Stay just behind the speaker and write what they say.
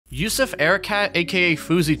Yusuf Erkat, aka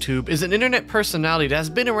FouseyTube, is an internet personality that has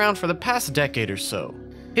been around for the past decade or so.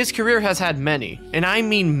 His career has had many, and I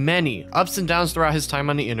mean many, ups and downs throughout his time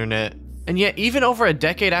on the internet, and yet even over a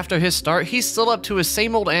decade after his start, he's still up to his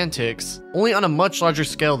same old antics, only on a much larger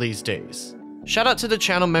scale these days. Shout out to the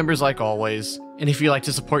channel members like always, and if you'd like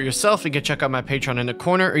to support yourself, you can check out my Patreon in the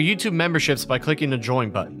corner or YouTube memberships by clicking the join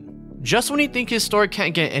button. Just when you think his story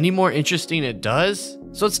can't get any more interesting, it does.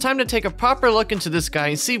 So it's time to take a proper look into this guy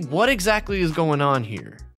and see what exactly is going on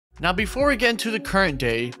here. Now before we get into the current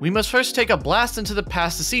day, we must first take a blast into the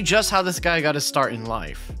past to see just how this guy got his start in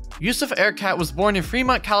life. Yusuf Erkat was born in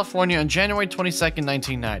Fremont, California on January 22nd,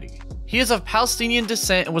 1990. He is of Palestinian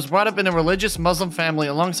descent and was brought up in a religious Muslim family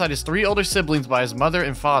alongside his 3 older siblings by his mother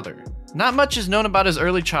and father. Not much is known about his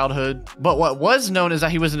early childhood, but what was known is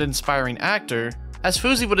that he was an inspiring actor, as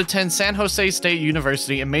Fousey would attend San Jose State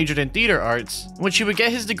University and majored in theater arts, in which he would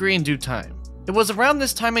get his degree in due time. It was around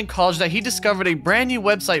this time in college that he discovered a brand new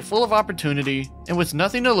website full of opportunity, and with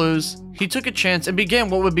nothing to lose, he took a chance and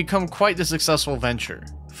began what would become quite the successful venture.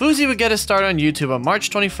 Fousey would get his start on YouTube on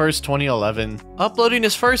March 21st, 2011, uploading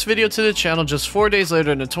his first video to the channel just 4 days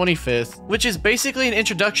later on the 25th, which is basically an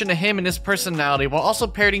introduction to him and his personality while also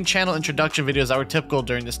parodying channel introduction videos that were typical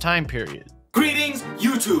during this time period. Greetings,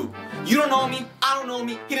 YouTube! You don't know me, I don't know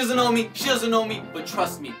me, he doesn't know me, she doesn't know me, but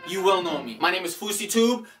trust me, you will know me. My name is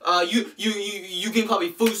FouseyTube. You can call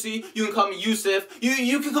me Fousey, you can call me Yusuf,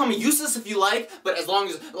 you can call me Yusuf if you like, but as long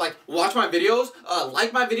as, watch my videos,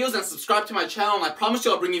 like my videos, and subscribe to my channel, and I promise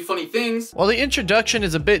you I'll bring you funny things. While the introduction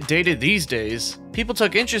is a bit dated these days, people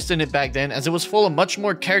took interest in it back then as it was full of much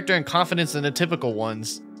more character and confidence than the typical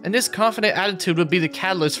ones, and this confident attitude would be the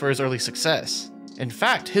catalyst for his early success. In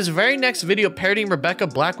fact, his very next video parodying Rebecca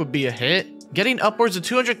Black would be a hit, getting upwards of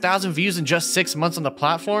 200,000 views in just 6 months on the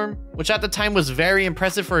platform, which at the time was very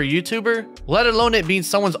impressive for a YouTuber, let alone it being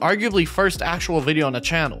someone's arguably first actual video on the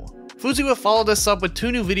channel. Fousey would follow this up with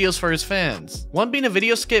 2 new videos for his fans, one being a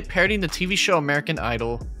video skit parodying the TV show American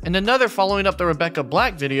Idol, and another following up the Rebecca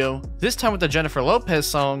Black video, this time with the Jennifer Lopez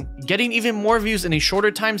song, getting even more views in a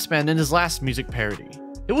shorter time span than his last music parody.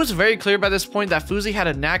 It was very clear by this point that Fousey had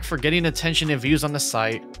a knack for getting attention and views on the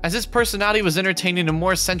site, as his personality was entertaining and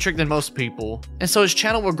more eccentric than most people, and so his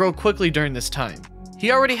channel would grow quickly during this time.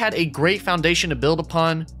 He already had a great foundation to build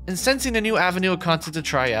upon, and sensing a new avenue of content to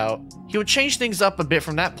try out, he would change things up a bit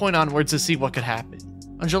from that point onwards to see what could happen.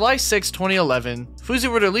 On July 6, 2011, Fousey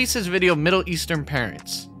would release his video Middle Eastern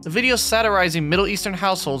Parents, a video satirizing Middle Eastern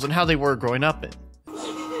households and how they were growing up in.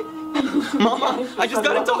 Mama, I just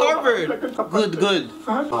got into Harvard. Good.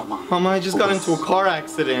 Mama, I just got into a car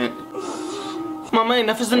accident. Mama,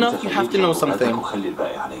 enough is enough. You have to know something.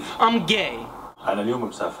 I'm gay.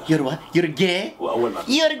 You're what? You're gay?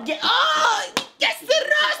 You're gay? Oh, yes,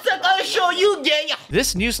 I'll show you gay.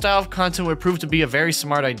 This new style of content would prove to be a very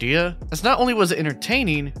smart idea, as not only was it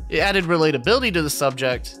entertaining, it added relatability to the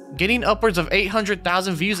subject, getting upwards of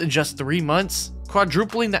 800,000 views in just 3 months,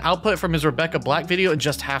 quadrupling the output from his Rebecca Black video in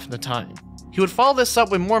just half the time. He would follow this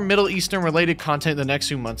up with more Middle Eastern related content the next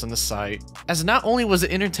few months on the site, as not only was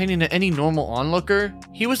it entertaining to any normal onlooker,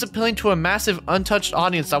 he was appealing to a massive untouched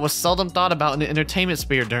audience that was seldom thought about in the entertainment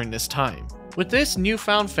sphere during this time. With this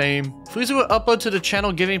newfound fame, Fousey would upload to the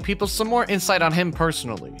channel giving people some more insight on him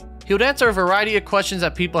personally. He would answer a variety of questions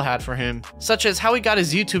that people had for him, such as how he got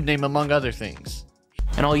his YouTube name among other things.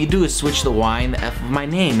 And all you do is switch the Y and the F of my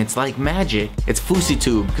name. It's like magic. It's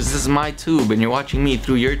FouseyTube, because this is my tube and you're watching me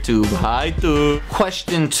through your tube. Hi, tube.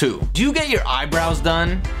 Question 2. Do you get your eyebrows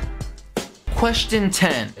done? Question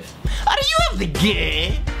 10. How do you have the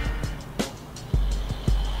gay?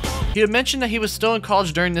 He had mentioned that he was still in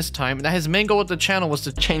college during this time and that his main goal with the channel was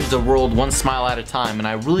to Change the world one smile at a time, and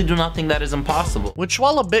I really do not think that is impossible. Which,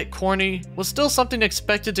 while a bit corny, was still something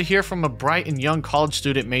expected to hear from a bright and young college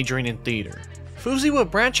student majoring in theater. Fousey would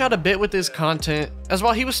branch out a bit with his content, as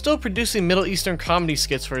while he was still producing Middle Eastern comedy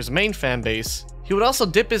skits for his main fanbase, he would also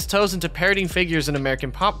dip his toes into parodying figures in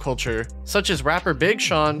American pop culture, such as rapper Big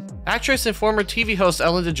Sean, actress and former TV host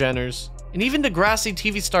Ellen DeGeneres, and even Degrassi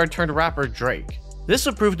TV star turned rapper Drake. This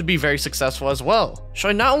would prove to be very successful as well,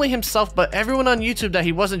 showing not only himself but everyone on YouTube that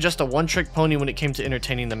he wasn't just a one-trick pony when it came to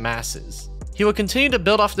entertaining the masses. He would continue to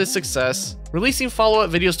build off this success, releasing follow-up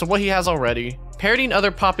videos to what he has already, parodying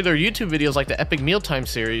other popular YouTube videos like the Epic Mealtime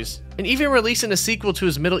series, and even releasing a sequel to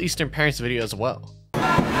his Middle Eastern Parents video as well. Do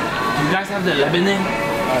you guys have the Lebanon?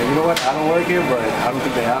 You know what? I don't work here, but I don't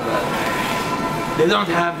think they have that. They don't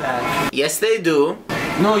have that. Yes, they do.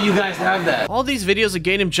 No, you guys have that. All these videos would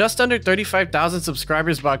gain him just under 35,000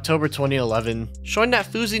 subscribers by October 2011, showing that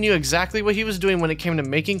Fousey knew exactly what he was doing when it came to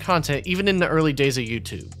making content even in the early days of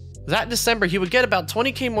YouTube. That December, he would get about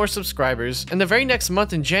 20k more subscribers, and the very next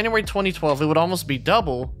month in January 2012, it would almost be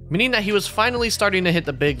double, meaning that he was finally starting to hit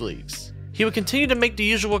the big leagues. He would continue to make the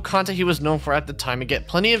usual content he was known for at the time and get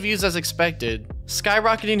plenty of views as expected,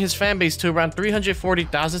 skyrocketing his fanbase to around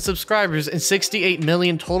 340,000 subscribers and 68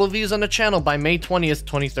 million total views on the channel by May 20th,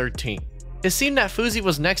 2013. It seemed that Fousey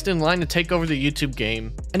was next in line to take over the YouTube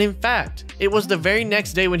game, and in fact, it was the very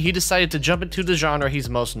next day when he decided to jump into the genre he's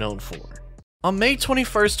most known for. On May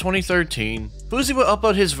 21st, 2013, Fousey would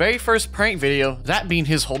upload his very first prank video, that being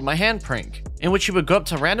his Hold My Hand prank, in which he would go up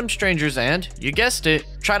to random strangers and, you guessed it,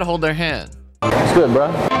 try to hold their hand. It's good,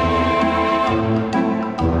 bro.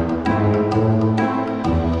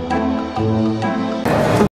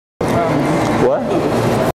 What?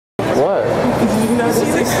 What? Did you not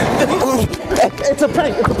see this? It's a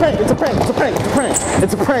prank, it's a prank, it's a prank, it's a prank, it's a prank,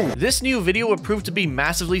 it's a prank. This new video would prove to be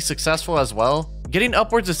massively successful as well, getting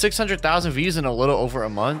upwards of 600,000 views in a little over a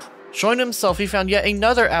month, showing himself he found yet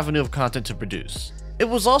another avenue of content to produce. It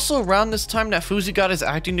was also around this time that Fousey got his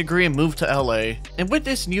acting degree and moved to LA, and with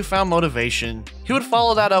this newfound motivation, he would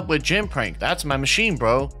follow that up with Gym Prank, That's My Machine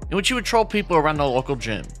Bro, in which he would troll people around the local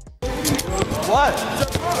gym. What?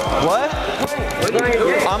 What?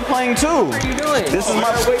 I'm playing too. What are you doing? This is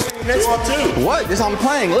my next one too. What? This I'm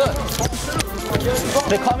playing. Look.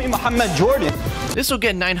 They call me Muhammad Jordan. This will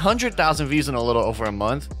get 900,000 views in a little over a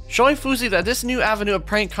month, showing Fousey that this new avenue of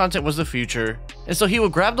prank content was the future, and so he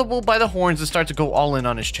would grab the bull by the horns and start to go all in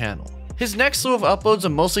on his channel. His next slew of uploads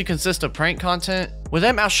would mostly consist of prank content, with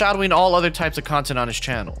them outshadowing all other types of content on his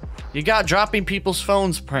channel. You got dropping people's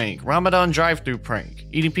phones prank, Ramadan drive-thru prank,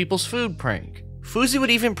 eating people's food prank. Fousey would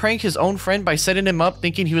even prank his own friend by setting him up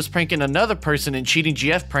thinking he was pranking another person and cheating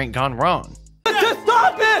GF prank gone wrong. Just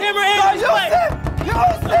stop it!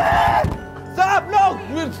 Stop! No!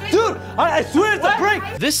 Dude, I swear it's a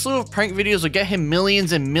prank! This slew of prank videos would get him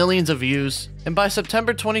millions and millions of views, and by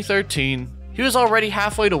September 2013, he was already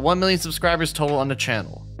halfway to 1 million subscribers total on the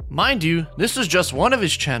channel. Mind you, this was just one of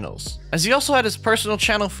his channels, as he also had his personal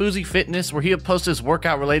channel Fousey Fitness where he would post his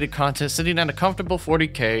workout related content sitting at a comfortable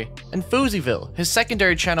 40k, and Fouseyville, his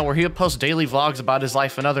secondary channel where he would post daily vlogs about his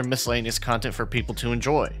life and other miscellaneous content for people to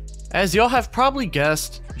enjoy. As y'all have probably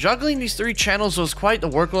guessed, juggling these three channels was quite the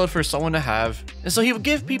workload for someone to have, and so he would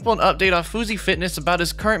give people an update on Fousey Fitness about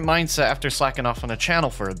his current mindset after slacking off on the channel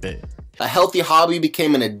for a bit. A healthy hobby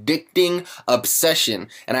became an addicting obsession,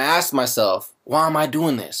 and I asked myself, why am I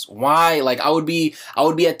doing this? Why? Like, I would be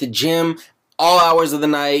at the gym all hours of the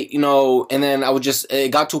night, you know, and then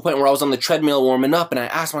it got to a point where I was on the treadmill warming up, and I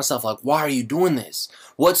asked myself, like, why are you doing this?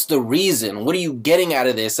 What's the reason? What are you getting out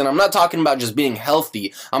of this? And I'm not talking about just being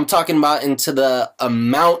healthy. I'm talking about into the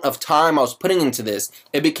amount of time I was putting into this.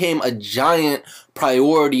 It became a giant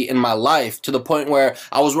priority in my life to the point where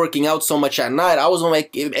I was working out so much at night, I wasn't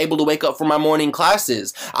able to wake up for my morning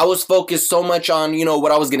classes. I was focused so much on, you know,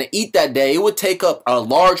 what I was going to eat that day. It would take up a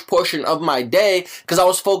large portion of my day because I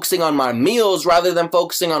was focusing on my meals rather than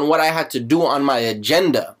focusing on what I had to do on my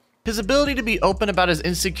agenda. His ability to be open about his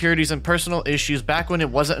insecurities and personal issues back when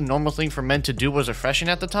it wasn't a normal thing for men to do was refreshing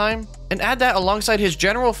at the time, and add that alongside his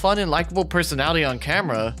general fun and likable personality on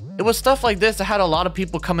camera, it was stuff like this that had a lot of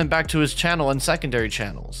people coming back to his channel and secondary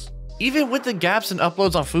channels. Even with the gaps in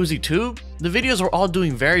uploads on FouseyTube, the videos were all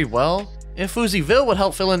doing very well, and Fouseyville would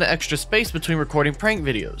help fill in the extra space between recording prank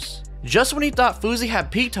videos. Just when he thought Fousey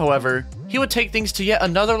had peaked, however, he would take things to yet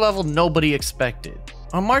another level nobody expected.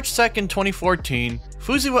 On March 2nd, 2014,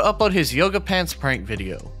 Fousey would upload his yoga pants prank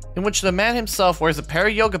video, in which the man himself wears a pair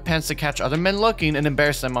of yoga pants to catch other men looking and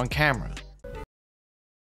embarrass them on camera.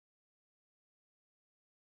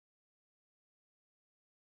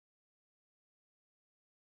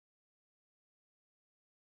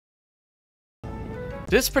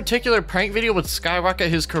 This particular prank video would skyrocket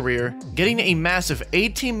his career, getting a massive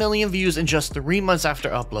 18 million views in just 3 months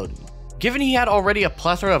after uploading. Given he had already a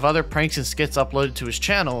plethora of other pranks and skits uploaded to his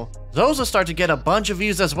channel, those would start to get a bunch of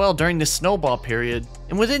views as well during this snowball period,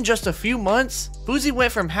 and within just a few months, Fousey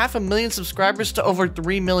went from 500,000 subscribers to over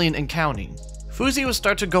 3 million and counting. Fousey would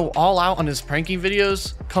start to go all out on his pranking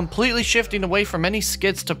videos, completely shifting away from any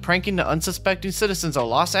skits to pranking the unsuspecting citizens of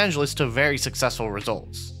Los Angeles to very successful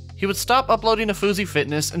results. He would stop uploading to Fousey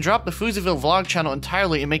Fitness and drop the Fouseyville vlog channel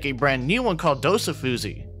entirely and make a brand new one called Dose of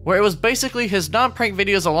Fousey, where it was basically his non-prank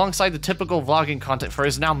videos alongside the typical vlogging content for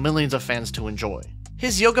his now millions of fans to enjoy.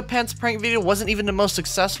 His yoga pants prank video wasn't even the most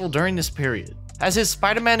successful during this period, as his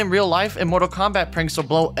Spider-Man in real life and Mortal Kombat pranks will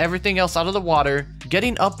blow everything else out of the water,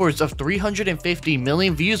 getting upwards of 350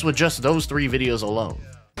 million views with just those 3 videos alone.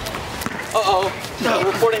 Uh-oh,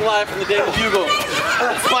 reporting live from the Daily Bugle.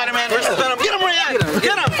 Spider-Man versus Venom. Get him, Ryan!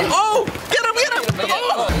 Get him! Oh! Get him! By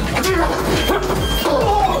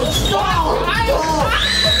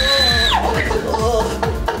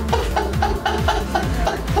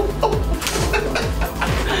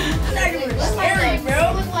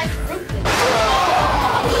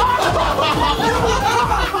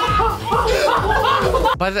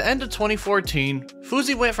the end of 2014,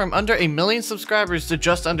 Fousey went from under 1 million subscribers to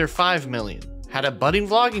just under 5 million, had a budding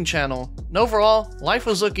vlogging channel, and overall, life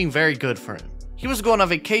was looking very good for him. He was going on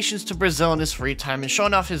vacations to Brazil in his free time and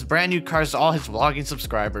showing off his brand new cars to all his vlogging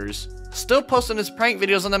subscribers, still posting his prank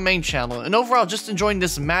videos on the main channel, and overall just enjoying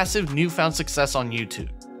this massive newfound success on YouTube.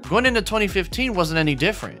 Going into 2015 wasn't any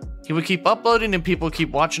different. He would keep uploading and people would keep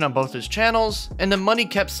watching on both his channels, and the money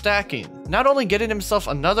kept stacking. Not only getting himself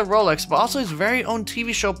another Rolex, but also his very own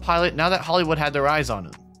TV show pilot now that Hollywood had their eyes on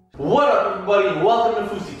him. What up everybody, welcome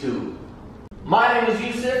to FouseyTube. My name is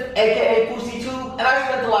Yusuf, aka FouseyTube, and I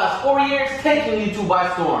spent the last 4 years taking YouTube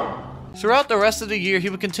by storm. Throughout the rest of the year,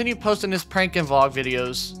 he would continue posting his prank and vlog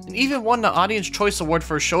videos, and even won the Audience Choice Award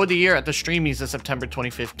for Show of the Year at the Streamies in September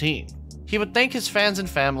 2015. He would thank his fans and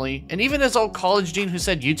family, and even his old college dean who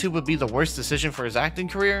said YouTube would be the worst decision for his acting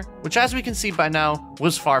career, which as we can see by now,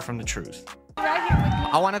 was far from the truth.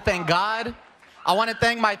 I want to thank God. I want to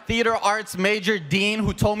thank my theater arts major dean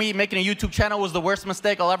who told me making a YouTube channel was the worst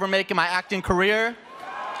mistake I'll ever make in my acting career.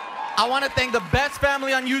 I want to thank the best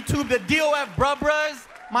family on YouTube, the DOF Brubras,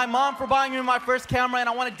 my mom for buying me my first camera, and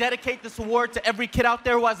I want to dedicate this award to every kid out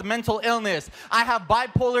there who has a mental illness. I have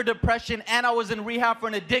bipolar depression and I was in rehab for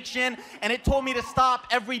an addiction, and it told me to stop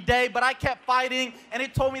every day, but I kept fighting, and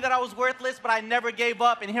it told me that I was worthless, but I never gave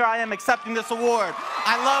up, and here I am accepting this award.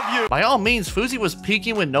 I love you. By all means, Fousey was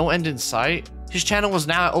peaking with no end in sight. His channel was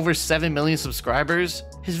now at over 7 million subscribers.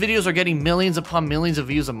 His videos are getting millions upon millions of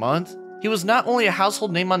views a month. He was not only a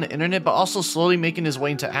household name on the internet, but also slowly making his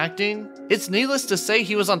way into acting. It's needless to say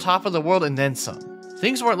he was on top of the world and then some.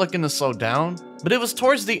 Things weren't looking to slow down, but it was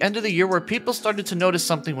towards the end of the year where people started to notice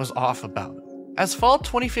something was off about him. As fall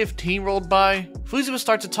 2015 rolled by, Fousey would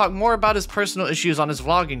start to talk more about his personal issues on his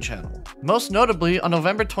vlogging channel. Most notably, on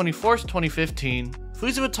November 24th, 2015,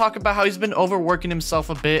 Fousey would talk about how he's been overworking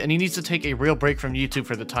himself a bit and he needs to take a real break from YouTube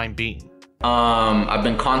for the time being. I've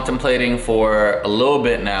been contemplating for a little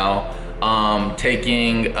bit now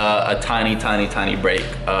taking a tiny break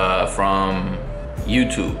from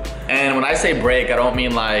YouTube. And when I say break, I don't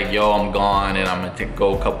mean like, yo, I'm gone and I'm gonna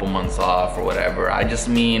go a couple months off or whatever. I just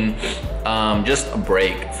mean just a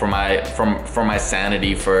break for my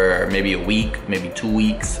sanity for maybe a week, maybe 2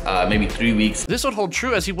 weeks, maybe 3 weeks. This would hold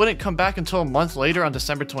true as he wouldn't come back until a month later on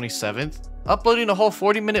December 27th, uploading a whole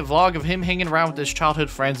 40-minute vlog of him hanging around with his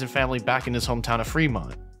childhood friends and family back in his hometown of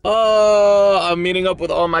Fremont. I'm meeting up with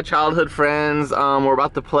all my childhood friends. We're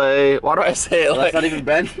about to play. Why do I say it like? That's not even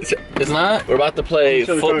Ben. It's not. We're about to play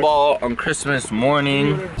football on Christmas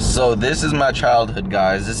morning. So this is my childhood,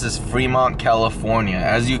 guys. This is Fremont, California.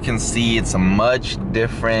 As you can see, it's a much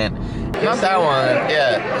different. Not that one.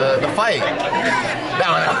 Yeah, the fight. That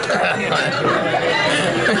one.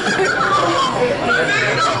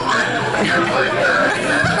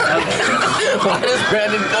 Why does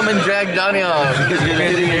Brandon come and drag Johnny off? Because you're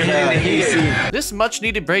hitting your head. This much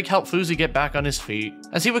needed break helped Fousey get back on his feet,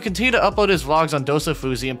 as he would continue to upload his vlogs on Dose of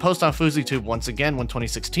Fousey and post on FouseyTube once again when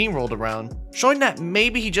 2016 rolled around, showing that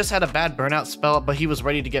maybe he just had a bad burnout spell, but he was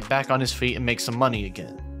ready to get back on his feet and make some money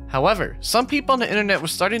again. However, some people on the internet were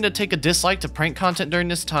starting to take a dislike to prank content during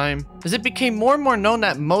this time, as it became more and more known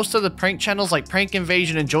that most of the prank channels like Prank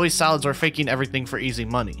Invasion and Joy Salads were faking everything for easy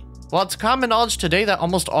money. While it's common knowledge today that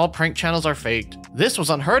almost all prank channels are faked, this was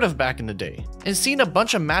unheard of back in the day, and seeing a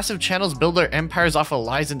bunch of massive channels build their empires off of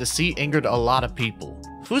lies and deceit angered a lot of people.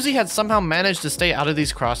 Fousey had somehow managed to stay out of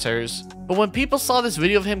these crosshairs, but when people saw this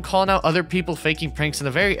video of him calling out other people faking pranks in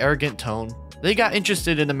a very arrogant tone, they got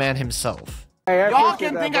interested in the man himself. Y'all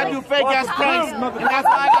can think I do fake ass pranks, and that's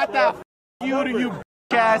why I got that you to you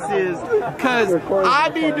asses, cause I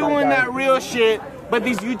be doing that real shit. But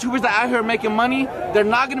these YouTubers that are out here making money, they're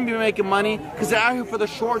not gonna be making money because they're out here for the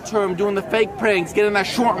short term, doing the fake pranks, getting that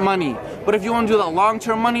short money. But if you want to do that long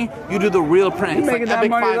term money, you do the real pranks, like Epic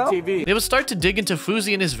 5 TV. They would start to dig into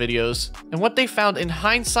Fousey and his videos, and what they found in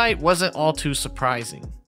hindsight wasn't all too surprising.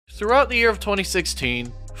 Throughout the year of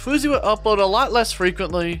 2016, Fousey would upload a lot less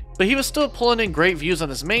frequently, but he was still pulling in great views on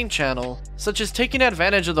his main channel, such as taking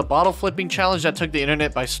advantage of the bottle flipping challenge that took the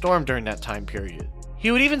internet by storm during that time period. He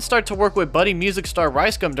would even start to work with budding music star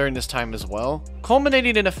Ricegum during this time as well,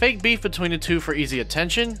 culminating in a fake beef between the two for easy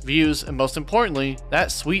attention, views, and most importantly,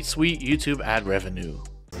 that sweet YouTube ad revenue.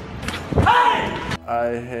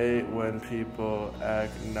 I hate when people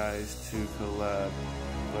act nice to collab,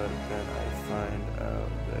 but then I find out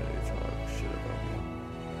they talk shit about me.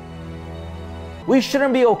 We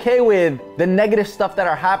shouldn't be okay with the negative stuff that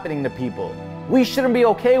are happening to people. We shouldn't be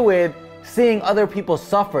okay with seeing other people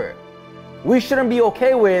suffer. We shouldn't be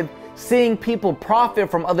okay with seeing people profit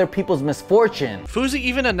from other people's misfortune. Fousey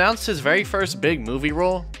even announced his very first big movie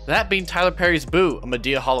role, that being Tyler Perry's Boo, a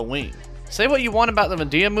Madea Halloween. Say what you want about the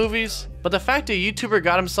Madea movies, but the fact a YouTuber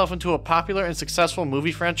got himself into a popular and successful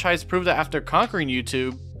movie franchise proved that after conquering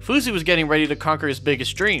YouTube, Fousey was getting ready to conquer his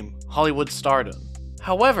biggest dream, Hollywood stardom.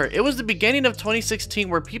 However, it was the beginning of 2016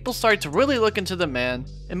 where people started to really look into the man,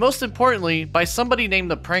 and most importantly, by somebody named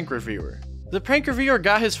the Prank Reviewer. The Prank Reviewer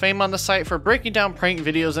got his fame on the site for breaking down prank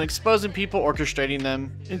videos and exposing people orchestrating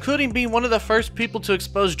them, including being one of the first people to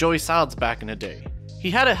expose Joey Salads back in the day. He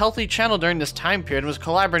had a healthy channel during this time period and was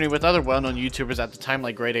collaborating with other well-known YouTubers at the time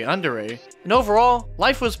like Grade A Under A, and overall,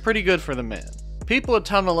 life was pretty good for the man. People would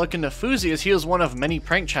tell him to look into Fousey as he was one of many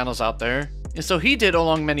prank channels out there, and so he did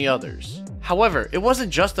along many others. However, it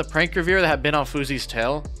wasn't just the Prank Reviewer that had been on Fousey's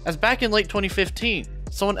tail, as back in late 2015,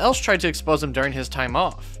 someone else tried to expose him during his time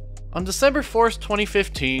off. On December 4th,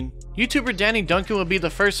 2015, YouTuber Danny Duncan would be the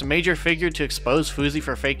first major figure to expose Fousey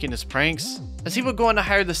for faking his pranks, as he would go on to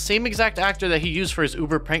hire the same exact actor that he used for his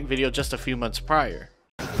Uber prank video just a few months prior.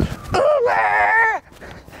 Uber!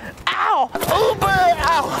 Ow! Uber!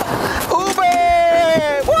 Ow!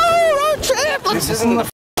 Uber! Woo! Road trip! This isn't the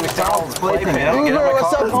McDonald's play thing, man. Uber,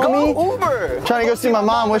 what's up, homie? Uber! Trying to go see my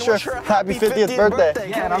mom. Wish her happy 50th birthday.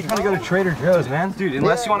 Yeah, and I'm trying to go to Trader Joe's, man. Dude,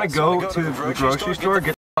 unless you want to go to the grocery store,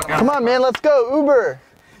 get the fuck out. Come on, man, let's go. Uber!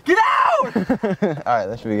 Get out! Alright,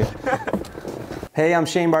 that should be good. Hey, I'm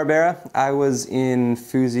Shane Barbera. I was in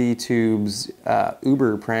FouseyTube's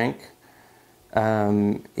Uber prank.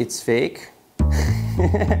 It's fake.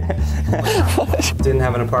 Didn't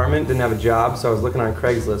have an apartment, didn't have a job, so I was looking on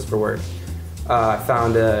Craigslist for work. I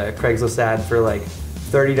found a Craigslist ad for like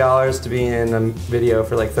 $30 to be in a video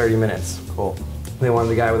for like 30 minutes. Cool. They wanted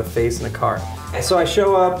the guy with a face in a car. So I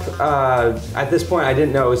show up, at this point I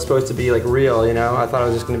didn't know it was supposed to be like real, you know? I thought I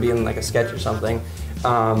was just gonna be in like a sketch or something.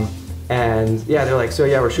 And yeah, they're like, so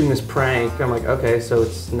yeah, we're shooting this prank. I'm like, okay, so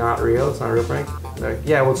it's not real? It's not a real prank? They're like,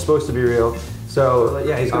 yeah, well, it's supposed to be real. So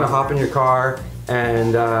yeah, he's gonna hop in your car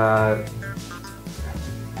and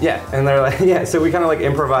yeah, and they're like, yeah, so we kind of like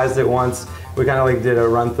improvised it once. We kind of like did a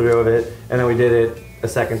run through of it, and then we did it a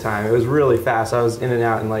second time. It was really fast. I was in and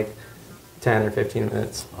out in like 10 or 15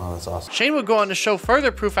 minutes. Oh, that's awesome. Shane would go on to show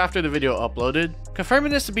further proof after the video uploaded,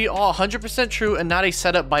 confirming this to be all 100% true and not a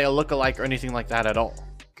setup by a lookalike or anything like that at all.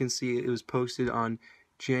 You can see it was posted on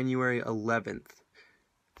January 11th,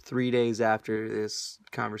 3 days after this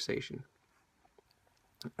conversation.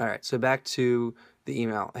 All right, so back to the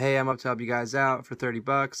email. Hey, I'm up to help you guys out for 30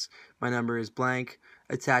 bucks. My number is blank.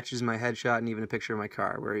 Attaches my headshot and even a picture of my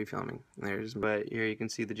car. Where are you filming? But here you can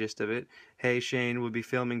see the gist of it. Hey, Shane, we'll be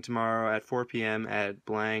filming tomorrow at 4 p.m. at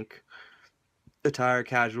blank. Attire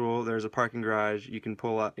casual. There's a parking garage you can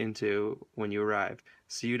pull up into when you arrive.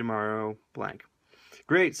 See you tomorrow, blank.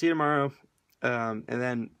 Great, see you tomorrow. And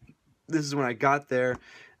then this is when I got there.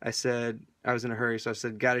 I said, I was in a hurry, so I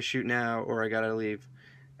said, gotta shoot now or I gotta leave.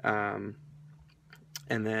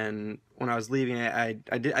 And then when I was leaving, I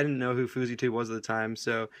didn't know who FouseyTube was at the time,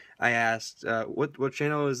 so I asked, what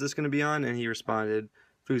channel is this going to be on? And he responded,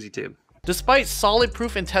 FouseyTube. Despite solid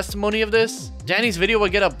proof and testimony of this, Danny's video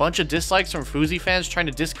would get a bunch of dislikes from Fousey fans trying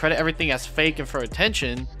to discredit everything as fake and for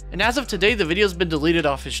attention, and as of today the video's been deleted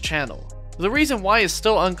off his channel. The reason why is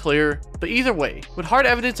still unclear, but either way, with hard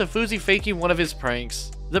evidence of Fousey faking one of his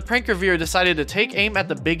pranks, the Prank Reviewer decided to take aim at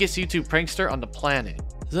the biggest YouTube prankster on the planet.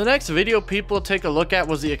 The next video people take a look at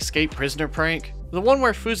was the escape prisoner prank, the one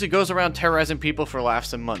where Fousey goes around terrorizing people for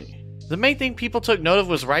laughs and money. The main thing people took note of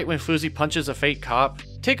was right when Fousey punches a fake cop.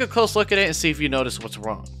 Take a close look at it and see if you notice what's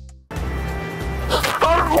wrong.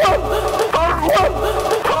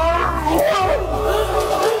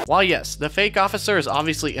 While yes, the fake officer is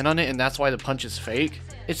obviously in on it and that's why the punch is fake,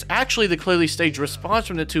 it's actually the clearly staged response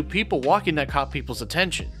from the two people walking that caught people's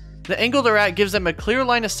attention. The angle they're at gives them a clear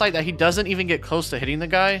line of sight that he doesn't even get close to hitting the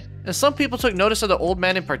guy, and some people took notice of the old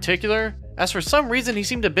man in particular, as for some reason he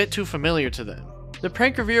seemed a bit too familiar to them. The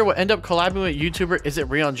Prank Reviewer would end up collabing with YouTuber Is It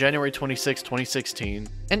Real on January 26, 2016,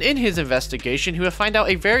 and in his investigation he would find out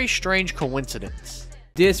a very strange coincidence.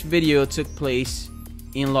 This video took place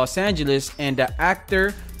in Los Angeles, and the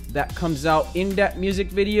actor that comes out in that music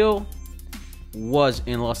video was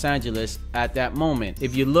in Los Angeles at that moment.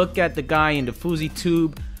 If you look at the guy in the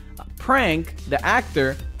FouseyTube prank, the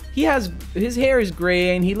actor, his hair is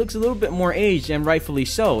gray and he looks a little bit more aged, and rightfully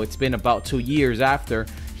so. It's been about 2 years after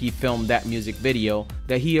he filmed that music video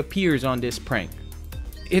that he appears on this prank.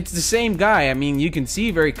 it's the same guy. I mean, you can see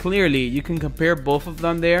very clearly. You can compare both of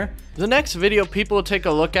them there. The next video people would take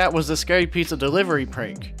a look at was the scary pizza delivery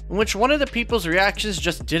prank, in which one of the people's reactions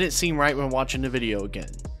just didn't seem right when watching the video again.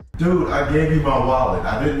 Dude, I gave you my wallet.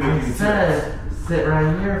 I didn't make any sense. Sit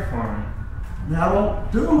right here for me. Man, I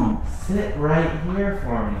don't, dude. Sit right here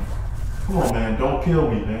for me. Come on, man. Don't kill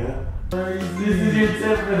me, man. This is your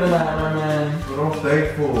tip for the night, my man. But I'm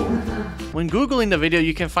thankful. When Googling the video,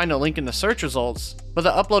 you can find a link in the search results, but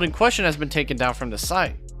the upload in question has been taken down from the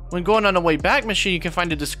site. When going on a Wayback Machine, you can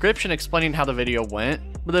find a description explaining how the video went,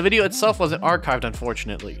 but the video itself wasn't archived,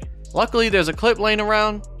 unfortunately. Luckily, there's a clip laying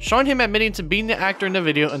around showing him admitting to being the actor in the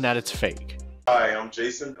video and that it's fake. Hi, I'm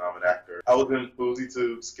Jason. I'm an actor. I was in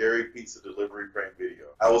FouseyTube's scary pizza delivery prank video.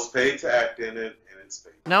 I was paid to act in it, and it's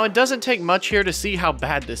fake. Now, it doesn't take much here to see how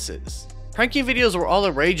bad this is. Pranking videos were all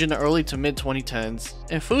the rage in the early to mid 2010s,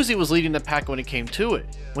 and Fousey was leading the pack when it came to it.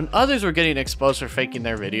 When others were getting exposed for faking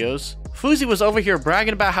their videos, Fousey was over here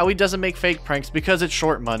bragging about how he doesn't make fake pranks because it's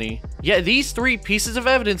short money. Yet these three pieces of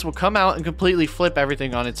evidence will come out and completely flip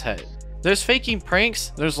everything on its head. There's faking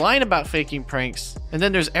pranks, there's lying about faking pranks, and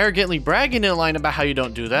then there's arrogantly bragging and lying about how you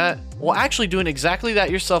don't do that, while actually doing exactly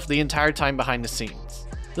that yourself the entire time behind the scenes.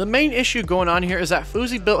 The main issue going on here is that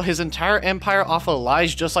Fousey built his entire empire off of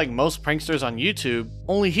lies just like most pranksters on YouTube,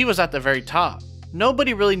 only he was at the very top.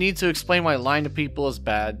 Nobody really needs to explain why lying to people is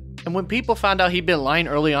bad, and when people found out he'd been lying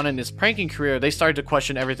early on in his pranking career, they started to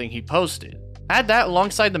question everything he posted. Add that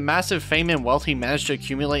alongside the massive fame and wealth he managed to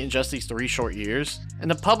accumulate in just these 3 short years, and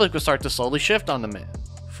the public would start to slowly shift on the man.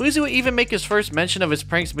 Fousey would even make his first mention of his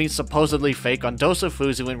pranks being supposedly fake on Dose of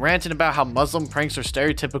Fousey when ranting about how Muslim pranks are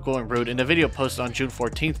stereotypical and rude in a video posted on June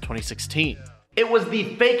 14th, 2016. It was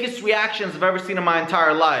the fakest reactions I've ever seen in my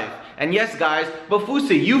entire life. And yes guys, but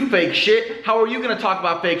Fousey, you fake shit. How are you gonna talk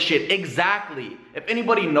about fake shit? Exactly. If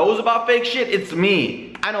anybody knows about fake shit, it's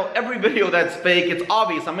me. I know every video that's fake, it's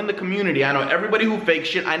obvious, I'm in the community. I know everybody who fakes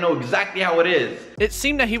shit, I know exactly how it is. It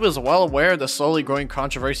seemed that he was well aware of the slowly growing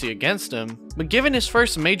controversy against him, but given his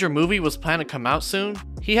first major movie was planned to come out soon,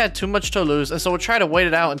 he had too much to lose and so would try to wait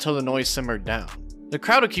it out until the noise simmered down. The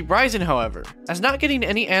crowd would keep rising, however, as not getting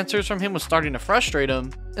any answers from him was starting to frustrate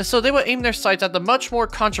him, and so they would aim their sights at the much more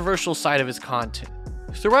controversial side of his content.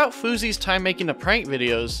 Throughout Fousey's time making the prank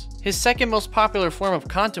videos, his second most popular form of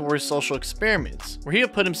content were his social experiments, where he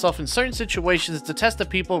would put himself in certain situations to test the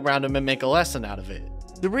people around him and make a lesson out of it.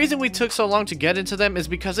 The reason we took so long to get into them is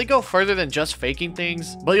because they go further than just faking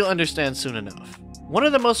things, but you'll understand soon enough. One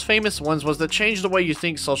of the most famous ones was the Change the Way You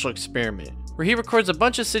Think social experiment, where he records a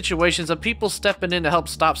bunch of situations of people stepping in to help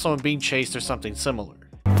stop someone being chased or something similar.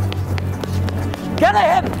 Get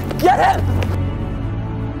him! Get him!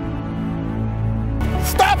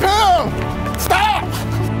 Stop him! Stop!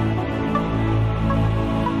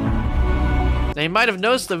 Now you might have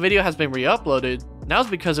noticed the video has been re-uploaded, now it's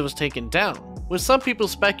because it was taken down, with some people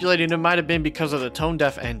speculating it might have been because of the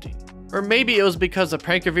tone-deaf ending. Or maybe it was because the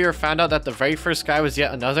prank reviewer found out that the very first guy was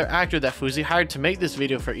yet another actor that Fousey hired to make this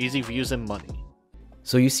video for easy views and money.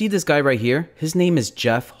 So you see this guy right here? His name is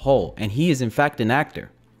Jeff Hull, and he is in fact an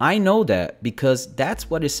actor. I know that because that's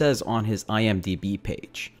what it says on his IMDb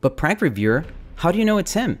page. But prank reviewer, how do you know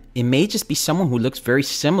it's him? It may just be someone who looks very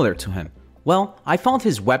similar to him. Well, I found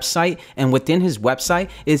his website, and within his website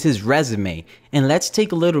is his resume. And let's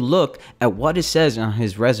take a little look at what it says on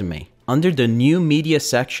his resume. Under the new media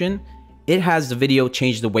section, it has the video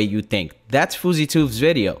Change the Way You Think. That's FouseyTube's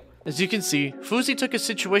video. As you can see, Fousey took a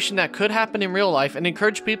situation that could happen in real life and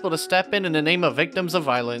encouraged people to step in the name of victims of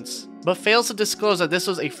violence, but fails to disclose that this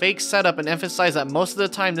was a fake setup and emphasize that most of the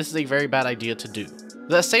time this is a very bad idea to do.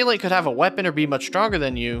 The assailant could have a weapon or be much stronger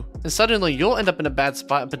than you, and suddenly you'll end up in a bad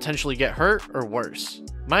spot and potentially get hurt or worse.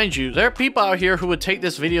 Mind you, there are people out here who would take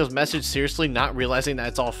this video's message seriously, not realizing that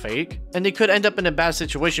it's all fake, and they could end up in a bad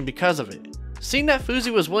situation because of it. Seeing that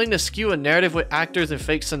Fousey was willing to skew a narrative with actors and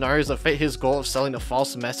fake scenarios that fit his goal of selling a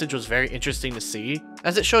false message was very interesting to see,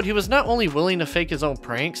 as it showed he was not only willing to fake his own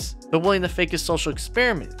pranks, but willing to fake his social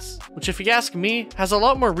experiments, which if you ask me, has a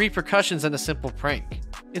lot more repercussions than a simple prank.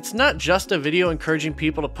 It's not just a video encouraging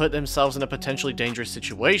people to put themselves in a potentially dangerous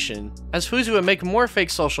situation, as Fousey would make more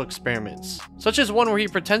fake social experiments, such as one where he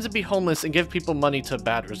pretends to be homeless and give people money to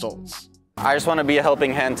bad results. I just want to be a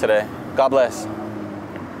helping hand today. God bless.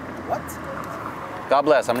 What? God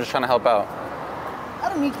bless, I'm just trying to help out. I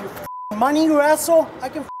don't need your money, you asshole. I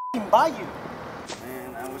can buy you.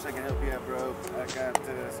 Man, I wish I could help you out, bro. I got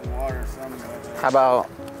some water or something. How about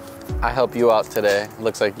I help you out today?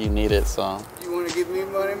 Looks like you need it, so. You want to give me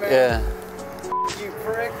money, man? Yeah. You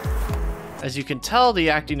prick. As you can tell, the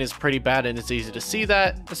acting is pretty bad and it's easy to see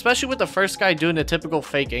that, especially with the first guy doing the typical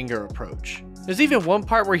fake anger approach. There's even one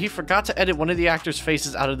part where he forgot to edit one of the actors'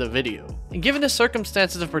 faces out of the video, and given the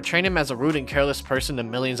circumstances of portraying him as a rude and careless person to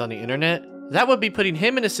millions on the internet, that would be putting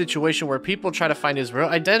him in a situation where people try to find his real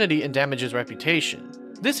identity and damage his reputation.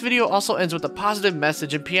 This video also ends with a positive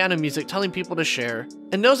message and piano music telling people to share,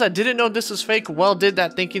 and those that didn't know this was fake well did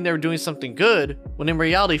that thinking they were doing something good, when in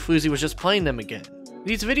reality Fousey was just playing them again.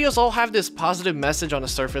 These videos all have this positive message on a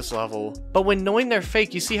surface level, but when knowing they're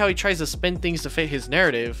fake, you see how he tries to spin things to fit his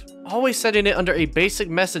narrative, always setting it under a basic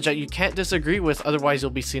message that you can't disagree with, otherwise you'll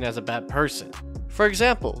be seen as a bad person. For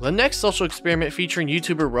example, the next social experiment featuring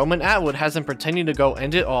YouTuber Roman Atwood has him pretending to go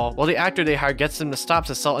end it all, while the actor they hire gets them to stop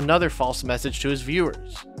to sell another false message to his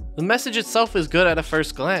viewers. The message itself is good at a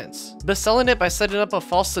first glance, but selling it by setting up a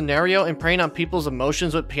false scenario and preying on people's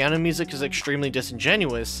emotions with piano music is extremely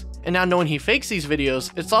disingenuous, and now knowing he fakes these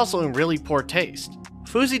videos, it's also in really poor taste.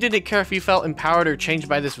 Fousey didn't care if he felt empowered or changed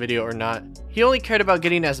by this video or not. He only cared about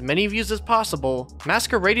getting as many views as possible,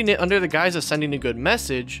 masquerading it under the guise of sending a good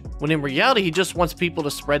message, when in reality he just wants people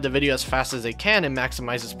to spread the video as fast as they can and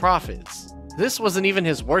maximize his profits. This wasn't even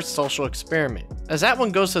his worst social experiment, as that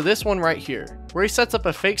one goes to this one right here, where he sets up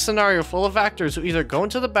a fake scenario full of actors who either go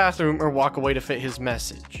into the bathroom or walk away to fit his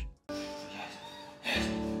message.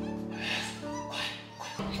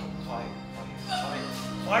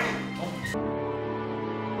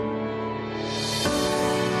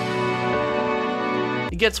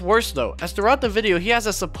 It gets worse though, as throughout the video he has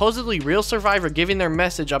a supposedly real survivor giving their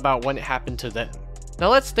message about when it happened to them. Now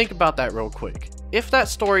let's think about that real quick. If that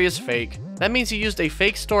story is fake, that means he used a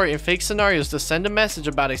fake story and fake scenarios to send a message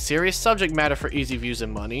about a serious subject matter for easy views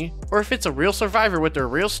and money, or if it's a real survivor with their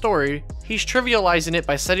real story, he's trivializing it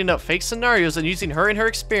by setting up fake scenarios and using her and her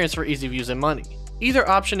experience for easy views and money. Either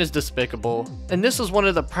option is despicable, and this was one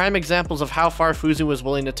of the prime examples of how far Fousey was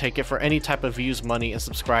willing to take it for any type of views, money, and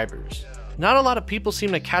subscribers. Not a lot of people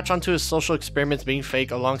seem to catch on to his social experiments being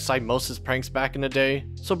fake alongside most of his pranks back in the day,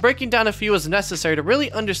 so breaking down a few is necessary to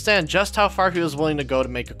really understand just how far he was willing to go to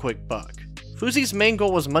make a quick buck. Fousey's main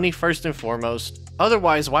goal was money first and foremost,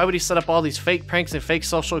 otherwise why would he set up all these fake pranks and fake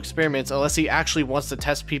social experiments unless he actually wants to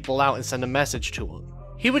test people out and send a message to them.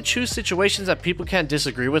 He would choose situations that people can't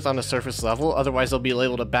disagree with on a surface level, otherwise they'll be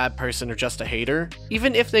labeled a bad person or just a hater,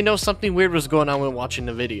 even if they know something weird was going on when watching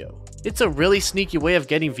the video. It's a really sneaky way of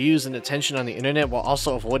getting views and attention on the internet while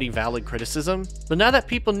also avoiding valid criticism, but now that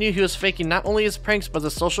people knew he was faking not only his pranks but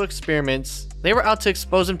the social experiments, they were out to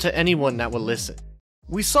expose him to anyone that would listen.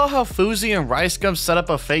 We saw how Fousey and Ricegum set up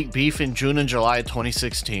a fake beef in June and July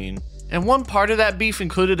 2016. And one part of that beef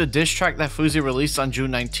included a diss track that Fousey released on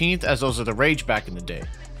June 19th, as those are the rage back in the day.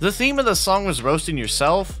 The theme of the song was roasting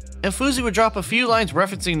yourself, and Fousey would drop a few lines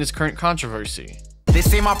referencing this current controversy. They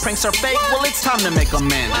say my pranks are fake, well it's time to make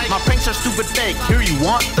amends. My pranks are stupid fake, here you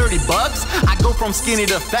want 30 bucks? I go from skinny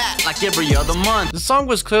to fat like every other month. The song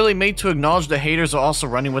was clearly made to acknowledge the haters are also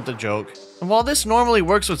running with the joke. And while this normally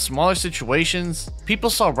works with smaller situations, people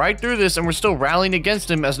saw right through this and were still rallying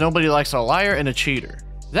against him as nobody likes a liar and a cheater.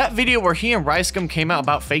 That video where he and Ricegum came out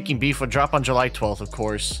about faking beef would drop on July 12th, of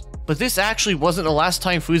course. But this actually wasn't the last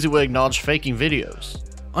time Fousey would acknowledge faking videos.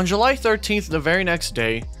 On July 13th, the very next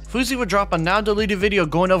day, Fousey would drop a now deleted video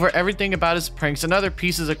going over everything about his pranks and other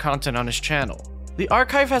pieces of content on his channel. The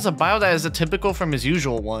archive has a bio that is atypical from his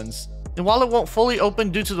usual ones, and while it won't fully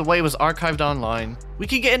open due to the way it was archived online, we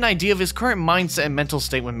can get an idea of his current mindset and mental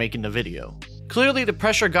state when making the video. Clearly the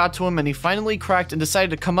pressure got to him and he finally cracked and decided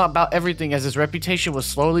to come out about everything as his reputation was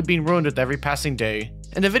slowly being ruined with every passing day,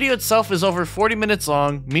 and the video itself is over 40 minutes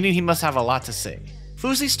long, meaning he must have a lot to say.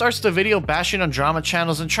 Fousey starts the video bashing on drama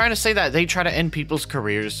channels and trying to say that they try to end people's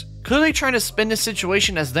careers, clearly trying to spin this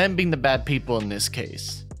situation as them being the bad people in this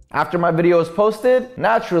case. After my video was posted,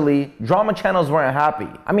 naturally, drama channels weren't happy.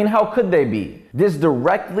 I mean, how could they be? This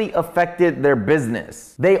directly affected their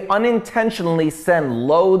business. They unintentionally send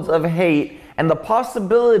loads of hate and the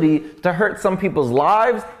possibility to hurt some people's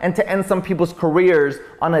lives and to end some people's careers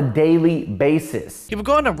on a daily basis. He would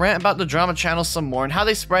go on a rant about the drama channels some more and how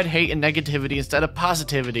they spread hate and negativity instead of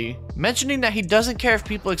positivity, mentioning that he doesn't care if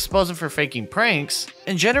people expose him for faking pranks,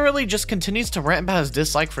 and generally just continues to rant about his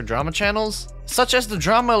dislike for drama channels, such as the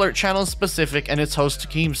Drama Alert channel in specific and its host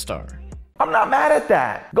Keemstar. I'm not mad at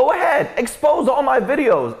that. Go ahead, expose all my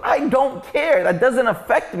videos. I don't care, that doesn't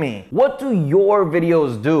affect me. What do your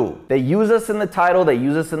videos do? They use us in the title, they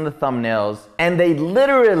use us in the thumbnails, and they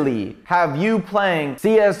literally have you playing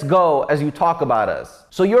CSGO as you talk about us.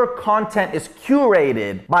 So your content is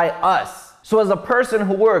curated by us. So as a person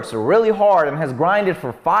who works really hard and has grinded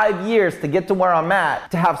for 5 years to get to where I'm at,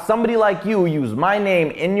 to have somebody like you use my name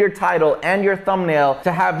in your title and your thumbnail,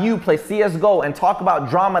 to have you play CSGO and talk about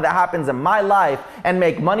drama that happens in my life and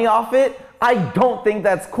make money off it, I don't think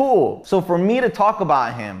that's cool. So for me to talk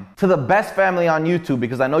about him to the best family on YouTube,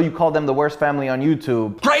 because I know you call them the worst family on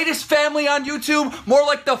YouTube. Greatest family on YouTube? More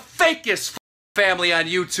like the fakest family on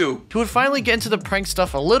YouTube. He would finally get into the prank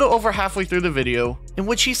stuff a little over halfway through the video, in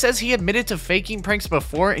which he says he admitted to faking pranks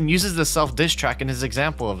before and uses the self-diss track in his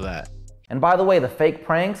example of that. And by the way, the fake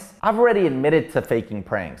pranks, I've already admitted to faking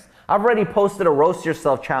pranks. I've already posted a roast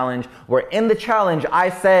yourself challenge where in the challenge I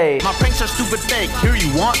say, my pranks are stupid fake. Here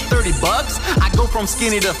you want 30 bucks? I go from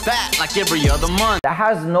skinny to fat like every other month. That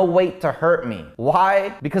has no weight to hurt me.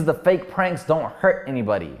 Why? Because the fake pranks don't hurt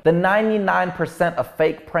anybody. The 99% of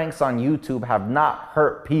fake pranks on YouTube have not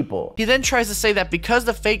hurt people. He then tries to say that because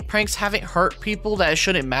the fake pranks haven't hurt people that it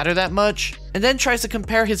shouldn't matter that much, and then tries to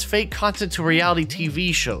compare his fake content to reality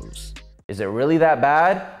TV shows. Is it really that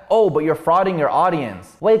bad? Oh, but you're frauding your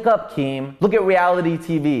audience. Wake up, Keem. Look at reality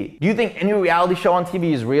TV. Do you think any reality show on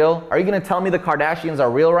TV is real? Are you gonna tell me the Kardashians are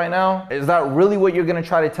real right now? Is that really what you're gonna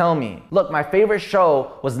try to tell me? Look, my favorite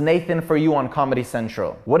show was Nathan For You on Comedy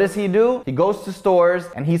Central. What does he do? He goes to stores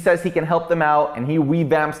and he says he can help them out and he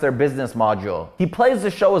revamps their business module. He plays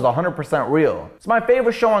the show as 100% real. It's my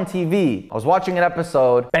favorite show on TV. I was watching an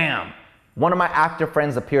episode, bam! One of my actor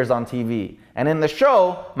friends appears on TV. And in the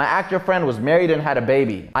show, my actor friend was married and had a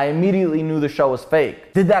baby. I immediately knew the show was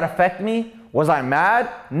fake. Did that affect me? Was I mad?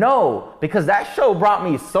 No, because that show brought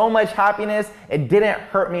me so much happiness, it didn't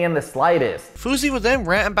hurt me in the slightest. Fousey would then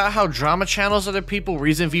rant about how drama channels are the people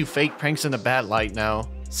reason view fake pranks in a bad light now,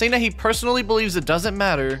 saying that he personally believes it doesn't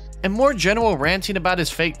matter, and more general ranting about his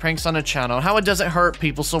fake pranks on the channel and how it doesn't hurt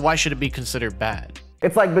people, so why should it be considered bad?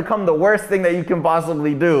 It's like become the worst thing that you can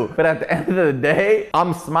possibly do. But at the end of the day,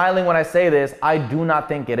 I'm smiling when I say this, I do not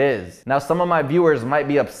think it is. Now, some of my viewers might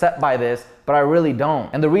be upset by this, but I really don't.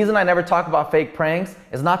 And the reason I never talk about fake pranks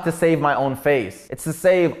is not to save my own face. It's to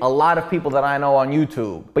save a lot of people that I know on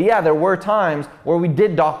YouTube. But yeah, there were times where we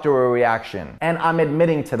did doctor a reaction, and I'm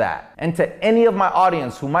admitting to that. And to any of my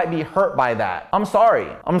audience who might be hurt by that, I'm sorry.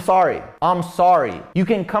 I'm sorry. I'm sorry. You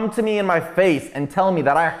can come to me in my face and tell me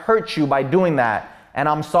that I hurt you by doing that, and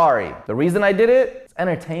I'm sorry. The reason I did it? It's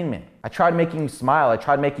entertainment. I tried making you smile. I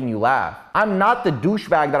tried making you laugh. I'm not the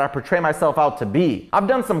douchebag that I portray myself out to be. I've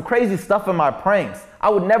done some crazy stuff in my pranks. I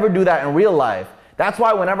would never do that in real life. That's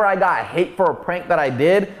why whenever I got hate for a prank that I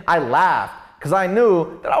did, I laughed, because I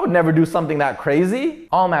knew that I would never do something that crazy.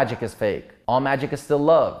 All magic is fake. All magic is still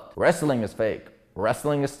loved. Wrestling is fake.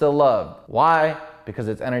 Wrestling is still loved. Why? Because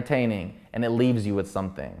it's entertaining and it leaves you with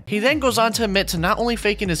something. He then goes on to admit to not only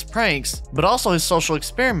faking his pranks, but also his social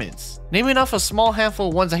experiments, naming off a small handful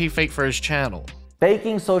of ones that he faked for his channel.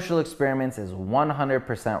 Faking social experiments is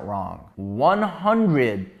 100% wrong.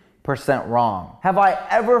 100% wrong. Have I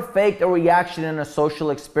ever faked a reaction in a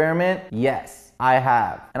social experiment? Yes, I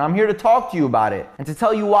have. And I'm here to talk to you about it and to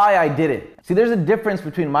tell you why I did it. See, there's a difference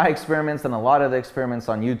between my experiments and a lot of the experiments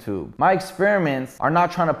on YouTube. My experiments are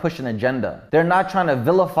not trying to push an agenda. They're not trying to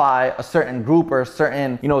vilify a certain group or a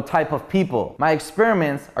certain, type of people. My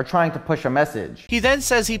experiments are trying to push a message. He then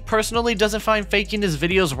says he personally doesn't find faking his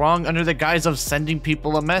videos wrong under the guise of sending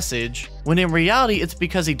people a message, when in reality it's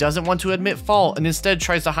because he doesn't want to admit fault and instead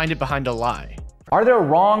tries to hide it behind a lie. Are there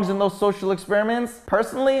wrongs in those social experiments?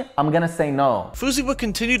 Personally, I'm gonna say no. Fousey would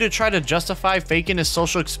continue to try to justify faking his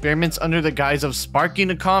social experiments under the guise of sparking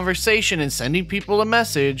a conversation and sending people a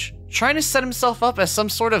message, trying to set himself up as some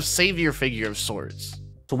sort of savior figure of sorts.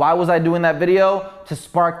 So why was I doing that video? To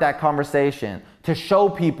spark that conversation, to show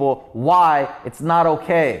people why it's not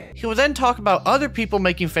okay. He would then talk about other people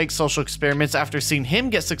making fake social experiments after seeing him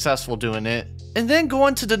get successful doing it, and then go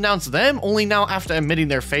on to denounce them only now after admitting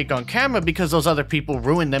they're fake on camera because those other people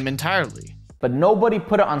ruined them entirely. But nobody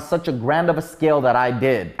put it on such a grand of a scale that I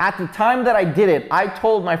did. At the time that I did it, I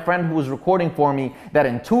told my friend who was recording for me that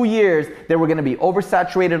in 2 years, they were gonna be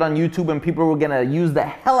oversaturated on YouTube and people were gonna use the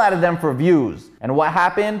hell out of them for views. And what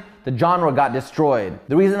happened? The genre got destroyed.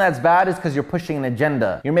 The reason that's bad is because you're pushing an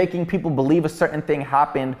agenda. You're making people believe a certain thing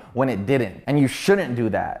happened when it didn't. And you shouldn't do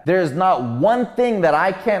that. There's not one thing that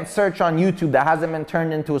I can't search on YouTube that hasn't been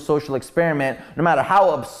turned into a social experiment, no matter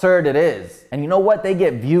how absurd it is. And you know what? They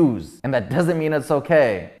get views. And that doesn't mean it's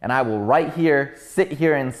okay. And I will right here, sit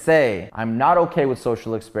here and say, I'm not okay with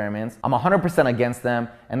social experiments. I'm 100% against them.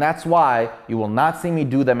 And that's why you will not see me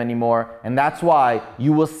do them anymore. And that's why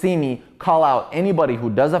you will see me call out anybody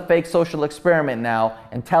who does a fake social experiment now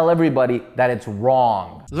and tell everybody that it's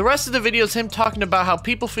wrong. The rest of the video is him talking about how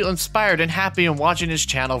people feel inspired and happy in watching his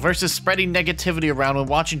channel versus spreading negativity around when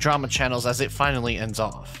watching drama channels as it finally ends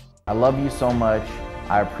off. I love you so much.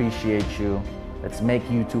 I appreciate you. Let's make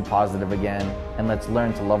YouTube positive again, and let's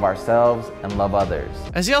learn to love ourselves and love others.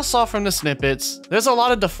 As y'all saw from the snippets, there's a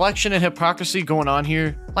lot of deflection and hypocrisy going on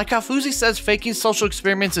here. Like how Fousey says faking social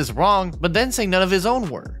experiments is wrong, but then say none of his own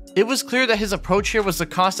were. It was clear that his approach here was to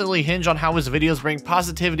constantly hinge on how his videos bring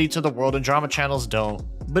positivity to the world and drama channels don't.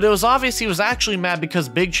 But it was obvious he was actually mad because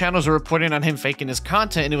big channels were reporting on him faking his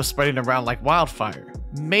content and it was spreading around like wildfire.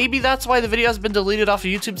 Maybe that's why the video has been deleted off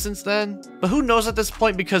of YouTube since then, but who knows at this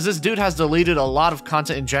point because this dude has deleted a lot of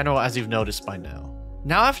content in general, as you've noticed by now.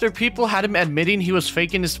 Now after people had him admitting he was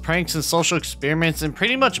faking his pranks and social experiments and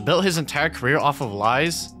pretty much built his entire career off of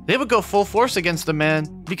lies, they would go full force against the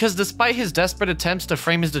man because despite his desperate attempts to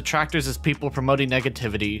frame his detractors as people promoting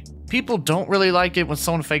negativity, people don't really like it when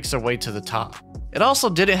someone fakes their way to the top. It also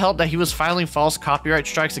didn't help that he was filing false copyright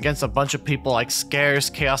strikes against a bunch of people like Scarce,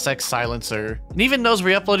 Chaos X Silencer, and even those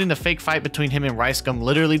re-uploading the fake fight between him and Ricegum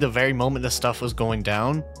literally the very moment the stuff was going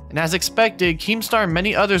down. And as expected, Keemstar and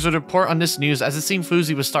many others would report on this news as it seemed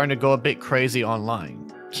Fousey was starting to go a bit crazy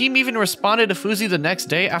online. Keem even responded to Fousey the next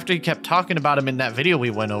day after he kept talking about him in that video we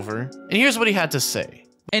went over, and here's what he had to say.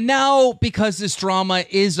 And now, because this drama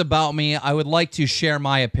is about me, I would like to share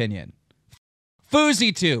my opinion.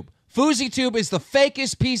 FouseyTube. FouseyTube is the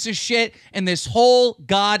fakest piece of shit in this whole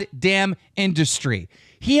goddamn industry.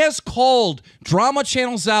 He has called drama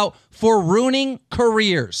channels out for ruining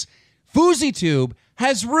careers. FouseyTube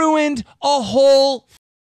has ruined a whole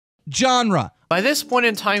genre. By this point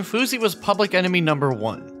in time, Fousey was public enemy number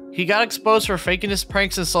 1. He got exposed for faking his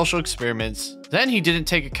pranks and social experiments, then he didn't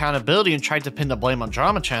take accountability and tried to pin the blame on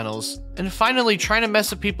drama channels, and finally trying to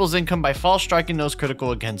mess with people's income by false striking those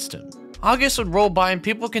critical against him. August would roll by and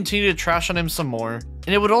people continued to trash on him some more,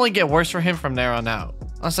 and it would only get worse for him from there on out.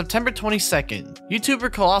 On September 22nd,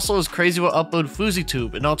 YouTuber Colossal is Crazy will upload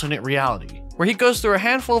FouseyTube, an alternate reality, where he goes through a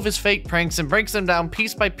handful of his fake pranks and breaks them down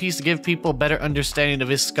piece by piece to give people a better understanding of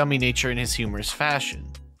his scummy nature in his humorous fashion.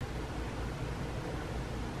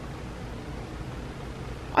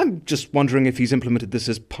 I'm just wondering if he's implemented this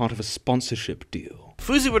as part of a sponsorship deal.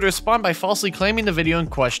 Fousey would respond by falsely claiming the video in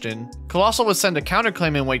question, Colossal would send a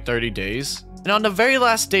counterclaim and wait 30 days, and on the very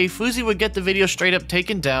last day, Fousey would get the video straight up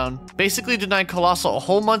taken down, basically denying Colossal a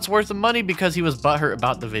whole month's worth of money because he was butthurt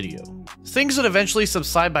about the video. Things would eventually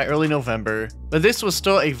subside by early November, but this was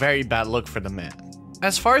still a very bad look for the man.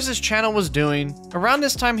 As far as his channel was doing, around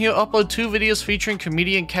this time he'll upload 2 videos featuring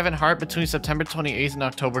comedian Kevin Hart between September 28th and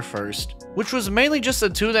October 1st, which was mainly just the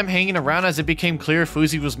 2 of them hanging around as it became clear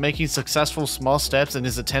Fousey was making successful small steps in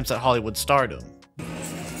his attempts at Hollywood stardom.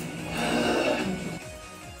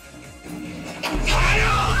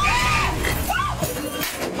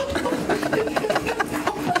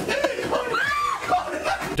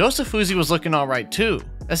 Dose of Fousey was looking alright too,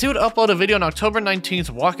 as he would upload a video on October 19th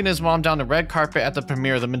walking his mom down the red carpet at the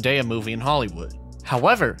premiere of the Medea movie in Hollywood.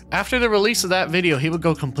 However, after the release of that video, he would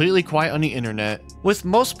go completely quiet on the internet, with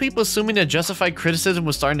most people assuming that justified criticism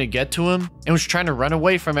was starting to get to him and was trying to run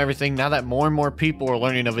away from everything now that more and more people were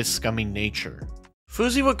learning of his scummy nature.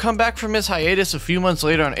 Fousey would come back from his hiatus a few months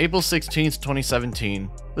later on April 16th, 2017,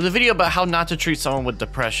 with a video about how not to treat someone with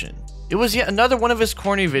depression. It was yet another one of his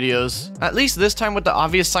corny videos, at least this time with the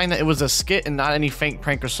obvious sign that it was a skit and not any fake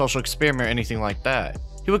prank or social experiment or anything like that.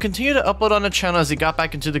 He would continue to upload on the channel as he got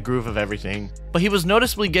back into the groove of everything, but he was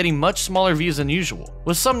noticeably getting much smaller views than usual,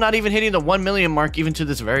 with some not even hitting the 1 million mark even to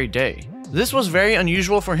this very day. This was very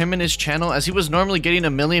unusual for him and his channel as he was normally getting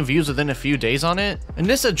 1 million views within a few days on it, and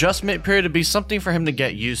this adjustment period would be something for him to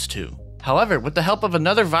get used to. However, with the help of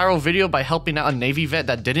another viral video by helping out a Navy vet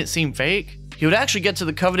that didn't seem fake, he would actually get to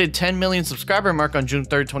the coveted 10 million subscriber mark on June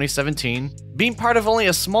 3rd, 2017, being part of only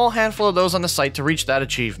a small handful of those on the site to reach that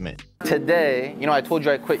achievement. Today, you know, I told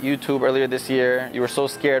you I quit YouTube earlier this year. You were so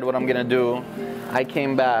scared what I'm gonna do. I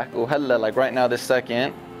came back, oh hella, like right now this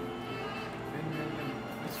second.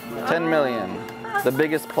 10 million, the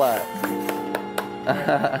biggest plaque.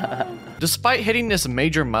 Despite hitting this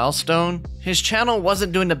major milestone, his channel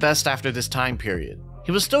wasn't doing the best after this time period.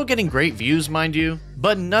 He was still getting great views, mind you,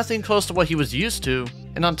 but nothing close to what he was used to,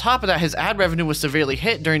 and on top of that, his ad revenue was severely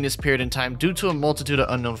hit during this period in time due to a multitude of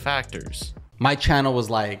unknown factors. My channel was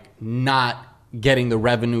like not getting the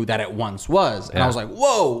revenue that it once was, and I was like,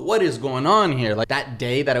 whoa, what is going on here? Like that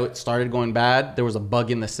day that it started going bad, there was a bug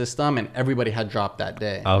in the system and everybody had dropped that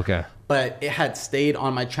day. Okay. But it had stayed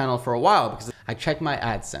on my channel for a while because I checked my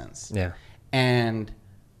AdSense. Yeah. And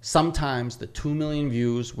Sometimes the 2 million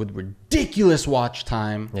views with ridiculous watch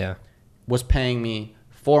time was paying me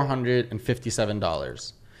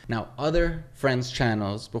 $457. Now, other friends'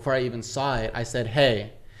 channels, before I even saw it, I said,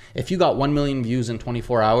 hey, if you got 1 million views in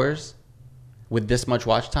 24 hours with this much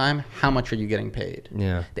watch time, how much are you getting paid?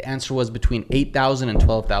 Yeah. The answer was between $8,000 and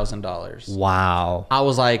 $12,000. Wow. I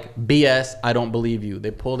was like, BS, I don't believe you.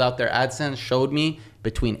 They pulled out their AdSense, showed me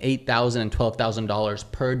between $8,000 and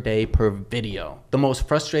 $12,000 per day per video. The most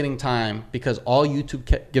frustrating time, because all YouTube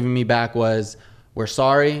kept giving me back was, we're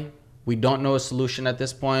sorry, we don't know a solution at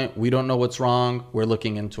this point. We don't know what's wrong. We're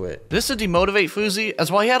looking into it. This to demotivate Fousey,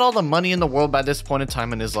 as while he had all the money in the world by this point in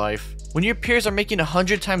time in his life, when your peers are making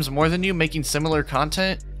 100 times more than you making similar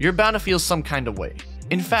content, you're bound to feel some kind of way.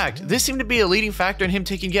 In fact, this seemed to be a leading factor in him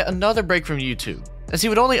taking yet another break from YouTube, as he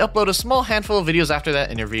would only upload a small handful of videos after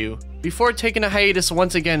that interview, before taking a hiatus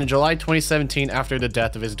once again in July 2017 after the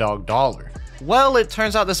death of his dog Dollar. Well, it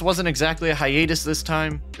turns out this wasn't exactly a hiatus this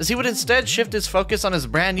time, as he would instead shift his focus on his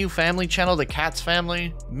brand new family channel, The Cat's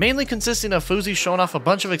Family, mainly consisting of Fousey showing off a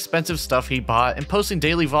bunch of expensive stuff he bought and posting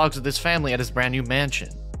daily vlogs with his family at his brand new mansion.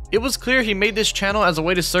 It was clear he made this channel as a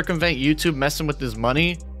way to circumvent YouTube messing with his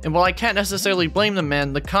money, and while I can't necessarily blame the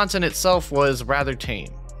man, the content itself was rather tame.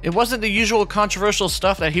 It wasn't the usual controversial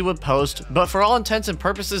stuff that he would post, but for all intents and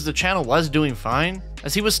purposes the channel was doing fine,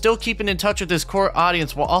 as he was still keeping in touch with his core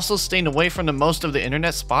audience while also staying away from the most of the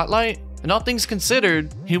internet spotlight, and all things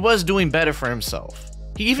considered, he was doing better for himself.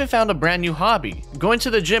 He even found a brand new hobby, going to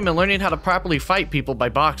the gym and learning how to properly fight people by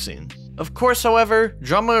boxing. Of course, however,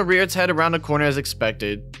 drama reared its head around the corner as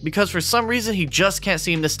expected, because for some reason he just can't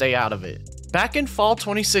seem to stay out of it. Back in fall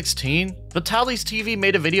 2016, Vitaly's TV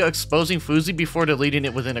made a video exposing Fousey before deleting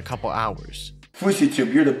it within a couple hours.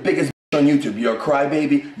 FouseyTube, you're the biggest on YouTube. You're a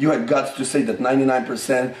crybaby. You had guts to say that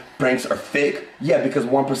 99% pranks are fake. Yeah, because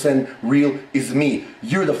 1% real is me.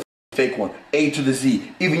 You're the fake one. A to the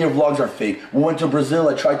Z. Even your vlogs are fake. We went to Brazil.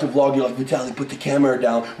 I tried to vlog. You're like, Vitaly, put the camera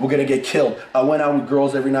down. We're gonna get killed. I went out with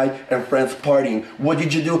girls every night and friends partying. What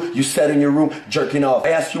did you do? You sat in your room jerking off. I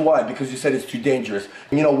asked you why. Because you said it's too dangerous.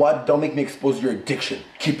 And you know what? Don't make me expose your addiction.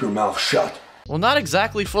 Keep your mouth shut. Well, not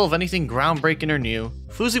exactly full of anything groundbreaking or new,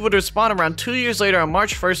 Fousey would respond around 2 years later on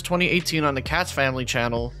March 1st, 2018 on the Cat's Family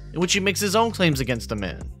channel, in which he makes his own claims against the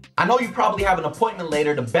man. I know you probably have an appointment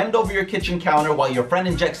later to bend over your kitchen counter while your friend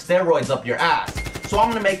injects steroids up your ass. So I'm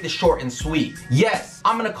gonna make this short and sweet. Yes,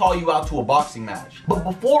 I'm gonna call you out to a boxing match. But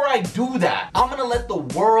before I do that, I'm gonna let the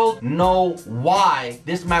world know why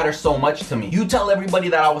this matters so much to me. You tell everybody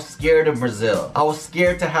that I was scared of Brazil. I was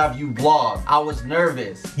scared to have you vlog. I was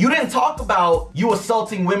nervous. You didn't talk about you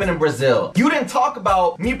assaulting women in Brazil. You didn't talk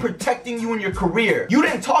about me protecting you in your career. You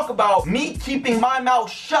didn't talk about me keeping my mouth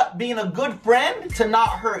shut, being a good friend to not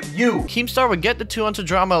hurt you. Keemstar would get the two onto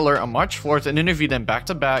Drama Alert on March 4th and interview them back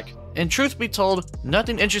to back. And truth be told,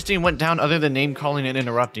 nothing interesting went down other than name calling and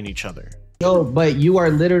interrupting each other. Yo, but you are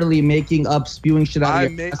literally making up, spewing shit out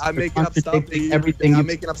of your I'm making up stuff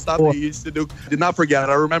that you used to do. Did not forget.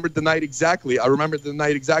 I remembered the night exactly.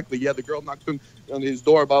 Yeah, the girl knocked on his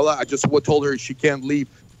door, blah, blah. I just told her she can't leave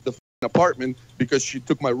the apartment because she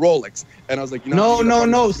took my Rolex. And I was like,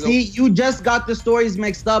 no. See, you just got the stories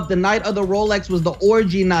mixed up. The night of the Rolex was the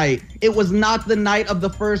orgy night. It was not the night of the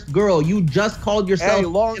first girl. You just called yourself.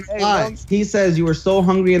 He says you were so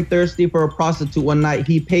hungry and thirsty for a prostitute one night.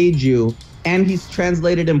 He paid you. And he's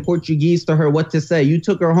translated in Portuguese to her what to say. You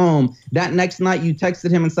took her home. That next night, you texted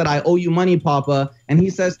him and said, I owe you money, Papa. And he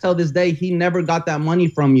says till this day, he never got that money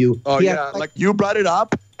from you. Oh, yeah. Like, you brought it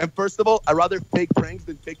up. And first of all, I'd rather fake pranks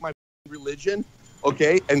than fake my religion,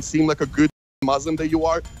 okay? And seem like a good Muslim that you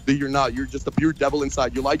are, that you're not. You're just a pure devil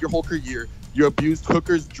inside. You lied your whole career. You abused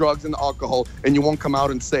hookers, drugs, and alcohol, and you won't come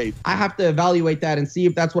out and say. I have to evaluate that and see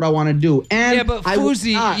if that's what I want to do. And yeah, but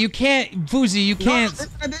Fousey, you can't. Fousey,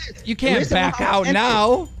 you can't back out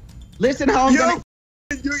now. Listen how I'm gonna.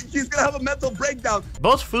 He's gonna have a mental breakdown.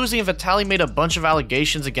 Both Fousey and Vitaly made a bunch of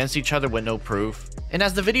allegations against each other with no proof. And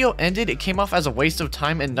as the video ended, it came off as a waste of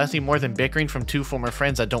time and nothing more than bickering from two former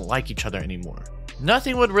friends that don't like each other anymore.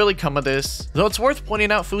 Nothing would really come of this, though it's worth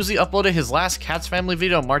pointing out Fousey uploaded his last Cat's Family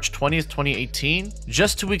video on March 20th, 2018,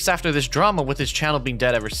 just 2 weeks after this drama, with his channel being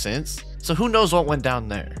dead ever since, so who knows what went down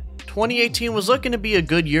there. 2018 was looking to be a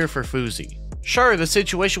good year for Fousey. Sure, the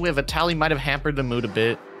situation with Vitaly might have hampered the mood a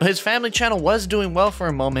bit, but his family channel was doing well for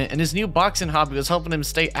a moment, and his new boxing hobby was helping him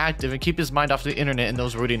stay active and keep his mind off the internet and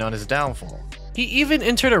those rooting on his downfall. He even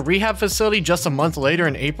entered a rehab facility just a month later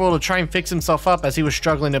in April to try and fix himself up as he was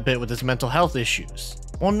struggling a bit with his mental health issues.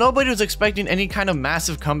 While nobody was expecting any kind of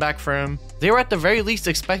massive comeback for him, they were at the very least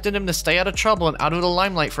expecting him to stay out of trouble and out of the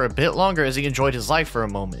limelight for a bit longer as he enjoyed his life for a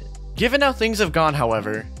moment. Given how things have gone,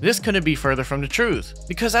 however, this couldn't be further from the truth,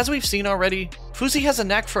 because as we've seen already, Fousey has a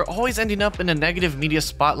knack for always ending up in a negative media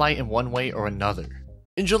spotlight in one way or another.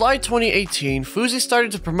 In July 2018, Fousey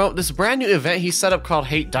started to promote this brand new event he set up called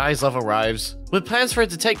Hate Dies, Love Arrives, with plans for it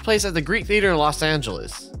to take place at the Greek Theater in Los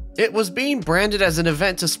Angeles. It was being branded as an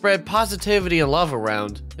event to spread positivity and love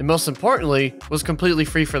around, and most importantly, was completely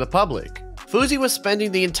free for the public. Fousey was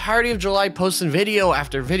spending the entirety of July posting video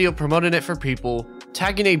after video promoting it for people,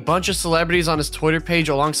 tagging a bunch of celebrities on his Twitter page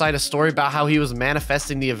alongside a story about how he was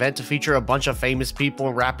manifesting the event to feature a bunch of famous people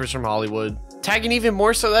and rappers from Hollywood, tagging even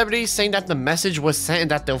more celebrities saying that the message was sent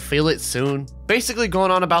and that they'll feel it soon, basically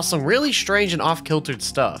going on about some really strange and off-kiltered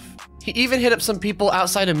stuff. He even hit up some people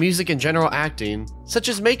outside of music and general acting, such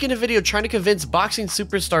as making a video trying to convince boxing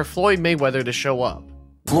superstar Floyd Mayweather to show up.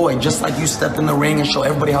 Floyd, just like you stepped in the ring and show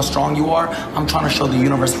everybody how strong you are, I'm trying to show the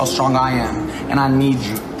universe how strong I am, and I need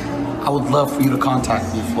you. I would love for you to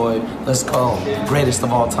contact me, Floyd. Let's go. The greatest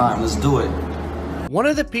of all time. Let's do it. One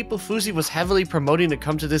of the people Fousey was heavily promoting to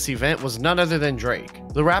come to this event was none other than Drake,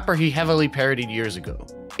 the rapper he heavily parodied years ago.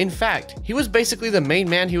 In fact, he was basically the main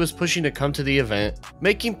man he was pushing to come to the event,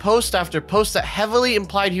 making post after post that heavily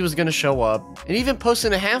implied he was going to show up, and even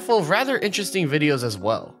posting a handful of rather interesting videos as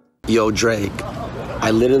well. Yo, Drake,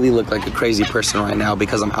 I literally look like a crazy person right now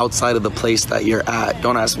because I'm outside of the place that you're at.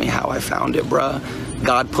 Don't ask me how I found it, bruh.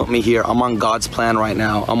 God put me here. I'm on God's plan right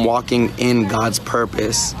now. I'm walking in God's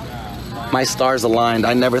purpose. My stars aligned.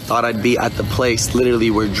 I never thought I'd be at the place literally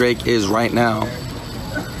where Drake is right now.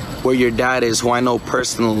 Where your dad is, who I know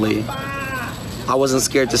personally. I wasn't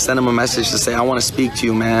scared to send him a message to say, I want to speak to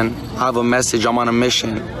you, man. I have a message. I'm on a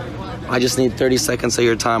mission. I just need 30 seconds of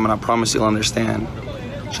your time, and I promise you'll understand.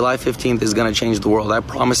 July 15th is going to change the world. I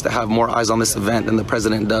promise to have more eyes on this event than the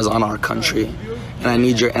president does on our country. And I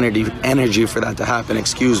need your energy for that to happen.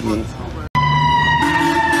 Excuse me.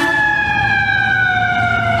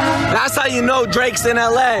 That's how you know Drake's in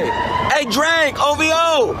LA. Hey Drake,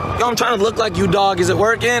 OVO! Yo, I'm trying to look like you, dog. Is it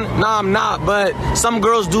working? Nah, I'm not, but some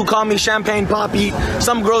girls do call me Champagne Poppy.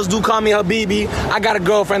 Some girls do call me Habibi. I got a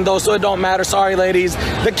girlfriend though, so it don't matter. Sorry, ladies.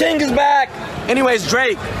 The king is back! Anyways,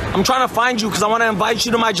 Drake, I'm trying to find you because I want to invite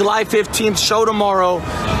you to my July 15th show tomorrow,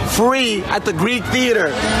 free at the Greek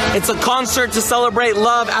Theater. It's a concert to celebrate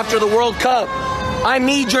love after the World Cup. I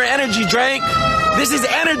need your energy, Drake. This is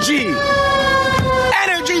energy.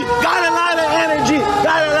 Energy. Got a lot of energy.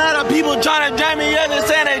 Got a lot of people trying to jam me in this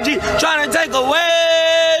energy, trying to take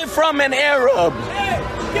away from an Arab. Hey,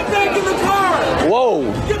 get back in the car. Whoa.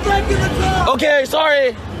 Get back in the car. Okay,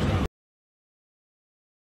 sorry.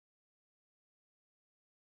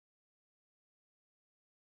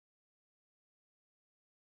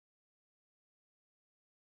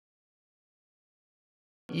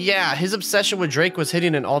 Yeah, his obsession with Drake was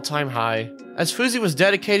hitting an all-time high, as Fousey was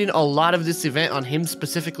dedicating a lot of this event on him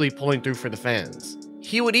specifically pulling through for the fans.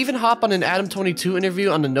 He would even hop on an Adam22 interview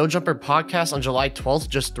on the No Jumper podcast on July 12th,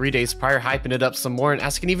 just 3 days prior, hyping it up some more and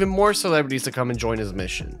asking even more celebrities to come and join his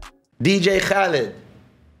mission. DJ Khaled,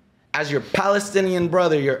 as your Palestinian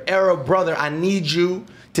brother, your Arab brother, I need you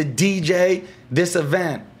to DJ this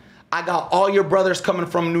event. I got all your brothers coming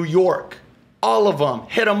from New York. All of them.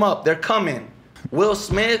 Hit them up. They're coming. Will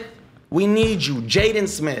Smith, we need you. Jaden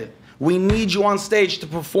Smith, we need you on stage to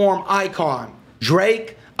perform Icon.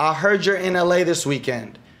 Drake, I heard you're in LA this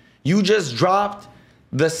weekend. You just dropped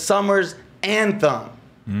the Summer's Anthem.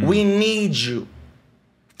 We need you.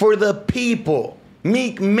 For the people.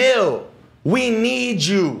 Meek Mill, we need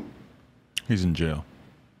you. He's in jail.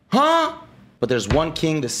 Huh? But there's one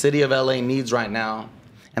king the city of LA needs right now,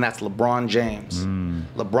 and that's LeBron James.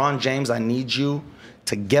 LeBron James, I need you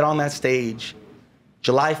to get on that stage.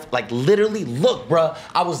 July, like literally, look, bruh.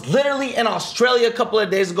 I was literally in Australia a couple of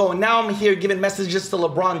days ago, and now I'm here giving messages to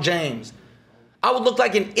LeBron James. I would look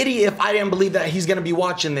like an idiot if I didn't believe that he's gonna be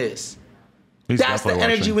watching this. That's the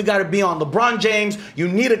energy we gotta be on. LeBron James, you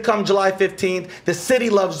need to come July 15th. The city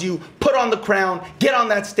loves you. Put on the crown, get on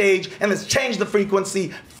that stage, and let's change the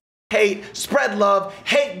frequency. Hate, spread love,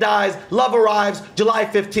 hate dies, love arrives, July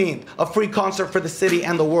 15th. A free concert for the city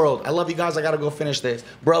and the world. I love you guys, I gotta go finish this.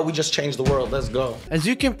 Bro, we just changed the world, let's go. As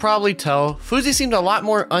you can probably tell, Fousey seemed a lot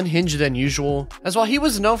more unhinged than usual, as while he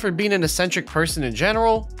was known for being an eccentric person in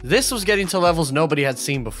general, this was getting to levels nobody had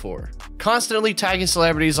seen before. Constantly tagging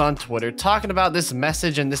celebrities on Twitter, talking about this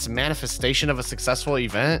message and this manifestation of a successful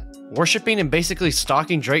event, worshipping and basically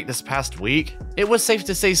stalking Drake this past week, it was safe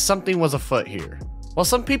to say something was afoot here. While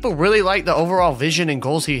some people really liked the overall vision and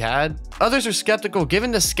goals he had, others are skeptical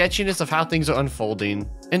given the sketchiness of how things are unfolding,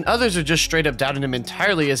 and others are just straight up doubting him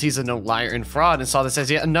entirely as he's a known liar and fraud and saw this as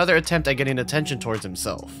yet another attempt at getting attention towards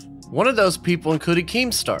himself. One of those people included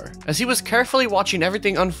Keemstar, as he was carefully watching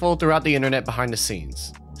everything unfold throughout the internet behind the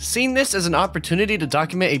scenes. Seeing this as an opportunity to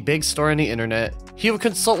document a big story on the internet, he would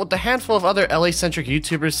consult with a handful of other LA-centric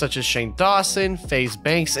YouTubers such as Dawson, FaZe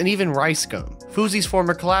Banks, and even Ricegum, Fousey's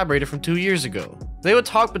former collaborator from 2 years ago. They would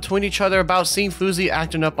talk between each other about seeing Fousey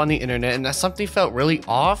acting up on the internet and that something felt really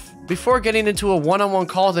off, before getting into a one-on-one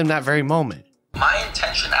call with him that very moment. My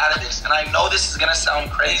intention out of this, and I know this is gonna sound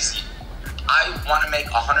crazy, I want to make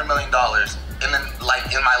 $100 million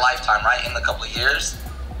in my lifetime, right? In a couple of years.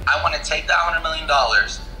 I want to take that $100 million,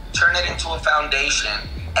 turn it into a foundation,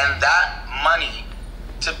 and that money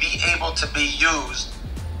to be able to be used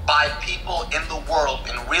by people in the world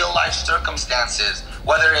in real life circumstances,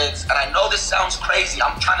 whether it's, and I know this sounds crazy,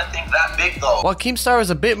 I'm trying to think that big though. While Keemstar was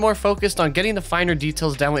a bit more focused on getting the finer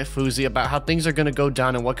details down with Fousey about how things are going to go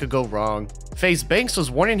down and what could go wrong, FaZe Banks was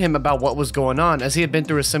warning him about what was going on as he had been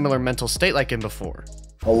through a similar mental state like him before.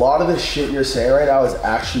 A lot of the shit you're saying right now is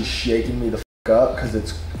actually shaking me the f up, because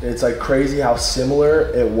it's like crazy how similar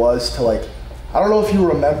it was to, like, I don't know if you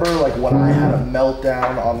remember, like, when I had a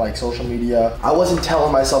meltdown on, like, social media. I wasn't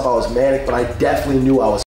telling myself I was manic, but I definitely knew I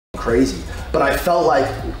was crazy. But I felt like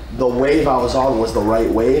the wave I was on was the right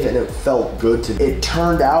wave, and it felt good to me. It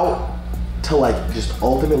turned out to, like, just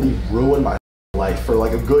ultimately ruin my life for,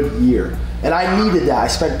 like, a good year. And I needed that. I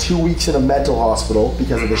spent 2 weeks in a mental hospital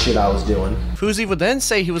because of the shit I was doing. Fousey would then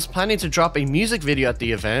say he was planning to drop a music video at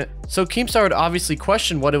the event, so Keemstar would obviously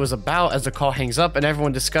question what it was about as the call hangs up and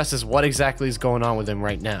everyone discusses what exactly is going on with him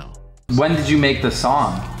right now. When did you make the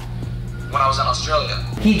song? When I was in Australia.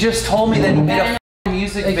 He just told me that he made a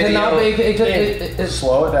music video.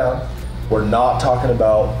 Slow it down. We're not talking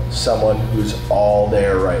about someone who's all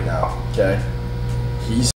there right now, okay?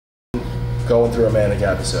 He's going through a manic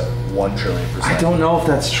episode, 1 trillion %. I don't know if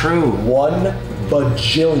that's true. 1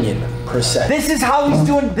 bajillion %. This is how he's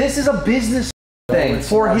doing. This is a business thing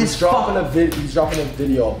for his. He's dropping a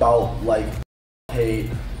video about, like, hate,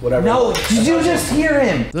 whatever. No, did you just hear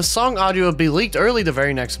him? The song audio would be leaked early the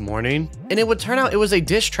very next morning, and it would turn out it was a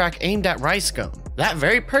diss track aimed at Ricegum, that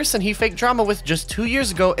very person he faked drama with just 2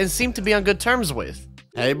 years ago and seemed to be on good terms with.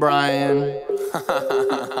 Hey Brian,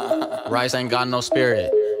 Rice ain't got no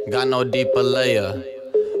spirit, got no deeper layer.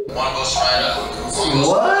 Wanna go straight up?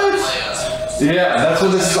 What? Yeah, that's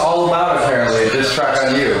what this is all about apparently, this track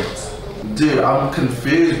on you. Dude, I'm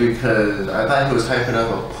confused because I thought he was hyping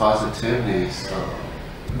up a positivity stuff.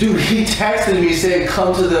 Dude, he texted me saying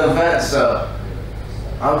come to the event, so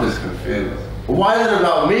I'm just confused. Why is it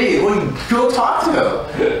about me? Well, go talk to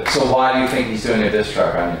him. So why do you think he's doing a diss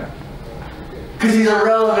track on you? Because he's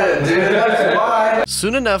irrelevant, dude. That's why.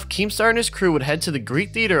 Soon enough, Keemstar and his crew would head to the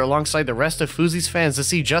Greek Theater alongside the rest of Fousey's fans to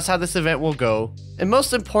see just how this event will go, and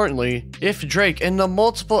most importantly, if Drake and the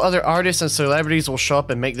multiple other artists and celebrities will show up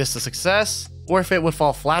and make this a success, or if it would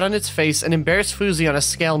fall flat on its face and embarrass Fousey on a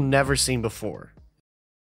scale never seen before.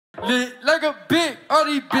 Lit like a bitch, all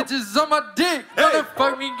these bitches on my dick. Wanna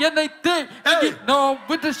fuck me and they think, and get known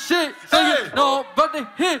with the shit. So you know about the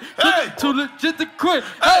hit, too legit to quit.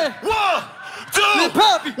 Hey, 1, 2,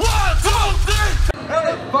 Poppy. 1, 2, 3.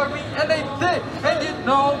 Wanna fuck me and they think, and get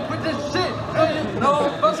known with the shit. So you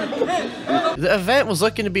know about the hit. The event was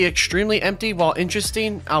looking to be extremely empty while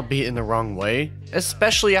interesting, albeit in the wrong way,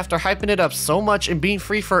 especially after hyping it up so much and being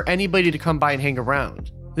free for anybody to come by and hang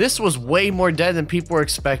around. This was way more dead than people were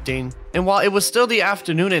expecting, and while it was still the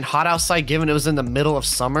afternoon and hot outside given it was in the middle of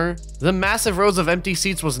summer, the massive rows of empty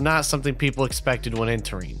seats was not something people expected when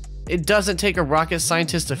entering. It doesn't take a rocket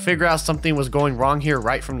scientist to figure out something was going wrong here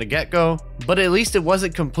right from the get-go, but at least it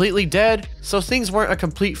wasn't completely dead, so things weren't a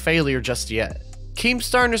complete failure just yet.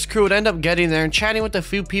 Keemstar and his crew would end up getting there and chatting with a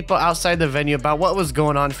few people outside the venue about what was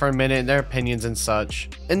going on for a minute and their opinions and such,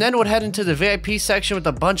 and then would head into the VIP section with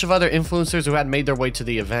a bunch of other influencers who had made their way to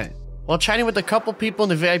the event. While chatting with a couple people in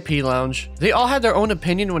the VIP lounge, they all had their own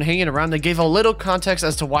opinion when hanging around that gave a little context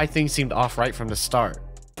as to why things seemed off right from the start.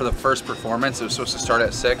 For the first performance, it was supposed to start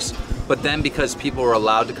at 6, but then because people were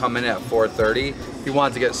allowed to come in at 4:30, he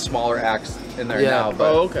wanted to get smaller acts in there now.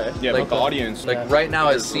 But okay. Yeah, like but the audience. Like right now,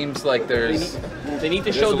 it seems like there's. They need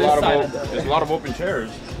to show this side. There's a lot of open chairs.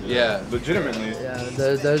 Yeah. Legitimately. Yeah,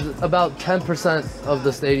 there's about 10% of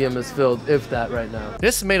the stadium is filled, if that, right now.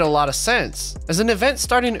 This made a lot of sense. As an event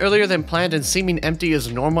starting earlier than planned and seeming empty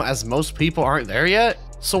as normal as most people aren't there yet,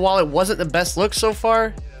 so while it wasn't the best look so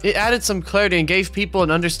far, it added some clarity and gave people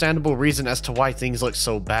an understandable reason as to why things look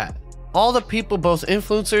so bad. All the people, both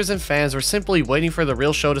influencers and fans, were simply waiting for the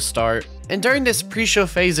real show to start, and during this pre-show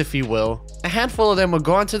phase, if you will, a handful of them would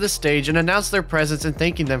go onto the stage and announce their presence and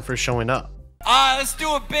thanking them for showing up. Let's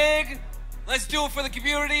do it big. Let's do it for the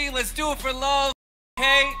community. Let's do it for love.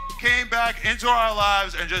 Came back into our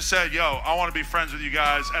lives and just said, yo, I want to be friends with you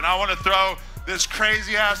guys, and I want to throw this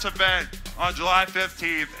crazy ass event on July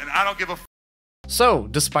 15th, and I don't give a f. So,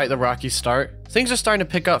 despite the rocky start, things are starting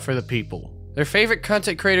to pick up for the people. Their favorite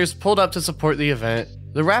content creators pulled up to support the event,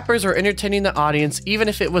 the rappers were entertaining the audience even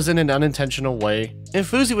if it was in an unintentional way, and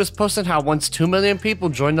Fousey was posting how once 2 million people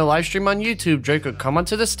joined the livestream on YouTube, Drake would come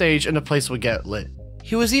onto the stage and the place would get lit.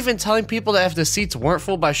 He was even telling people that if the seats weren't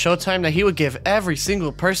full by showtime that he would give every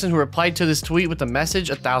single person who replied to this tweet with a message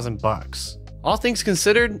 $1,000. All things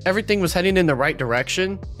considered, everything was heading in the right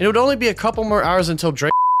direction, and it would only be a couple more hours until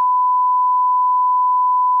Drake.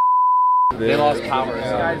 They lost power.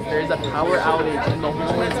 Guys, there's a power outage in the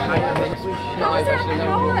whole entire ministry.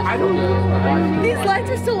 I don't know. These lights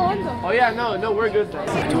are still on though. Oh yeah, no, we're good.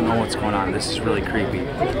 I don't know what's going on. This is really creepy.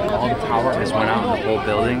 All the power just went out in the whole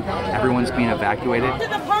building. Everyone's being evacuated. To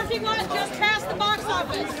the parking lot just past the box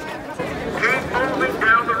office. Keep moving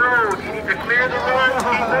down the road. You need to clear the road.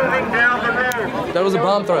 Keep moving down the road. That was a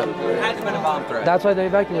bomb threat. It had to have been a bomb threat. That's why they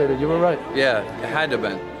evacuated. You were right. Yeah, it had to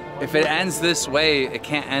have been. If it ends this way, it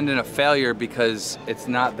can't end in a failure because it's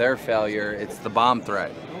not their failure, it's the bomb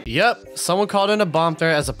threat. Yep, someone called in a bomb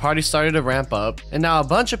threat as the party started to ramp up, and now a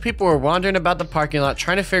bunch of people were wandering about the parking lot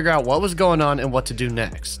trying to figure out what was going on and what to do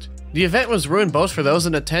next. The event was ruined both for those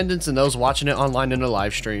in attendance and those watching it online in the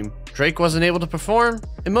live stream. Drake wasn't able to perform,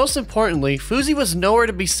 and most importantly, Fousey was nowhere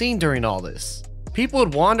to be seen during all this. People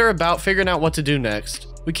would wander about figuring out what to do next,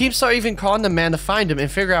 with Keemstar even calling the man to find him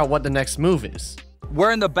and figure out what the next move is.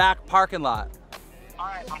 We're in the back parking lot.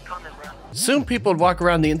 Soon people would walk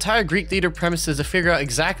around the entire Greek theater premises to figure out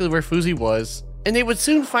exactly where Fousey was, and they would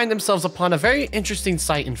soon find themselves upon a very interesting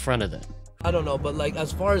sight in front of them. I don't know, but like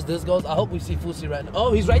as far as this goes, I hope we see Fousey right now.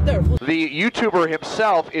 Oh, he's right there. The YouTuber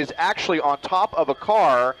himself is actually on top of a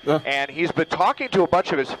car, and he's been talking to a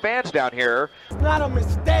bunch of his fans down here. It's not a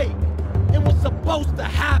mistake. It was supposed to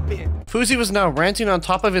happen. Fousey was now ranting on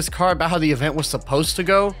top of his car about how the event was supposed to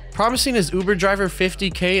go, promising his Uber driver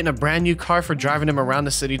 $50K and a brand new car for driving him around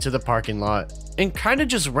the city to the parking lot, and kinda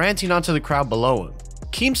just ranting onto the crowd below him.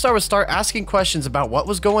 Keemstar would start asking questions about what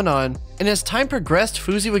was going on, and as time progressed,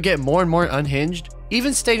 Fousey would get more and more unhinged,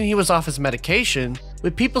 even stating he was off his medication,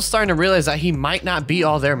 with people starting to realize that he might not be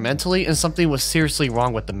all there mentally and something was seriously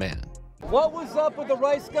wrong with the man. What was up with the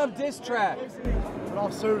Ricegum diss track?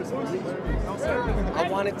 Off service. I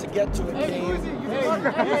wanted to get to it, King.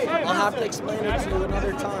 I'll have to explain it to you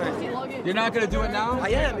another time. You're not gonna do it now? I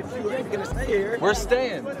am, if you're gonna stay here. We're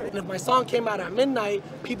staying. And if my song came out at midnight,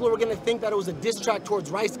 people were gonna think that it was a diss track towards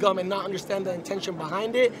Ricegum and not understand the intention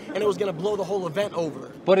behind it, and it was gonna blow the whole event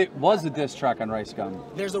over. But it was a diss track on Ricegum.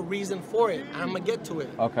 There's a reason for it, and I'm gonna get to it.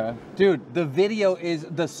 Okay. Dude,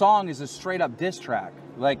 the song is a straight up diss track.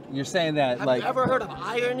 Like, you're saying that, Have like... you ever heard of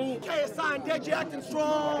irony? KSI, dead, you acting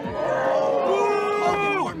strong.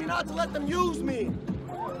 Oh, you warned me not to let them use me.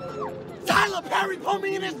 Tyler Perry put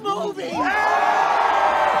me in his movie.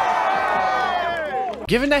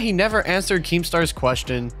 Given that he never answered Keemstar's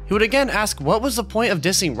question, he would again ask what was the point of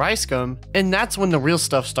dissing Ricegum, and that's when the real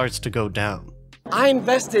stuff starts to go down. I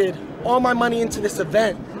invested all my money into this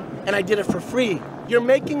event, and I did it for free. You're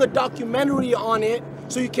making a documentary on it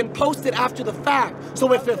so you can post it after the fact.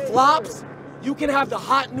 So if it flops, you can have the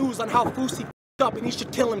hot news on how Fousey f***ed up and he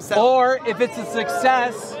should kill himself. Or if it's a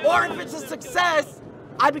success.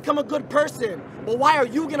 I become a good person. But why are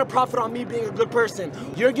you gonna profit on me being a good person?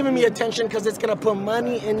 You're giving me attention because it's gonna put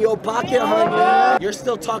money in your pocket, honey. You're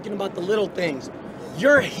still talking about the little things.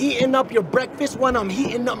 You're heating up your breakfast when I'm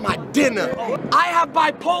heating up my dinner. I have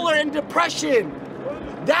bipolar and depression.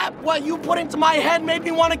 That what you put into my head made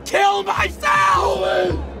me want to kill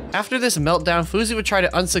myself! After this meltdown, Fousey would try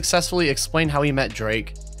to unsuccessfully explain how he met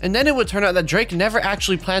Drake, and then it would turn out that Drake never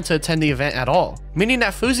actually planned to attend the event at all, meaning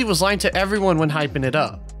that Fousey was lying to everyone when hyping it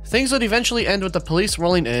up. Things would eventually end with the police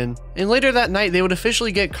rolling in, and later that night they would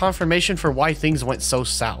officially get confirmation for why things went so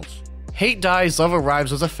south. Hate Dies, Love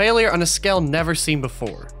Arrives was a failure on a scale never seen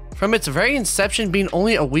before. From its very inception being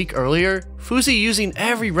only a week earlier, Fousey using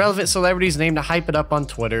every relevant celebrity's name to hype it up on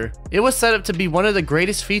Twitter, it was set up to be one of the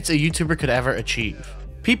greatest feats a YouTuber could ever achieve.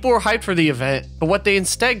 People were hyped for the event, but what they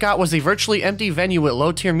instead got was a virtually empty venue with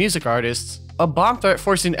low-tier music artists, a bomb threat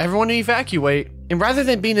forcing everyone to evacuate, and rather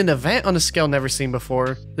than being an event on a scale never seen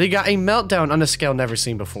before, they got a meltdown on a scale never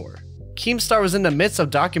seen before. Keemstar was in the midst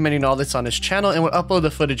of documenting all this on his channel and would upload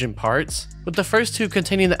the footage in parts, with the first two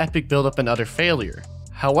containing the epic build-up and utter failure.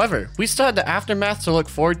 However, we still had the aftermath to look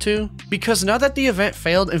forward to, because now that the event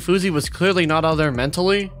failed and Fousey was clearly not all there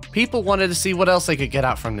mentally, people wanted to see what else they could get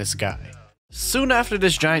out from this guy. Soon after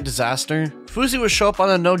this giant disaster, Fousey would show up on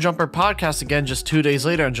the No Jumper podcast again just 2 days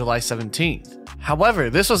later on July 17th. However,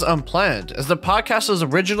 this was unplanned, as the podcast was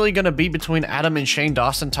originally going to be between Adam and Shane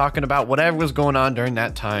Dawson talking about whatever was going on during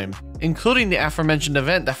that time, including the aforementioned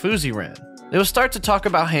event that Fousey ran. They would start to talk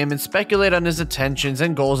about him and speculate on his intentions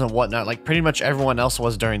and goals and whatnot like pretty much everyone else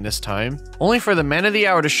was during this time, only for the man of the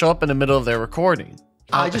hour to show up in the middle of their recording.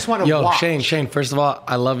 I just want to watch. Shane, first of all,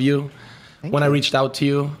 I love you. When I reached out to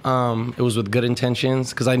you, it was with good intentions,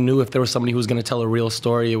 because I knew if there was somebody who was going to tell a real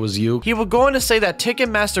story, it was you. He would go on to say that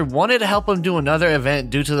Ticketmaster wanted to help him do another event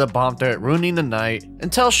due to the bomb threat ruining the night,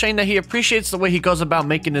 and tell Shane that he appreciates the way he goes about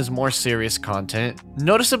making his more serious content,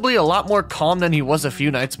 noticeably a lot more calm than he was a few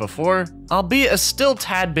nights before, albeit a still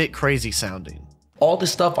tad bit crazy sounding. All the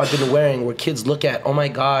stuff I've been wearing where kids look at, oh my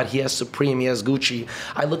God, he has Supreme, he has Gucci.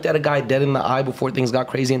 I looked at a guy dead in the eye before things got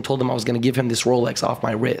crazy and told him I was going to give him this Rolex off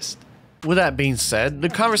my wrist. With that being said, the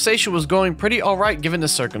conversation was going pretty alright given the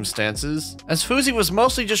circumstances, as Fousey was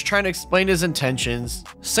mostly just trying to explain his intentions,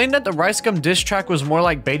 saying that the Ricegum diss track was more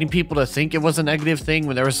like baiting people to think it was a negative thing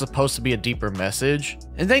when there was supposed to be a deeper message,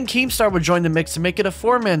 and then Keemstar would join the mix to make it a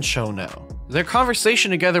four-man show now. Their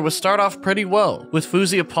conversation together would start off pretty well, with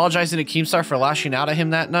Fousey apologizing to Keemstar for lashing out at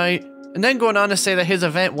him that night, and then going on to say that his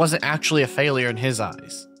event wasn't actually a failure in his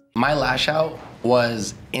eyes. My lash out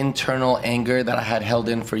was internal anger that I had held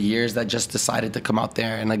in for years that just decided to come out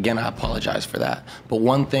there, and again, I apologize for that. But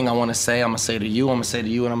one thing I want to say, I'm going to say to you, I'm going to say to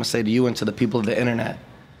you, and I'm going to say to you and to the people of the internet.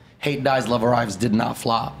 Hate Dies, Love Arrives did not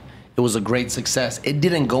flop. It was a great success. It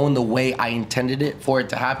didn't go in the way I intended it for it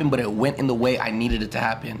to happen, but it went in the way I needed it to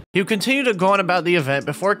happen. He would continue to go on about the event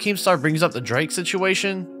before Keemstar brings up the Drake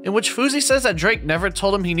situation, in which Fousey says that Drake never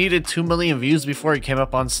told him he needed 2 million views before he came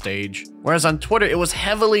up on stage, whereas on Twitter it was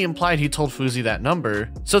heavily implied he told Fousey that number,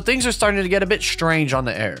 so things are starting to get a bit strange on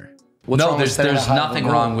the air. No, there's nothing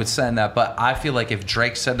wrong with saying that, but I feel like if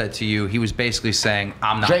Drake said that to you, he was basically saying,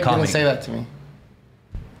 I'm not coming. Drake didn't say that to me.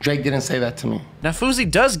 Drake didn't say that to me. Now Fousey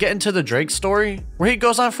does get into the Drake story, where he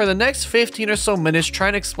goes on for the next 15 or so minutes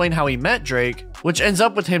trying to explain how he met Drake, which ends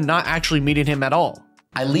up with him not actually meeting him at all.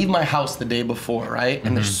 I leave my house the day before, right?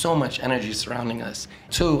 And there's so much energy surrounding us.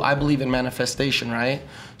 2, I believe in manifestation, right?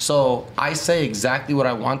 So I say exactly what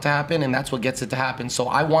I want to happen, and that's what gets it to happen. So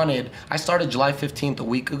I started July 15th a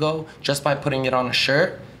week ago just by putting it on a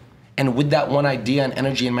shirt. And with that one idea and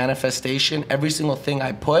energy and manifestation, every single thing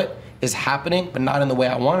I put is happening, but not in the way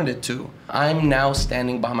I wanted it to. I'm now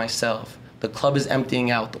standing by myself. The club is emptying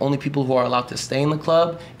out. The only people who are allowed to stay in the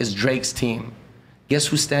club is Drake's team. Guess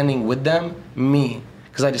who's standing with them? Me.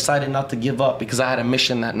 Because I decided not to give up because I had a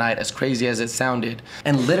mission that night, as crazy as it sounded.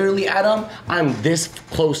 And literally, Adam, I'm this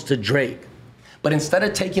close to Drake. But instead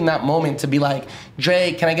of taking that moment to be like,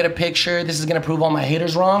 Drake, can I get a picture? This is gonna prove all my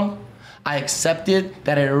haters wrong. I accepted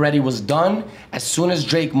that it already was done. As soon as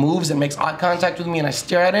Drake moves and makes eye contact with me and I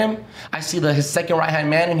stare at him, I see his second right-hand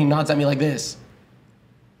man and he nods at me like this.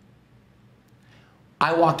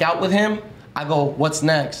 I walk out with him, I go, what's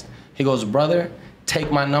next? He goes, brother,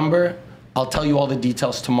 take my number, I'll tell you all the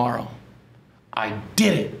details tomorrow. I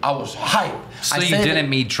did it, I was hyped. So you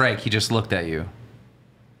didn't meet Drake, he just looked at you.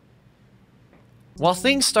 While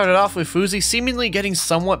things started off with Fousey seemingly getting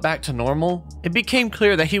somewhat back to normal, it became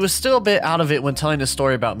clear that he was still a bit out of it when telling the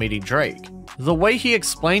story about meeting Drake. The way he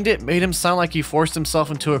explained it made him sound like he forced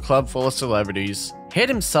himself into a club full of celebrities, hid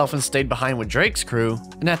himself and stayed behind with Drake's crew,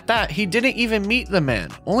 and at that, he didn't even meet the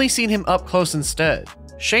man, only seen him up close instead.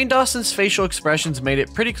 Shane Dawson's facial expressions made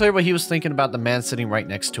it pretty clear what he was thinking about the man sitting right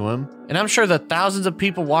next to him, and I'm sure that thousands of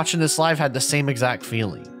people watching this live had the same exact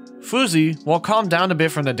feeling. Fousey, while calmed down a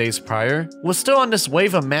bit from the days prior, was still on this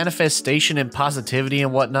wave of manifestation and positivity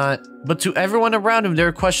and whatnot, but to everyone around him they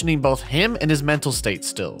were questioning both him and his mental state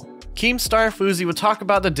still. Keemstar and Fousey would talk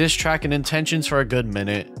about the diss track and intentions for a good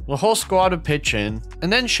minute, the whole squad would pitch in,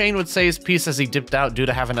 and then Shane would say his piece as he dipped out due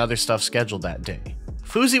to having other stuff scheduled that day.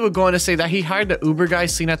 Fousey would go on to say that he hired the Uber guy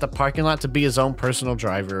seen at the parking lot to be his own personal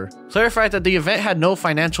driver, clarified that the event had no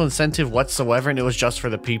financial incentive whatsoever and it was just for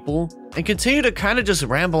the people, and continued to kind of just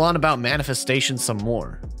ramble on about manifestation some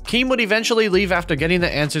more. Keem would eventually leave after getting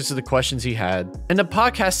the answers to the questions he had, and the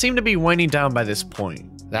podcast seemed to be winding down by this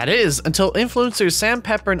point. That is, until influencers Sam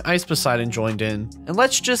Pepper and Ice Poseidon joined in, and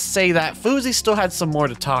let's just say that Fousey still had some more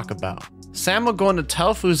to talk about. Sam would go on to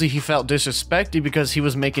tell Fousey he felt disrespected because he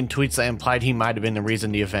was making tweets that implied he might have been the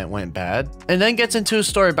reason the event went bad, and then gets into a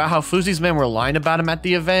story about how Fousey's men were lying about him at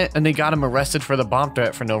the event and they got him arrested for the bomb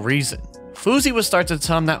threat for no reason. Fousey would start to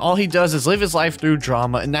tell him that all he does is live his life through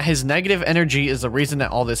drama and that his negative energy is the reason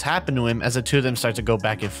that all this happened to him, as the two of them start to go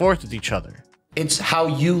back and forth with each other. It's how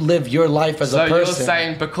you live your life as a person. So you're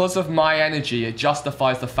saying because of my energy, it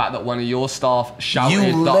justifies the fact that one of your staff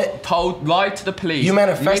shouted, lied to the police. You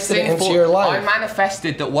manifested it into your life. I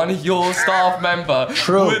manifested that one of your staff member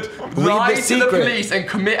would lie to the police and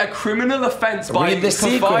commit a criminal offense by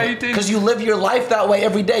providing... Because you live your life that way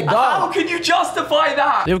every day, dog. How can you justify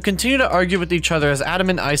that? They would continue to argue with each other as Adam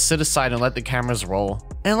and I sit aside and let the cameras roll.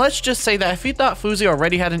 And let's just say that if he thought Fousey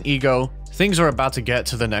already had an ego, things are about to get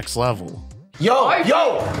to the next level. Yo,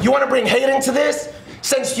 you want to bring hate into this?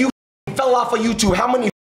 Since you fell off of YouTube, how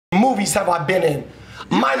many movies have I been in?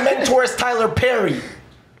 My mentor is Tyler Perry.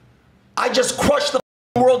 I just crushed the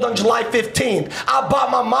world on July 15th. I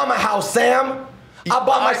bought my mama a house, Sam. I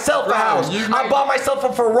bought myself a house. I bought myself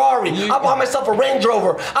a Ferrari. I bought myself a Range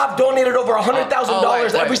Rover. I've donated over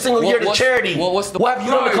 $100,000 every single year to charity. What have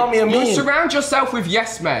you done to call me a meme? You surround yourself with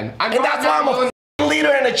yes men. And that's why I'm a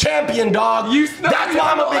leader and a champion, dog. That's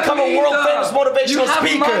why I'm gonna become a world famous motivational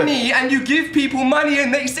speaker. You have money and you give people money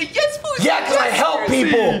and they say yes, Fousey. Yeah, because I help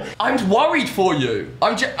people. I'm worried for you.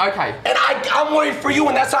 Okay. And I'm worried for you,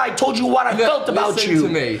 and that's how I told you what I felt about you. To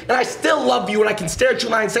me. And I still love you, and I can stare at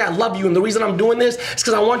you and say I love you. And the reason I'm doing this is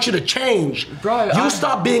because I want you to change. Bro, you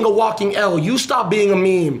stop being a walking L. You stop being a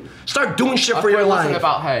meme. Start doing shit for your life. It wasn't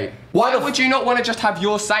about hate. Why would you not want to just have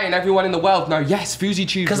your say and everyone in the world know, yes,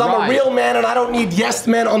 FouseyTube's because I'm a real man and I don't need yes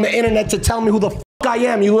men on the internet to tell me who the f I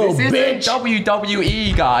am, you little bitch. This isn't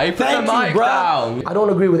WWE, guy. Put the mic down. I don't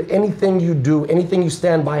agree with anything you do, anything you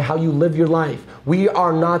stand by, how you live your life. We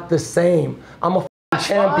are not the same. I'm a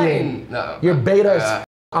champion. No. You're beta.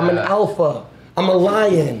 I'm an alpha. I'm a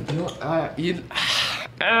lion. That's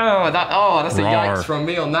a yikes from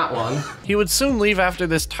me on that one. He would soon leave after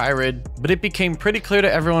this tirade, but it became pretty clear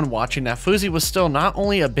to everyone watching that Fousey was still not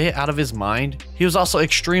only a bit out of his mind, he was also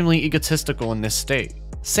extremely egotistical in this state.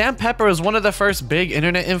 Sam Pepper was one of the first big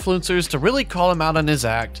internet influencers to really call him out on his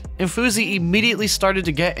act, and Fousey immediately started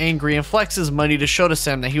to get angry and flex his money to show to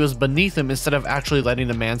Sam that he was beneath him instead of actually letting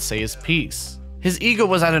the man say his piece. His ego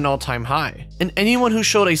was at an all-time high, and anyone who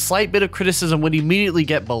showed a slight bit of criticism would immediately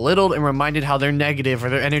get belittled and reminded how they're negative or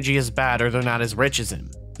their energy is bad or they're not as rich as him.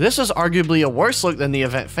 This was arguably a worse look than the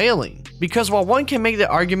event failing, because while one can make the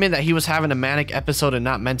argument that he was having a manic episode and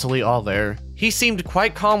not mentally all there, he seemed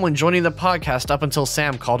quite calm when joining the podcast up until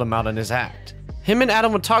Sam called him out on his act. Him and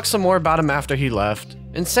Adam would talk some more about him after he left,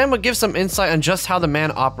 and Sam would give some insight on just how the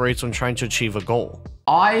man operates when trying to achieve a goal.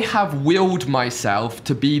 I have willed myself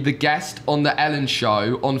to be the guest on the Ellen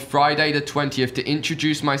Show on Friday the 20th to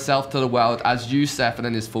introduce myself to the world as Youssef, and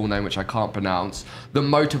then his full name, which I can't pronounce, the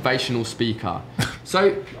motivational speaker.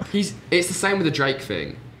 So it's the same with the Drake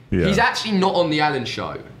thing. Yeah. He's actually not on the Ellen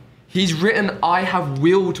Show. He's written, I have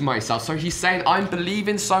willed myself. So he's saying, I'm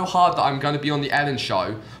believing so hard that I'm going to be on the Ellen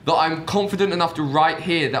Show that I'm confident enough to write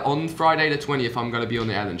here that on Friday the 20th, I'm going to be on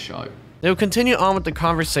the Ellen Show. They would continue on with the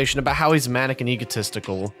conversation about how he's manic and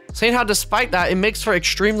egotistical, saying how despite that, it makes for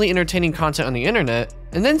extremely entertaining content on the internet,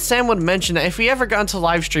 and then Sam would mention that if he ever got into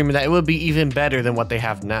live streaming that it would be even better than what they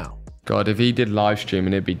have now. God, if he did live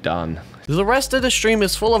streaming, it'd be done. The rest of the stream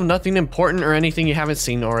is full of nothing important or anything you haven't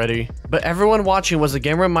seen already, but everyone watching was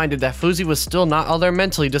again reminded that Fousey was still not all there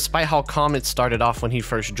mentally despite how calm it started off when he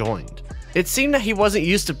first joined. It seemed that he wasn't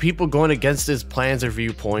used to people going against his plans or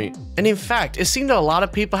viewpoint, and in fact, it seemed that a lot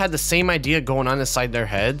of people had the same idea going on inside their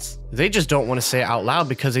heads. They just don't want to say it out loud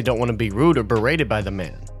because they don't want to be rude or berated by the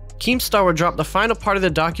man. Keemstar would drop the final part of the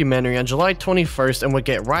documentary on July 21st and would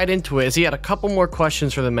get right into it as he had a couple more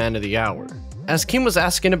questions for the man of the hour. As Keem was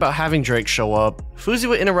asking about having Drake show up, Fousey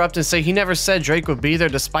would interrupt and say he never said Drake would be there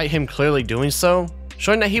despite him clearly doing so,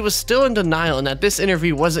 showing that he was still in denial and that this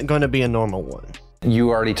interview wasn't going to be a normal one.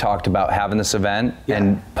 You already talked about having this event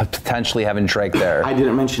and potentially having Drake there. I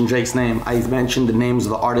didn't mention Drake's name. I mentioned the names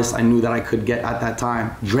of the artists I knew that I could get at that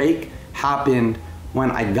time. Drake happened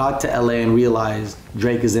when I got to LA and realized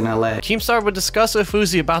Drake is in LA. Keemstar would discuss with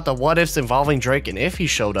Fousey about the what ifs involving Drake and if he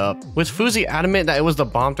showed up, with Fousey adamant that it was the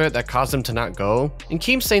bomb threat that caused him to not go, and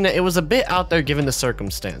Keem saying that it was a bit out there given the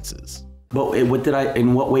circumstances. But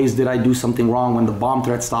in what ways did I do something wrong when the bomb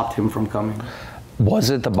threat stopped him from coming?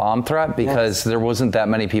 Was it the bomb threat? Because there wasn't that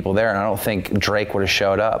many people there, and I don't think Drake would have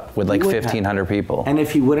showed up with like 1,500 people. And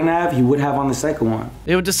if he wouldn't have, he would have on the second one.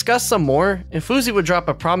 They would discuss some more, and Fousey would drop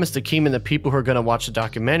a promise to Keem and the people who are going to watch the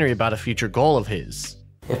documentary about a future goal of his.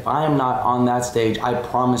 If I am not on that stage, I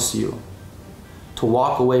promise you to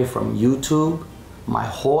walk away from YouTube, my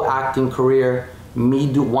whole acting career, me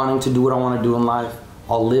wanting to do what I want to do in life.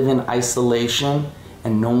 I'll live in isolation,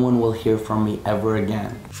 and no one will hear from me ever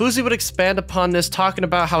again. Fousey would expand upon this, talking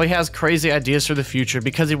about how he has crazy ideas for the future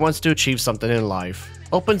because he wants to achieve something in life.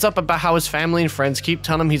 opens up about how his family and friends keep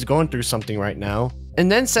telling him he's going through something right now,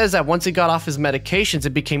 and then says that once he got off his medications,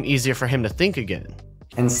 it became easier for him to think again.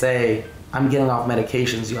 And say, I'm getting off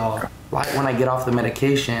medications, y'all. Right when I get off the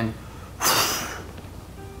medication,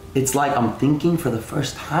 it's like I'm thinking for the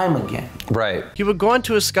first time again. Right. He would go on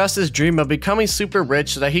to discuss his dream of becoming super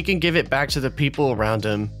rich so that he can give it back to the people around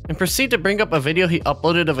him, and proceed to bring up a video he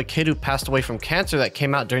uploaded of a kid who passed away from cancer that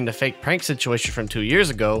came out during the fake prank situation from 2 years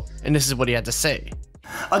ago, and this is what he had to say.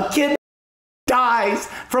 A kid dies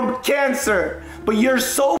from cancer, but you're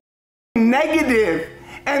so negative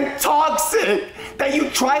and toxic that you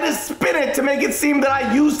try to spin it to make it seem that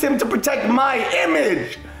I used him to protect my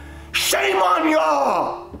image. Shame on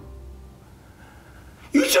y'all.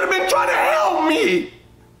 You should have been trying to help me.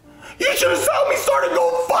 You should have helped me start a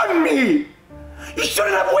GoFundMe. You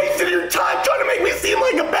shouldn't have wasted your time trying to make me seem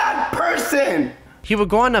like a bad person. He would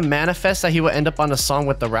go on to manifest that he would end up on a song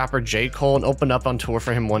with the rapper J. Cole and open up on tour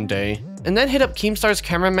for him one day, and then hit up Keemstar's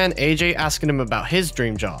cameraman AJ asking him about his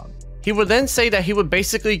dream job. He would then say that he would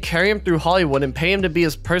basically carry him through Hollywood and pay him to be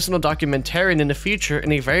his personal documentarian in the future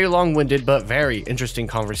in a very long-winded but very interesting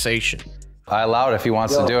conversation. I allowed if he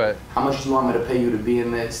wants to do it. How much do you want me to pay you to be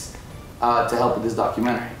in this, to help with this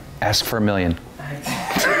documentary? Ask for $1 million.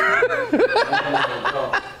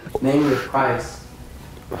 Name your price.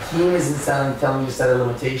 Keem isn't telling you to set a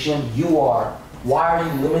limitation, you are. Why are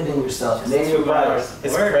you limiting yourself? Name your price.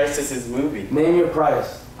 His price is his movie. Name your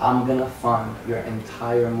price. I'm gonna fund your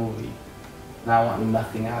entire movie, and I want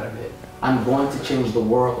nothing out of it. I'm going to change the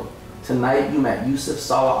world. Tonight you met Yusuf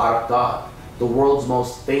Saleh Arqad, the world's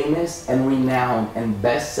most famous and renowned and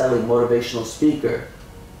best-selling motivational speaker.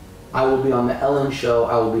 I will be on the Ellen Show,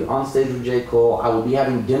 I will be on stage with J. Cole, I will be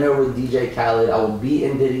having dinner with DJ Khaled, I will be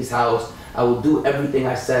in Diddy's house, I will do everything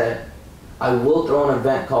I said. I will throw an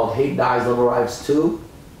event called Hate Dies, Love Arrives 2,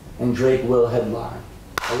 and Drake will headline.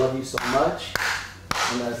 I love you so much,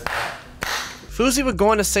 and that's that. Fousey would go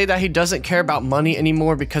on to say that he doesn't care about money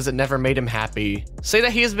anymore because it never made him happy, say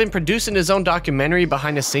that he has been producing his own documentary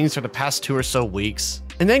behind the scenes for the past 2 or so weeks,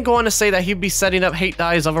 and then go on to say that he'd be setting up Hate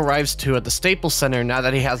Dies, Love Arrives 2 at the Staples Center now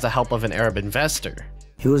that he has the help of an Arab investor.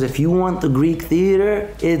 He goes, if you want the Greek theater,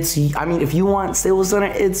 if you want Staples Center,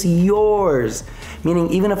 it's yours.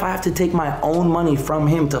 Meaning, even if I have to take my own money from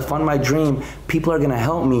him to fund my dream, people are gonna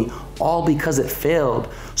help me, all because it failed.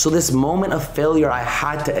 So this moment of failure I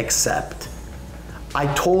had to accept. I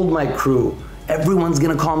told my crew, everyone's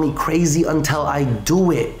gonna call me crazy until I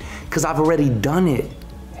do it, because I've already done it.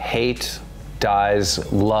 Hate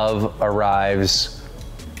Dies, Love Arrives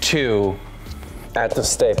 2 at the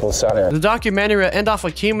Staples Center. The documentary will end off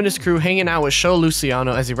with Keem and his crew hanging out with Show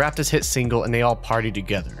Luciano as he rapped his hit single and they all partied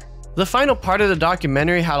together. The final part of the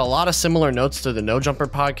documentary had a lot of similar notes to the No Jumper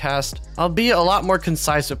podcast, albeit a lot more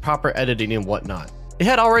concise with proper editing and whatnot. It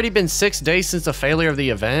had already been 6 days since the failure of the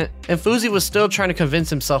event, and Fousey was still trying to convince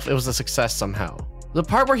himself it was a success somehow. The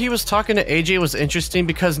part where he was talking to AJ was interesting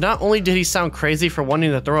because not only did he sound crazy for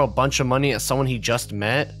wanting to throw a bunch of money at someone he just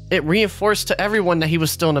met, it reinforced to everyone that he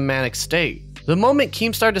was still in a manic state. The moment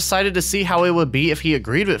Keemstar decided to see how it would be if he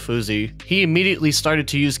agreed with Fousey, he immediately started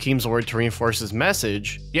to use Keem's word to reinforce his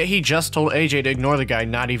message, yet he just told AJ to ignore the guy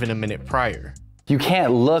not even a minute prior. You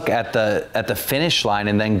can't look at the finish line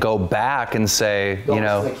and then go back and say, you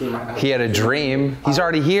know, he had a dream. He's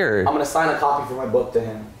already here. I'm gonna sign a copy for my book to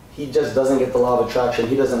him. He just doesn't get the law of attraction.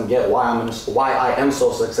 He doesn't get why I am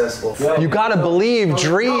so successful. You gotta believe,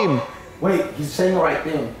 dream. Wait, he's saying the right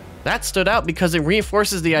thing. That stood out because it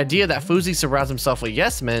reinforces the idea that Fousey surrounds himself with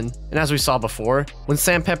yes men, and as we saw before, when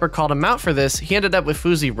Sam Pepper called him out for this, he ended up with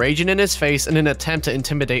Fousey raging in his face in an attempt to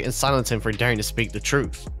intimidate and silence him for daring to speak the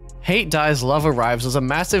truth. Hate Dies, Love Arrives was a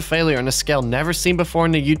massive failure on a scale never seen before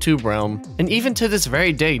in the YouTube realm, and even to this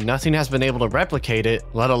very day, nothing has been able to replicate it,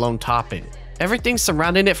 let alone top it. Everything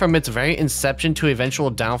surrounding it from its very inception to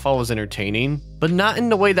eventual downfall was entertaining, but not in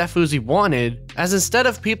the way that Fousey wanted, as instead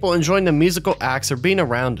of people enjoying the musical acts or being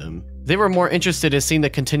around him, they were more interested in seeing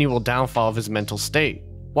the continual downfall of his mental state.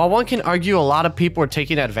 While one can argue a lot of people were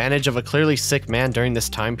taking advantage of a clearly sick man during this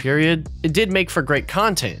time period, it did make for great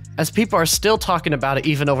content, as people are still talking about it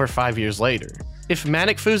even over 5 years later. If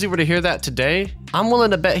Manic Fousey were to hear that today, I'm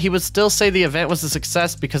willing to bet he would still say the event was a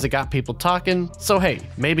success because it got people talking, so hey,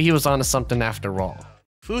 maybe he was onto something after all.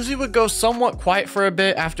 Fousey would go somewhat quiet for a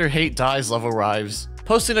bit after Hate Dies, Love Arrives,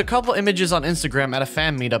 posting a couple images on Instagram at a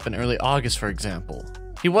fan meetup in early August for example.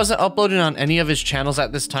 He wasn't uploading on any of his channels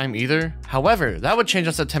at this time either. However, that would change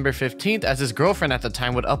on September 15th as his girlfriend at the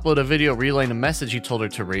time would upload a video relaying a message he told her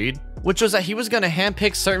to read, which was that he was going to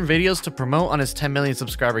handpick certain videos to promote on his 10 million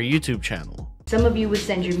subscriber YouTube channel. Some of you would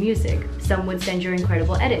send your music, some would send your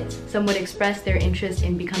incredible edits, some would express their interest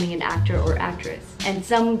in becoming an actor or actress, and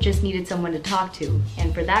some just needed someone to talk to.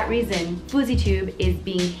 And for that reason, FouseyTube is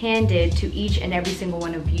being handed to each and every single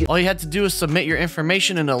one of you. All you had to do is submit your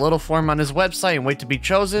information in a little form on his website and wait to be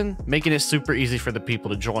chosen, making it super easy for the people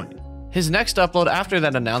to join. His next upload after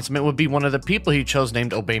that announcement would be one of the people he chose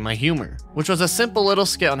named Obey My Humor, which was a simple little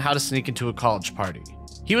skit on how to sneak into a college party.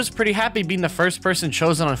 He was pretty happy being the first person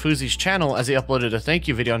chosen on Fousey's channel, as he uploaded a thank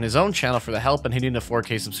you video on his own channel for the help in hitting the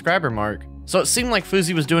 4K subscriber mark, so it seemed like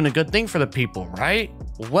Fousey was doing a good thing for the people, right?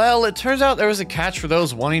 Well, it turns out there was a catch for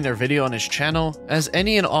those wanting their video on his channel, as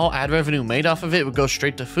any and all ad revenue made off of it would go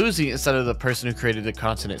straight to Fousey instead of the person who created the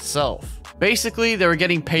content itself. Basically, they were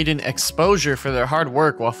getting paid in exposure for their hard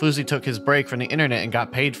work while Fousey took his break from the internet and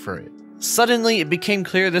got paid for it. Suddenly, it became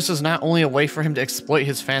clear this was not only a way for him to exploit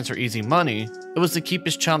his fans for easy money, it was to keep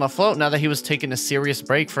his channel afloat now that he was taking a serious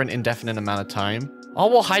break for an indefinite amount of time,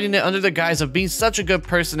 all while hiding it under the guise of being such a good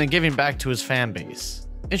person and giving back to his fan base.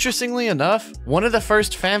 Interestingly enough, one of the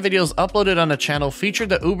first fan videos uploaded on the channel featured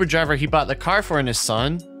the Uber driver he bought the car for and his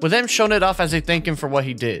son, with them showing it off as they thank him for what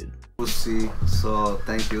he did. Fousey, so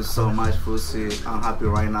thank you so much, Fousey. I'm happy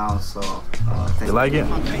right now, so thank you. Like it?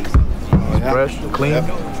 Fresh, clean?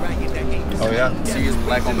 Oh yeah. See, it's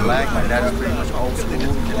black on black. My dad is pretty much old school.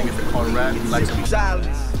 Didn't get the car wrapped. He likes to be silent.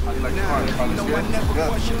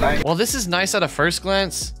 While this is nice at a first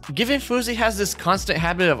glance, given Fousey has this constant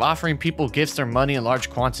habit of offering people gifts or money in large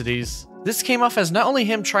quantities, this came off as not only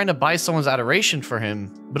him trying to buy someone's adoration for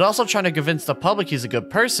him, but also trying to convince the public he's a good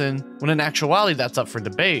person, when in actuality that's up for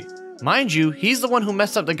debate. Mind you, he's the one who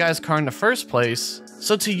messed up the guy's car in the first place,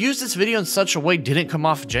 so to use this video in such a way didn't come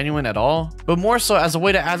off genuine at all, but more so as a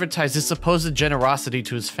way to advertise his supposed generosity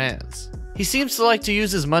to his fans. He seems to like to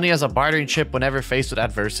use his money as a bartering chip whenever faced with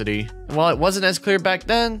adversity, and while it wasn't as clear back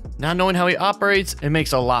then, now knowing how he operates, it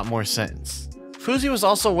makes a lot more sense. Fousey was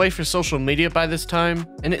also away for social media by this time,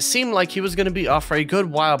 and it seemed like he was going to be off for a good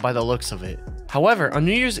while by the looks of it. However, on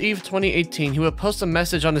New Year's Eve 2018, he would post a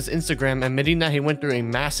message on his Instagram admitting that he went through a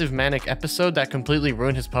massive manic episode that completely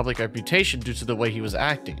ruined his public reputation due to the way he was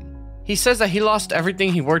acting. He says that he lost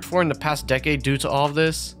everything he worked for in the past decade due to all of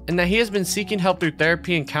this, and that he has been seeking help through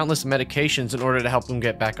therapy and countless medications in order to help him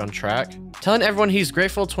get back on track, telling everyone he's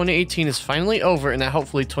grateful 2018 is finally over and that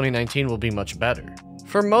hopefully 2019 will be much better.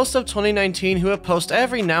 For most of 2019, he would post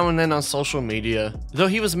every now and then on social media, though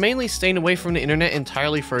he was mainly staying away from the internet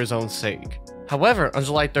entirely for his own sake. However, on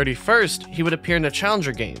July 31st, he would appear in the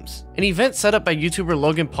Challenger Games, an event set up by YouTuber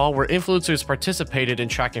Logan Paul where influencers participated in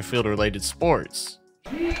track and field related sports.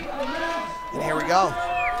 And here we go.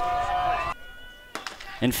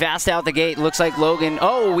 And fast out the gate, looks like Logan,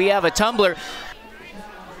 oh, we have a tumbler.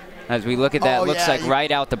 As we look at that, looks like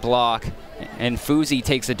right out the block. And Fousey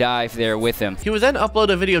takes a dive there with him. He would then upload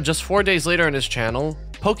a video just 4 days later on his channel,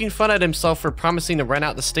 poking fun at himself for promising to rent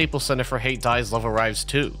out the Staples Center for Hate Dies Love Arrives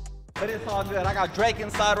 2. But it's all good. I got Drake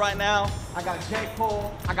inside right now. I got J.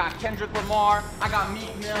 Cole. I got Kendrick Lamar. I got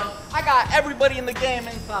Meek Mill. I got everybody in the game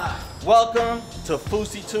inside. Welcome to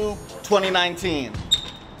FouseyTube 2019.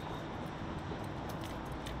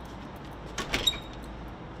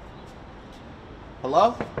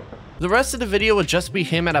 Hello? The rest of the video would just be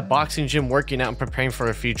him at a boxing gym working out and preparing for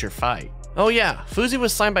a future fight. Oh yeah, Fousey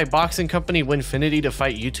was signed by boxing company Winfinity to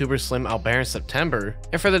fight YouTuber Slim Albert in September,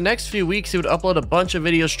 and for the next few weeks he would upload a bunch of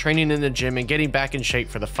videos training in the gym and getting back in shape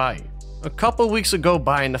for the fight. A couple weeks would go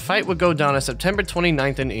by and the fight would go down on September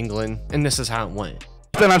 29th in England, and this is how it went.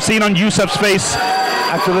 Then I've seen on Yusuf's face.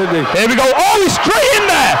 Absolutely. Here we go. Oh, he's straight in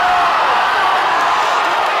there!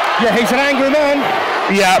 Yeah, he's an angry man.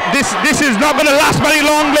 Yeah, this is not going to last very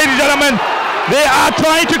long, ladies and gentlemen. They are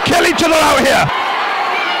trying to kill each other out here.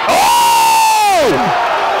 Oh!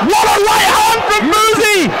 What a right hand from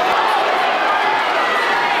Fousey!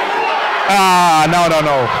 Ah, no.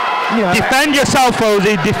 Yeah. Defend yourself,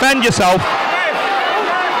 Fousey. Defend yourself.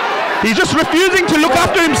 He's just refusing to look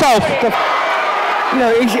after himself. You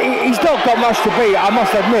know, he's not got much to beat, I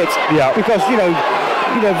must admit. Yeah. Because, you know.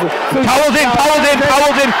 Towels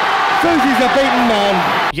in. Fousey's a beaten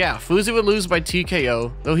man. Yeah, Fousey would lose by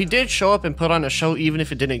TKO, though he did show up and put on a show even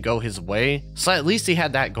if it didn't go his way, so at least he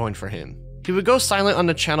had that going for him. He would go silent on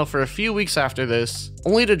the channel for a few weeks after this,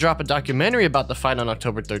 only to drop a documentary about the fight on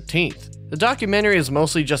October 13th. The documentary is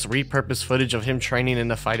mostly just repurposed footage of him training in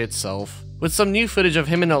the fight itself, with some new footage of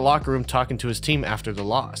him in the locker room talking to his team after the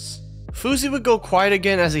loss. Fousey would go quiet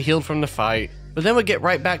again as he healed from the fight, but then would get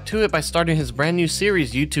right back to it by starting his brand new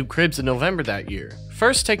series YouTube Cribs in November that year.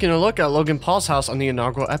 First taking a look at Logan Paul's house on the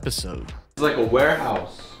inaugural episode. It's like a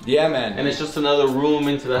warehouse. Yeah, man. And it's just another room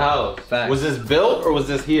into the house. Facts. Was this built or was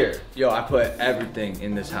this here? Yo, I put everything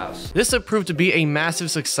in this house. This would prove to be a massive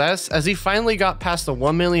success as he finally got past the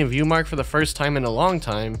 1 million view mark for the first time in a long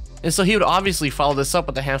time, and so he would obviously follow this up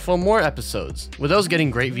with a handful more episodes, with those getting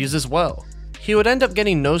great views as well. He would end up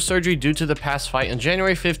getting nose surgery due to the past fight on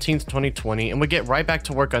January 15th, 2020 and would get right back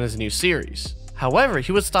to work on his new series. However,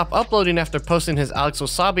 he would stop uploading after posting his Alex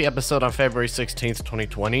Wasabi episode on February 16th,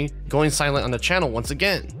 2020, going silent on the channel once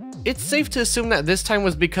again. It's safe to assume that this time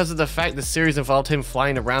was because of the fact the series involved him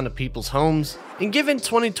flying around to people's homes, and given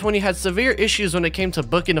 2020 had severe issues when it came to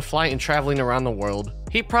booking a flight and traveling around the world,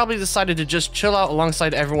 he probably decided to just chill out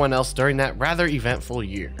alongside everyone else during that rather eventful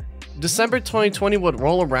year. December 2020 would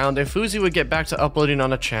roll around and Fousey would get back to uploading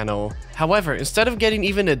on a channel. However, instead of getting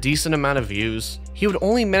even a decent amount of views, he would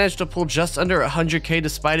only manage to pull just under 100k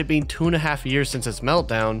despite it being 2.5 years since his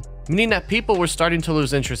meltdown, meaning that people were starting to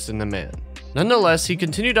lose interest in the man. Nonetheless, he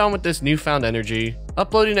continued on with this newfound energy,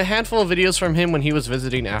 uploading a handful of videos from him when he was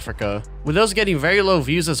visiting Africa, with those getting very low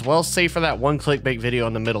views as well, save for that one clickbait video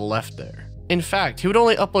in the middle left there. In fact, he would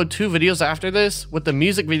only upload 2 videos after this, with the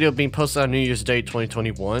music video being posted on New Year's Day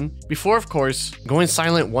 2021, before of course, going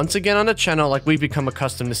silent once again on the channel like we've become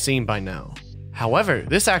accustomed to seeing by now. However,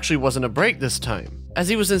 this actually wasn't a break this time, as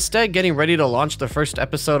he was instead getting ready to launch the first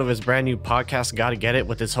episode of his brand new podcast Gotta Get It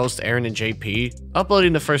with his hosts Aaron and JP,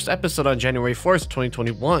 uploading the first episode on January 4th,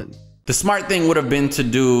 2021. The smart thing would have been to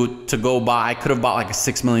go buy, I could have bought like a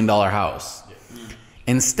 $6 million house.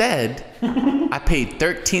 Instead, I paid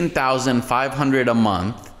 $13,500 a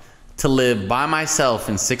month to live by myself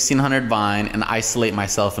in 1600 Vine and isolate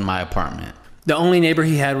myself in my apartment. The only neighbor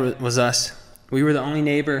he had was us. We were the only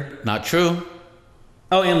neighbor. Not true.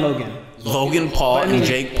 Oh, and Logan. Logan Paul and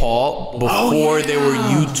Jake Paul, before they were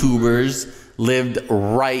YouTubers, lived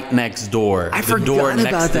right next door. I the door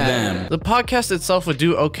next to them. The podcast itself would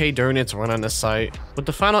do okay during its run on the site, with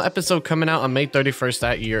the final episode coming out on May 31st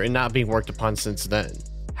that year and not being worked upon since then.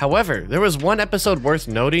 However, there was one episode worth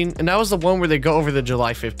noting, and that was the one where they go over the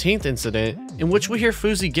July 15th incident, in which we hear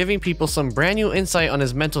Fousey giving people some brand new insight on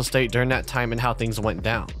his mental state during that time and how things went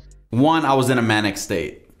down. One, I was in a manic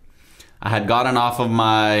state. I had gotten off of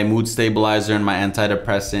my mood stabilizer and my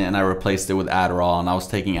antidepressant and I replaced it with Adderall, and I was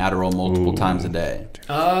taking Adderall multiple times a day.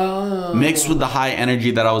 Oh. Mixed with the high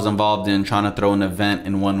energy that I was involved in trying to throw an event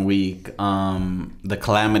in 1 week, the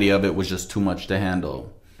calamity of it was just too much to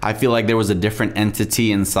handle. I feel like there was a different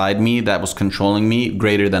entity inside me that was controlling me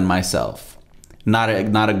greater than myself. Not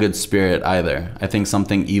a good spirit either. I think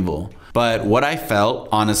something evil. But what I felt,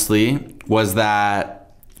 honestly, was that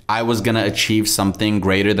I was gonna achieve something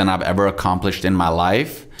greater than I've ever accomplished in my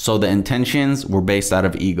life. So the intentions were based out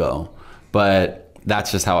of ego, but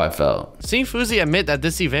that's just how I felt. Seeing Fousey admit that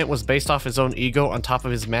this event was based off his own ego on top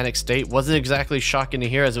of his manic state wasn't exactly shocking to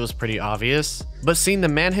hear, as it was pretty obvious, but seeing the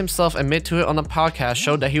man himself admit to it on the podcast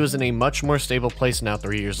showed that he was in a much more stable place now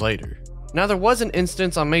 3 years later. Now, there was an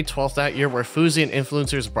instance on May 12th that year where Fousey and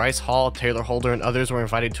influencers Bryce Hall, Taylor Holder, and others were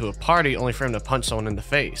invited to a party only for him to punch someone in the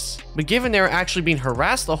face. But given they were actually being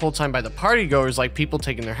harassed the whole time by the partygoers, like people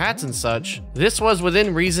taking their hats and such, this was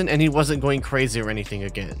within reason and he wasn't going crazy or anything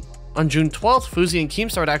again. On June 12th, Fousey and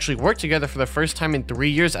Keemstar would actually work together for the first time in 3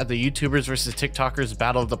 years at the YouTubers vs TikTokers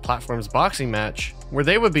Battle of the Platforms boxing match, where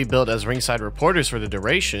they would be billed as ringside reporters for the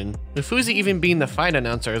duration, with Fousey even being the fight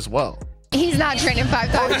announcer as well. He's not training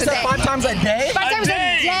 5 times a day. 5 times a day? 5 times a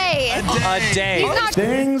day. A day. He's not.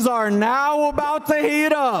 Things are now about to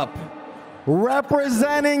heat up.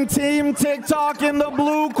 Representing Team TikTok in the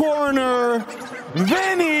blue corner,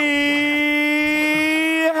 Vinny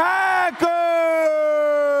Hacker.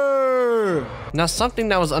 Now, something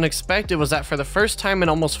that was unexpected was that for the first time in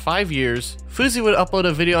almost 5 years, Fousey would upload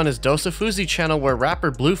a video on his Dose of Fousey channel where rapper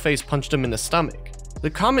Blueface punched him in the stomach. The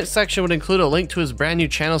comment section would include a link to his brand new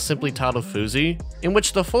channel simply titled Fousey, in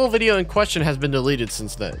which the full video in question has been deleted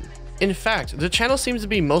since then. In fact, the channel seems to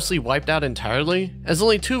be mostly wiped out entirely, as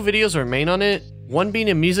only 2 videos remain on it, one being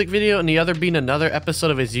a music video and the other being another episode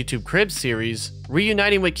of his YouTube Cribs series,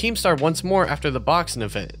 reuniting with Keemstar once more after the boxing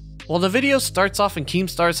event. While the video starts off in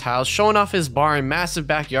Keemstar's house, showing off his bar and massive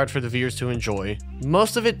backyard for the viewers to enjoy,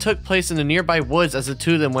 most of it took place in the nearby woods as the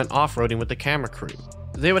two of them went off-roading with the camera crew.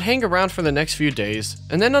 They would hang around for the next few days,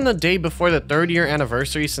 and then on the day before the 3rd-year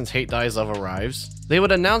anniversary since Hate Dies Love arrives, they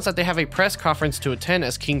would announce that they have a press conference to attend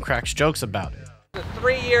as King cracks jokes about it. The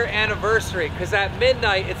 3-year anniversary, because at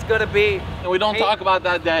midnight it's gonna be. And we don't talk about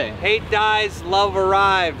that day. Hate dies, love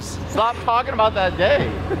arrives. Stop talking about that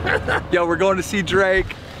day. Yo, we're going to see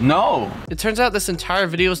Drake. No. It turns out this entire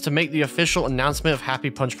video was to make the official announcement of Happy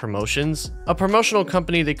Punch Promotions, a promotional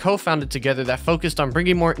company they co-founded together that focused on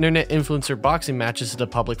bringing more internet influencer boxing matches to the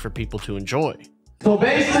public for people to enjoy. So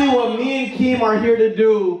basically what me and Keem are here to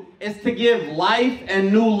do is to give life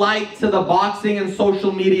and new light to the boxing and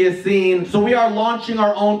social media scene. So we are launching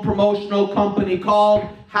our own promotional company called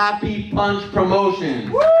Happy Punch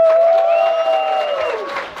Promotions.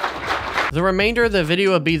 The remainder of the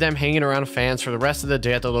video would be them hanging around fans for the rest of the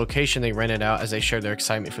day at the location they rented out as they share their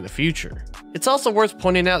excitement for the future. It's also worth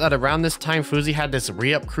pointing out that around this time Fousey had this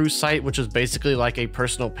re-up crew site, which was basically like a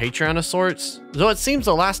personal Patreon of sorts. Though it seems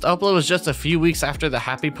the last upload was just a few weeks after the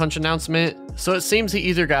Happy Punch announcement, so it seems he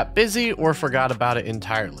either got busy or forgot about it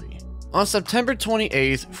entirely. On September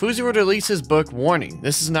 28th, Fousey would release his book, Warning,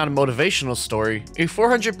 This Is Not a Motivational Story, a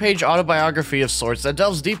 400-page autobiography of sorts that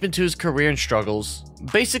delves deep into his career and struggles,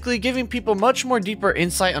 basically giving people much more deeper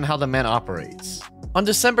insight on how the man operates. On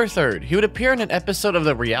December 3rd, he would appear in an episode of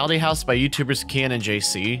The Reality House by YouTubers Kian and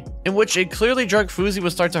JC, in which a clearly drunk Fousey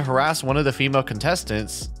would start to harass one of the female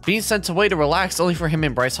contestants, being sent away to relax only for him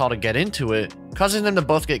and Bryce Hall to get into it, causing them to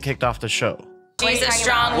both get kicked off the show. She's a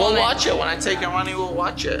strong woman. We'll watch it. When I take your money, we'll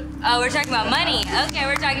watch it. Oh, we're talking about money. Okay,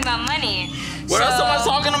 we're talking about money. What else am I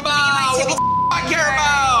talking about? What the f I care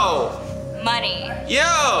about? Money.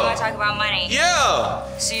 Yeah. You want to talk about money? Yeah.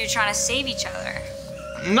 So you're trying to save each other?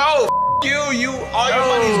 No, you. All your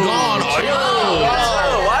money's gone.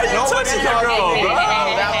 Why are you touching your girl, bro?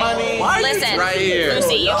 That money. Listen, right here.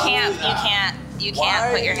 Fousey, you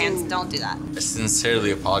can't put your hands. Don't do that. I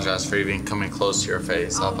sincerely apologize for even coming close to your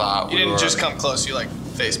face. I thought you didn't just come close. You like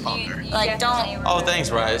face palmed her. Like don't. Oh, thanks,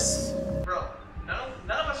 Bryce. Bro, none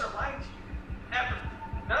of us are lying to you. Ever.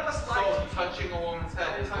 None of us lie to you. Touching a woman's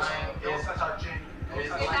head is touching. Is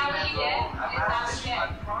that what you did?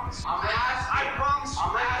 I promise. I promise.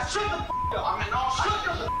 Shut the f up. Shut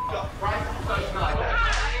the f up. Right? Touch me like that.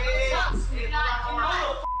 Do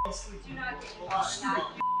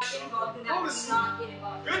not get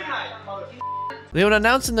involved. Good night, They would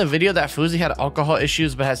announce in the video that Fousey had alcohol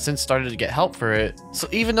issues but has since started to get help for it, so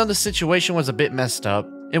even though the situation was a bit messed up,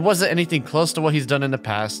 it wasn't anything close to what he's done in the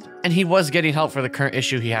past, and he was getting help for the current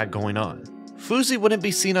issue he had going on. Fousey wouldn't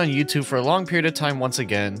be seen on YouTube for a long period of time once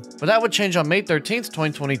again, but that would change on May 13th,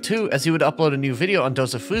 2022 as he would upload a new video on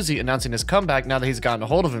Dose of Fousey announcing his comeback now that he's gotten a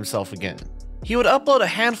hold of himself again. He would upload a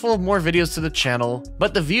handful of more videos to the channel,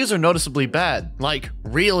 but the views are noticeably bad, like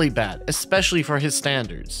really bad, especially for his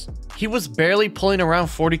standards. He was barely pulling around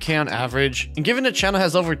 40k on average, and given the channel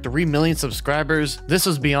has over 3 million subscribers, this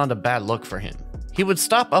was beyond a bad look for him. He would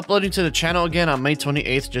stop uploading to the channel again on May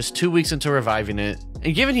 28th, just 2 weeks into reviving it,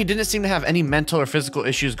 and given he didn't seem to have any mental or physical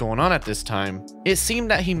issues going on at this time, it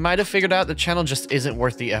seemed that he might have figured out the channel just isn't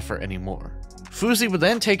worth the effort anymore. Fousey would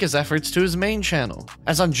then take his efforts to his main channel,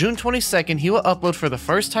 as on June 22nd he would upload for the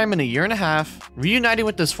first time in a year and a half, reuniting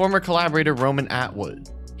with his former collaborator Roman Atwood.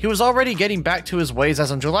 He was already getting back to his ways as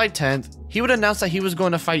on July 10th, he would announce that he was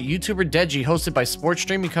going to fight YouTuber Deji hosted by sports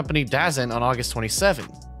streaming company Dawson on August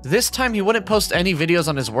 27th. This time he wouldn't post any videos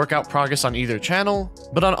on his workout progress on either channel,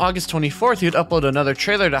 but on August 24th he would upload another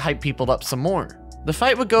trailer to hype people up some more. The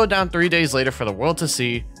fight would go down 3 days later for the world to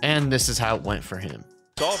see, and this is how it went for him.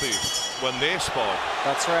 Dobby when they spawn.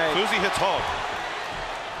 That's right. Fousey hits hard.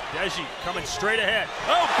 Deji coming straight ahead.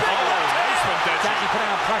 Oh, big nice one, Deji. Deji putting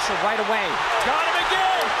on pressure right away. Got him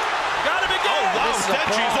again. Got him again. Oh, wow,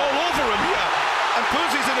 Deji's all over him here. And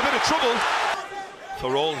Fousey's in a bit of trouble.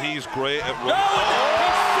 For all he's great at running. No,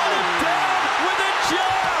 he set him down with a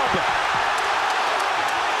jab.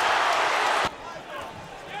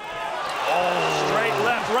 Oh. Straight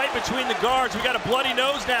left, right between the guards. We got a bloody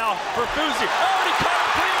nose now for Fousey. Oh, and he caught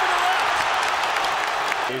him clean to the left.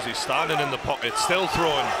 Fousey standing in the pocket, still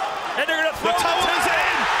throwing. And they're gonna throw the tower's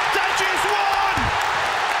in. Deji's won.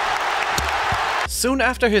 Soon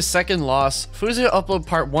after his second loss, Fousey will upload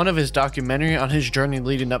part 1 of his documentary on his journey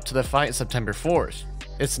leading up to the fight September 4th.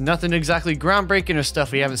 It's nothing exactly groundbreaking or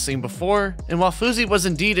stuff we haven't seen before, and while Fousey was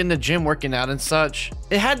indeed in the gym working out and such,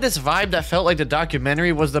 it had this vibe that felt like the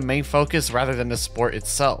documentary was the main focus rather than the sport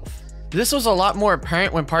itself. This was a lot more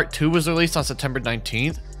apparent when part 2 was released on September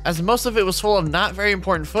 19th, as most of it was full of not very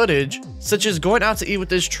important footage, such as going out to eat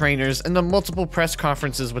with his trainers and the multiple press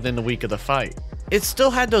conferences within the week of the fight. It still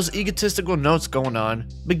had those egotistical notes going on,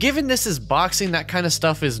 but given this is boxing, that kind of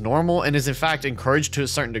stuff is normal and is in fact encouraged to a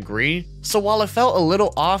certain degree, so while it felt a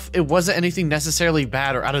little off, it wasn't anything necessarily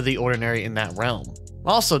bad or out of the ordinary in that realm.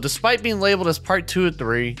 Also, despite being labeled as part 2 of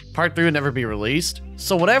 3, part 3 would never be released,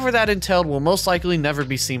 so whatever that entailed will most likely never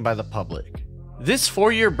be seen by the public. This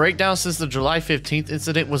 4-year breakdown since the July 15th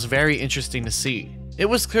incident was very interesting to see. It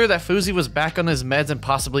was clear that Fousey was back on his meds and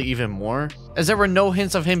possibly even more, as there were no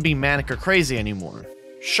hints of him being manic or crazy anymore.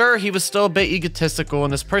 Sure, he was still a bit egotistical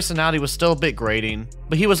and his personality was still a bit grating,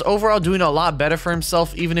 but he was overall doing a lot better for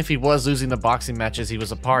himself even if he was losing the boxing matches he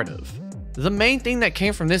was a part of. The main thing that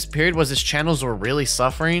came from this period was his channels were really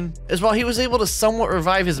suffering, as while he was able to somewhat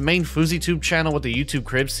revive his main FouseyTube channel with the YouTube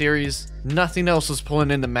Crib series, nothing else was pulling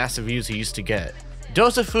in the massive views he used to get.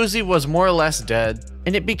 Dose of Fousey was more or less dead,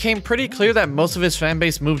 and it became pretty clear that most of his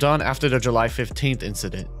fanbase moved on after the July 15th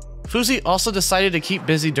incident. Fousey also decided to keep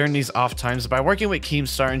busy during these off times by working with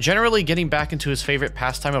Keemstar and generally getting back into his favorite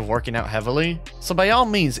pastime of working out heavily, so by all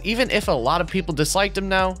means, even if a lot of people disliked him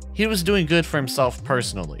now, he was doing good for himself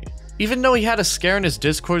personally. Even though he had a scare in his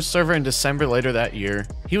Discord server in December later that year,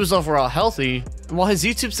 he was overall healthy, and while his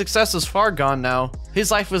YouTube success was far gone now, his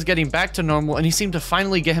life was getting back to normal and he seemed to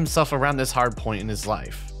finally get himself around this hard point in his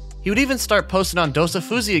life. He would even start posting on Dose of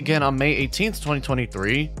Fousey again on May 18th,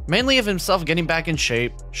 2023, mainly of himself getting back in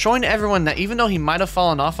shape, showing everyone that even though he might have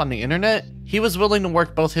fallen off on the internet, he was willing to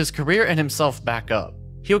work both his career and himself back up.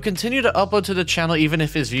 He would continue to upload to the channel even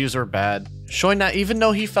if his views were bad, showing that even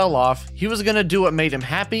though he fell off, he was gonna do what made him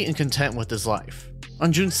happy and content with his life.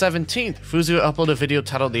 On June 17th, Fousey would upload a video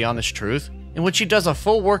titled The Honest Truth, in which he does a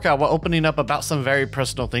full workout while opening up about some very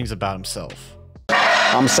personal things about himself.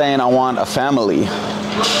 I'm saying I want a family,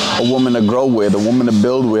 a woman to grow with, a woman to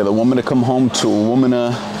build with, a woman to come home to, a woman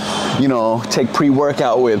to, you know, take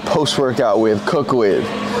pre-workout with, post-workout with, cook with.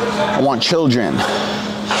 I want children.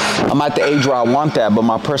 I'm at the age where I want that, but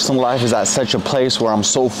my personal life is at such a place where I'm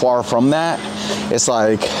so far from that. It's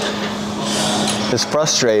like, it's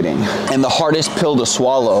frustrating. And the hardest pill to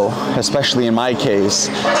swallow, especially in my case,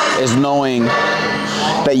 is knowing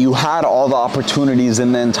that you had all the opportunities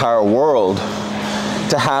in the entire world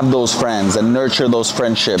to have those friends and nurture those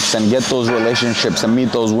friendships and get those relationships and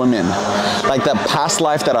meet those women. Like that past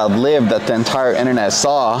life that I've lived that the entire internet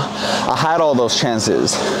saw, I had all those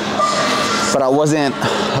chances, but I wasn't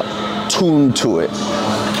tuned to it.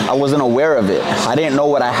 I wasn't aware of it. I didn't know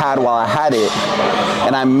what I had while I had it,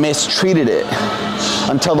 and I mistreated it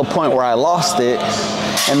until the point where I lost it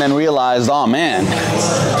and then realized, oh man,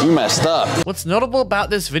 you messed up. What's notable about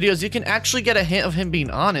this video is you can actually get a hint of him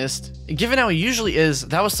being honest, and given how he usually is,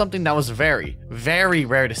 that was something that was very, very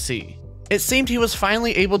rare to see. It seemed he was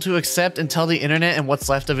finally able to accept and tell the internet and what's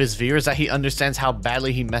left of his viewers that he understands how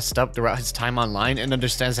badly he messed up throughout his time online and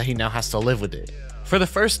understands that he now has to live with it. For the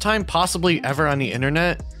first time possibly ever on the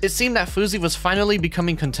internet, it seemed that Fousey was finally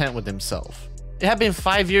becoming content with himself. It had been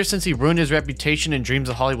 5 years since he ruined his reputation and dreams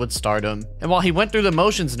of Hollywood stardom, and while he went through the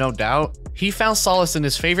motions no doubt, he found solace in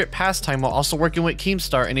his favorite pastime while also working with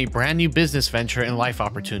Keemstar in a brand new business venture and life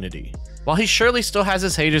opportunity. While he surely still has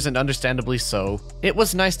his haters, and understandably so, it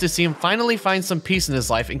was nice to see him finally find some peace in his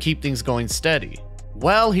life and keep things going steady.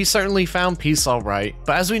 Well, he certainly found peace alright,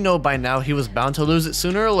 but as we know by now, he was bound to lose it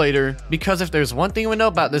sooner or later, because if there's one thing we know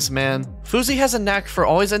about this man, Fousey has a knack for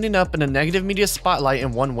always ending up in a negative media spotlight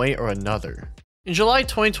in one way or another. In July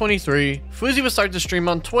 2023, Fousey would start to stream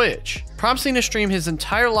on Twitch, promising to stream his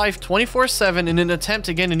entire life 24/7 in an attempt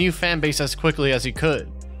to gain a new fanbase as quickly as he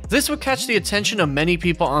could. This would catch the attention of many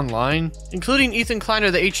people online, including Ethan Klein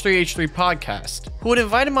of the H3H3 podcast, who would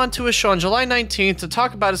invite him onto his show on July 19th to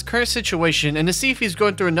talk about his current situation and to see if he's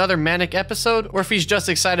going through another manic episode or if he's just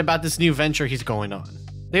excited about this new venture he's going on.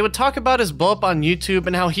 They would talk about his blow up on YouTube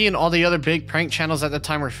and how he and all the other big prank channels at the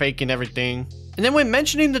time were fake and everything. And then when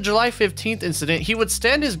mentioning the July 15th incident, he would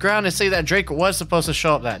stand his ground and say that Drake was supposed to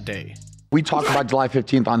show up that day. We talk about July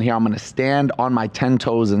 15th on here. I'm going to stand on my 10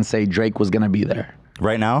 toes and say Drake was going to be there.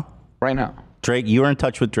 Right now? Right now. Drake, you were in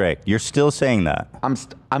touch with Drake. You're still saying that.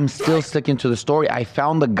 I'm still sticking to the story. I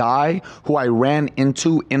found the guy who I ran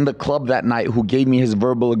into in the club that night who gave me his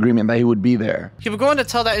verbal agreement that he would be there. He would go on to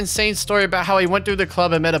tell that insane story about how he went through the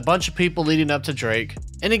club and met a bunch of people leading up to Drake.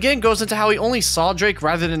 And again goes into how he only saw Drake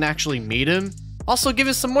rather than actually meet him. Also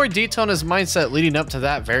giving some more detail on his mindset leading up to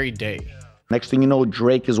that very day. Next thing you know,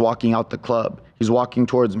 Drake is walking out the club. He's walking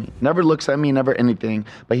towards me. Never looks at me, never anything.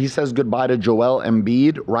 But he says goodbye to Joel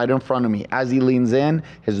Embiid right in front of me. As he leans in,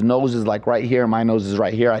 his nose is like right here. My nose is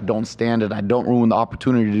right here. I don't stand it. I don't ruin the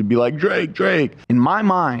opportunity to be like, Drake, Drake. In my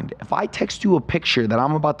mind, if I text you a picture that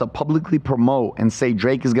I'm about to publicly promote and say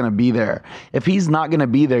Drake is going to be there, if he's not going to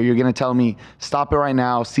be there, you're going to tell me, stop it right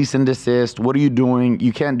now, cease and desist. What are you doing?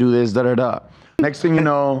 You can't do this, da-da-da. Next thing you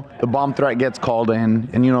know, the bomb threat gets called in,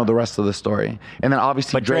 and you know the rest of the story. And then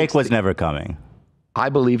obviously But Drake was never coming. I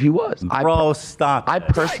believe he was. Bro, stop.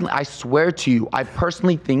 I swear to you, I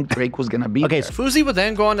personally think Drake was gonna be there. Fousey would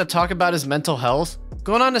then go on to talk about his mental health,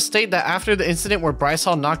 going on to state that after the incident where Bryce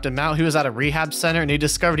Hall knocked him out, he was at a rehab center and he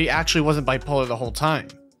discovered he actually wasn't bipolar the whole time.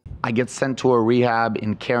 I get sent to a rehab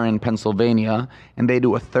in Caron, Pennsylvania, and they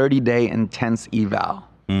do a 30-day intense eval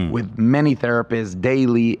with many therapists,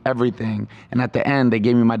 daily, everything. And at the end, they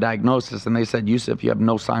gave me my diagnosis and they said, Yusuf, you have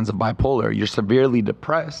no signs of bipolar. You're severely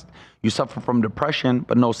depressed. You suffer from depression,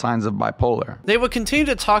 but no signs of bipolar. They would continue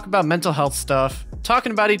to talk about mental health stuff,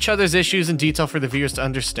 talking about each other's issues in detail for the viewers to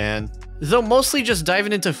understand, though mostly just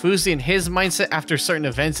diving into Fousey and his mindset after certain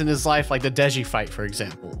events in his life, like the Deji fight, for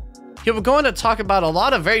example. He would go on to talk about a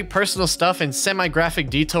lot of very personal stuff in semi-graphic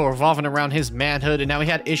detail revolving around his manhood and how he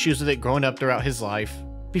had issues with it growing up throughout his life,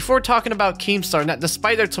 before talking about Keemstar and that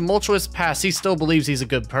despite their tumultuous past, he still believes he's a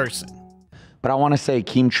good person. But I want to say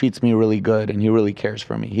Keem treats me really good and he really cares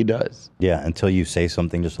for me. He does. Yeah, until you say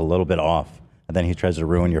something just a little bit off, and then he tries to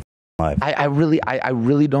ruin your life. I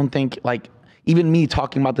really don't think, like, even me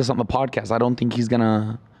talking about this on the podcast, I don't think he's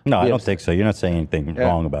gonna... No, I don't think so. You're not saying anything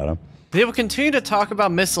wrong about him. They will continue to talk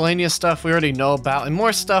about miscellaneous stuff we already know about and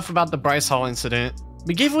more stuff about the Bryce Hall incident.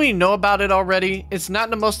 But given we know about it already, it's not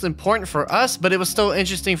the most important for us, but it was still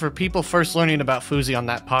interesting for people first learning about Fousey on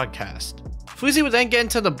that podcast. Fousey would then get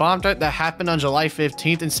into the bomb threat that happened on July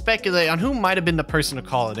 15th and speculate on who might have been the person to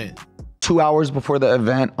call it in. 2 hours before the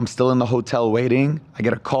event, I'm still in the hotel waiting. I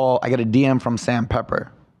get a call, I get a DM from Sam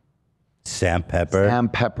Pepper. Sam Pepper? Sam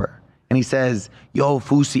Pepper. And he says, yo,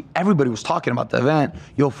 Fousey, everybody was talking about the event.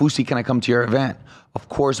 Yo, Fousey, can I come to your event? Of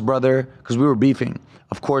course, brother, because we were beefing.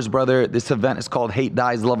 Of course, brother, this event is called Hate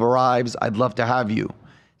Dies, Love Arrives. I'd love to have you.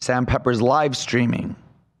 Sam Pepper's live streaming.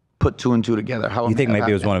 Put 2 and 2 together. How you think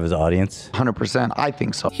maybe it was one of his audience? 100%. I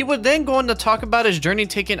think so. He would then go on to talk about his journey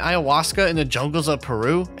taking ayahuasca in the jungles of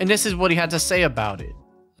Peru, and this is what he had to say about it.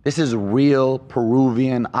 This is real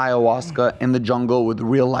Peruvian ayahuasca in the jungle with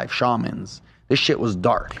real life shamans. This shit was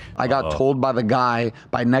dark. I got told by the guy,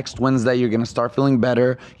 by next Wednesday, you're gonna start feeling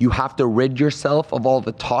better. You have to rid yourself of all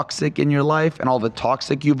the toxic in your life and all the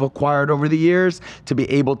toxic you've acquired over the years to be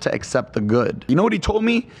able to accept the good. You know what he told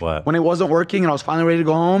me? What? When it wasn't working and I was finally ready to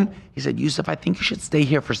go home, he said, Yusuf, I think you should stay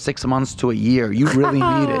here for 6 months to a year. You really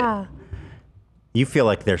need it. You feel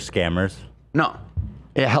like they're scammers? No,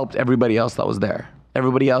 it helped everybody else that was there.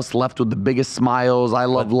 Everybody else left with the biggest smiles. I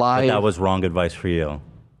love life. But that was wrong advice for you.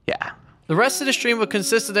 Yeah. The rest of the stream would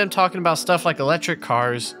consist of them talking about stuff like electric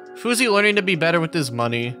cars, Fousey learning to be better with his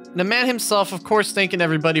money, and the man himself, of course, thanking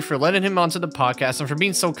everybody for letting him onto the podcast and for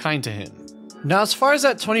being so kind to him. Now, as far as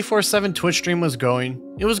that 24/7 Twitch stream was going,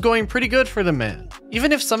 it was going pretty good for the man.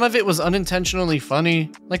 Even if some of it was unintentionally funny,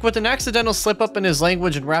 like with an accidental slip up in his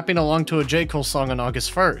language and rapping along to a J. Cole song on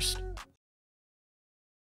August 1st.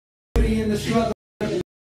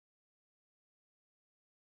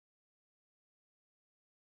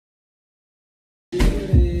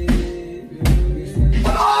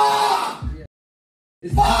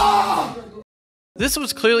 This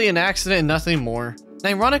was clearly an accident and nothing more. And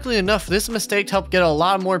ironically enough, this mistake helped get a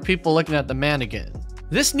lot more people looking at the man again.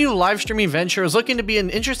 This new live streaming venture is looking to be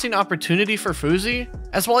an interesting opportunity for Fousey,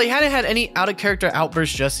 as while he hadn't had any out of character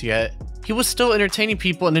outbursts just yet, he was still entertaining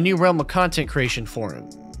people in a new realm of content creation for him.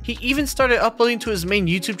 He even started uploading to his main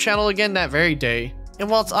YouTube channel again that very day, and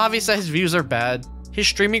while it's obvious that his views are bad, his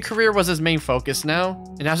streaming career was his main focus now,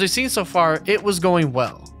 and as we've seen so far, it was going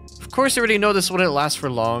well. Of course, you already know this wouldn't last for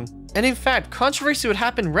long, and in fact, controversy would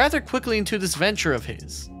happen rather quickly into this venture of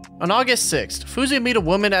his. On August 6th, Fousey would meet a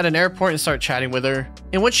woman at an airport and start chatting with her,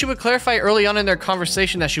 in which she would clarify early on in their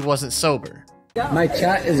conversation that she wasn't sober. My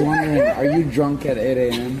chat is wondering, are you drunk at 8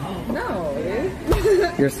 a.m.? No,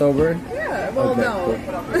 dude. You're sober? Yeah, well, Okay, no.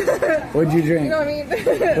 Cool. What'd you drink? You know what I mean?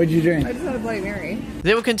 What'd you drink? I just had a Bloody Mary.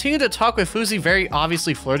 They would continue to talk with Fousey very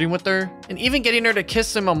obviously flirting with her, and even getting her to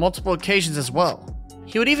kiss him on multiple occasions as well.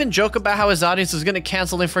 He would even joke about how his audience was going to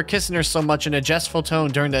cancel him for kissing her so much in a jestful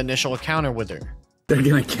tone during the initial encounter with her. They're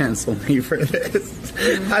gonna cancel me for this.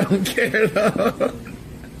 I don't care though.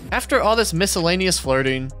 After all this miscellaneous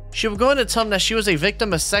flirting, she would go on to tell him that she was a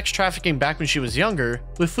victim of sex trafficking back when she was younger,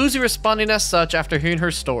 with Fousey responding as such after hearing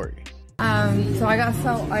her story. So I got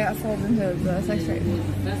sold into the sex trade.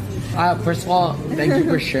 First of all, thank you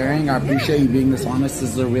for sharing. I appreciate you being this honest.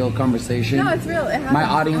 This is a real conversation. No, it's real. It happens. My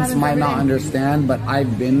audience might not understand, but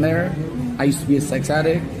I've been there. I used to be a sex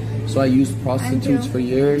addict, so I used prostitutes for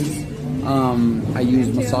years. I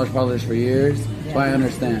used massage parlors for years, so I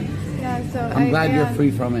understand. Yeah, so I'm glad you're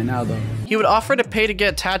free from it now, though. He would offer to pay to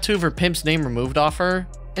get a tattoo of her pimp's name removed off her,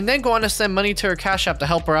 and then go on to send money to her Cash App to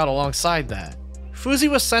help her out alongside that.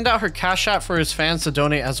 Fousey would send out her Cash App for his fans to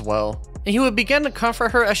donate as well, and he would begin to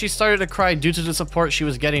comfort her as she started to cry due to the support she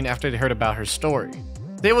was getting after they heard about her story.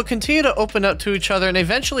 They would continue to open up to each other and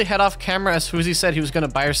eventually head off camera as Fousey said he was going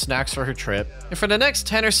to buy her snacks for her trip, and for the next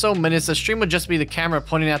 10 or so minutes the stream would just be the camera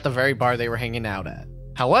pointing at the very bar they were hanging out at.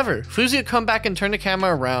 However, Fousey would come back and turn the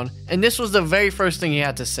camera around, and this was the very first thing he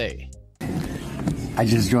had to say. I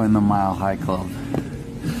just joined the Mile High Club.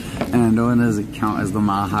 And I know it doesn't count as the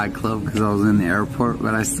Mile High Club because I was in the airport,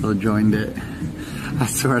 but I still joined it. I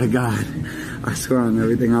swear to God, I swear on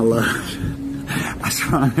everything I love. I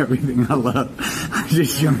swear on everything I love. I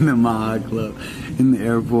just joined the Mile High Club in the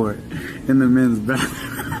airport, in the men's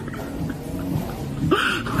bathroom.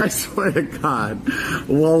 I swear to God,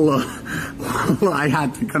 Wallah, I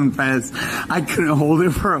had to confess, I couldn't hold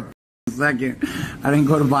it for a second. I didn't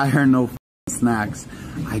go to buy her no snacks.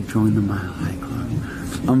 I joined the Mile High Club.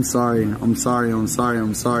 I'm sorry. I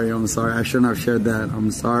shouldn't have shared that.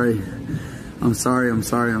 I'm sorry. I'm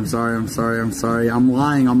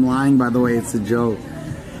lying, by the way. It's a joke.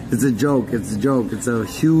 It's a joke. It's a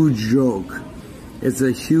huge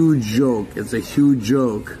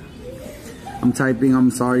joke. I'm typing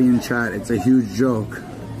I'm sorry in chat. It's a huge joke.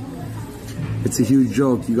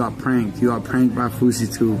 You got pranked. You got pranked by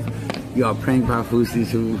FouseyTube.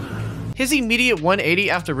 His immediate 180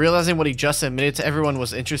 after realizing what he just admitted to everyone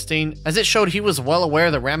was interesting, as it showed he was well aware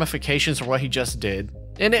of the ramifications for what he just did,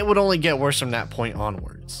 and it would only get worse from that point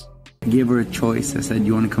onwards. I gave her a choice. I said,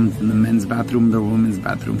 you want to come to the men's bathroom or the women's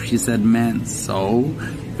bathroom? She said men's, so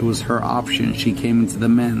it was her option. She came into the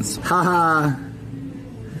men's. Haha!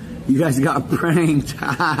 You guys got pranked.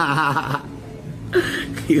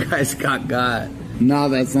 You guys got. No,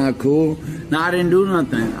 that's not cool. No, I didn't do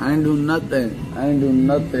nothing.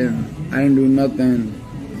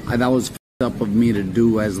 That was f***ed up of me to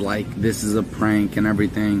do, as like, this is a prank and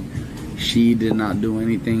everything. She did not do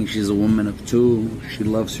anything. She's a woman of two. She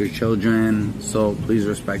loves her children, so please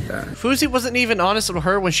respect that. Fousey wasn't even honest with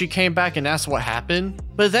her when she came back and asked what happened,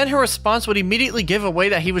 but then her response would immediately give away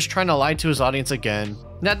that he was trying to lie to his audience again,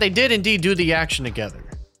 and that they did indeed do the action together.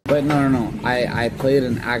 But no. I played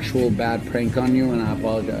an actual bad prank on you, and I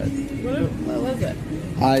apologize. What was it?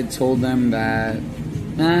 I told them that.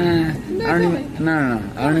 I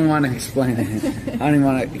don't even want to explain it. I don't even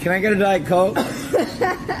want to. Can I get a Diet Coke?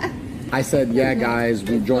 I said, yeah, guys,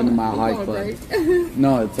 we joined the Mile High Club.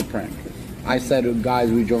 No, it's a prank. I said,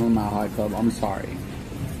 guys, we joined the Mile High Club. I'm sorry.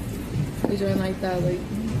 We joined like that, like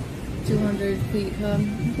 200 feet, huh?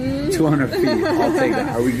 200 feet. I'll take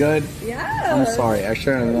that. Are we good? Yeah. I'm sorry. I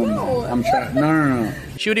shouldn't have done that. I'm trying. No.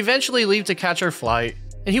 She would eventually leave to catch her flight,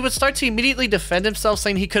 and he would start to immediately defend himself,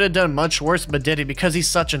 saying he could have done much worse but did it because he's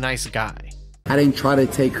such a nice guy. I didn't try to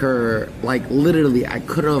take her, like, literally, I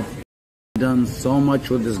could have done so much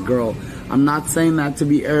with this girl. I'm not saying that to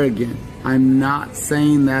be arrogant. I'm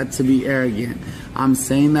saying that to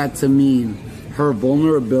mean her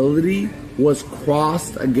vulnerability was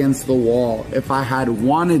crossed against the wall. If I had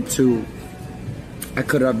wanted to, I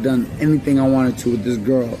could have done anything I wanted to with this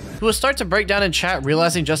girl. He would start to break down in chat,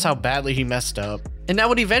 realizing just how badly he messed up, and that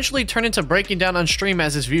would eventually turn into breaking down on stream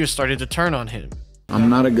as his viewers started to turn on him. I'm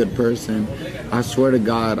not a good person. I swear to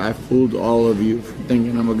God, I fooled all of you for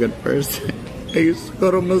thinking I'm a good person. I used to go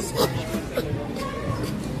to massage.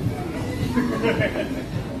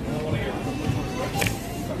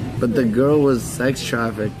 But the girl was sex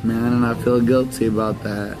trafficked, man, and I feel guilty about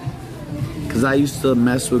that. Because I used to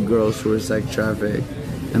mess with girls who were sex trafficked.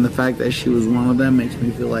 And the fact that she was one of them makes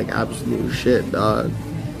me feel like absolute shit, dog.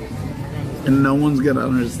 And no one's gonna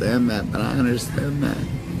understand that, but I understand that.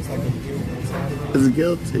 It's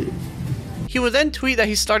guilty. He would then tweet that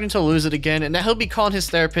he's starting to lose it again and that he'll be calling his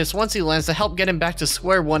therapist once he lands to help get him back to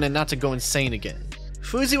square one and not to go insane again.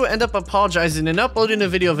 Fousey would end up apologizing and uploading a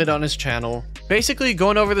video of it on his channel, basically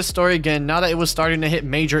going over the story again now that it was starting to hit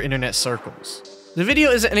major internet circles. The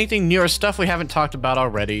video isn't anything new or stuff we haven't talked about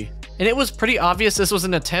already, and it was pretty obvious this was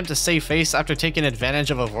an attempt to save face after taking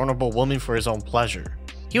advantage of a vulnerable woman for his own pleasure.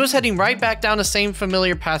 He was heading right back down the same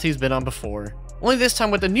familiar path he's been on before, only this time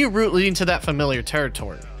with a new route leading to that familiar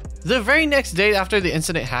territory. The very next day after the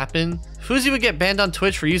incident happened, Fousey would get banned on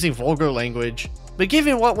Twitch for using vulgar language, but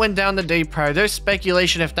given what went down the day prior, there's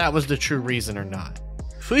speculation if that was the true reason or not.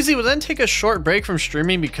 Fousey would then take a short break from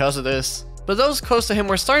streaming because of this, but those close to him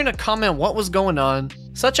were starting to comment what was going on,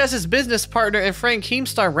 such as his business partner and friend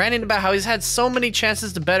Keemstar ranting about how he's had so many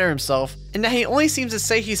chances to better himself, and that he only seems to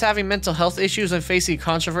say he's having mental health issues and facing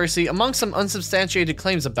controversy among some unsubstantiated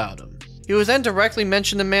claims about him. He would then directly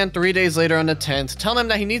mention the man 3 days later on the 10th, telling him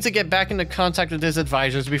that he needs to get back into contact with his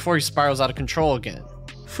advisors before he spirals out of control again.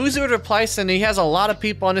 Fousey would reply saying he has a lot of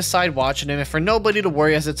people on his side watching him and for nobody to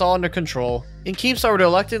worry as it's all under control, and Keemstar would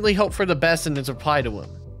reluctantly hope for the best in his reply to him.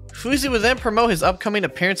 Fousey would then promote his upcoming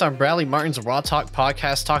appearance on Bradley Martin's Raw Talk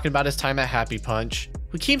podcast talking about his time at Happy Punch,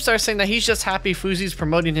 with Keemstar saying that he's just happy Fousey's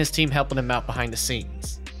promoting his team helping him out behind the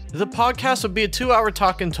scenes. The podcast would be a 2-hour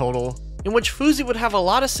talk in total, in which Fousey would have a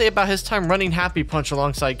lot to say about his time running Happy Punch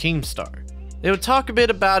alongside Keemstar. They would talk a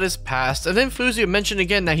bit about his past, and then Fousey would mention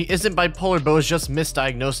again that he isn't bipolar but was just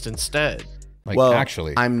misdiagnosed instead. Like, well,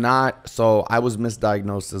 actually, I'm not. So I was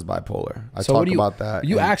misdiagnosed as bipolar. I So talk what do you- about that.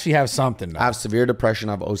 you and actually have something now. I have severe depression.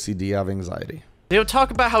 I have OCD. I have anxiety. They would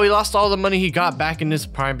talk about how he lost all the money he got back in his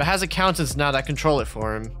prime but has accountants now that control it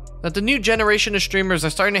for him. That the new generation of streamers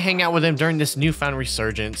are starting to hang out with him during this newfound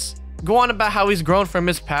resurgence. Go on about how he's grown from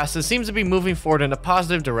his past and seems to be moving forward in a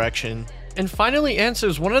positive direction. And finally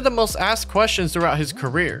answers one of the most asked questions throughout his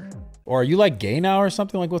career. Or are you like gay now or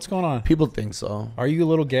something? Like, what's going on? People think so. Are you a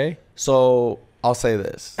little gay? So I'll say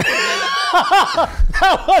this.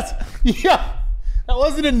 That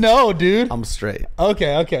wasn't a no, dude. I'm straight.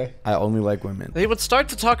 Okay. I only like women. They would start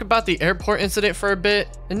to talk about the airport incident for a bit,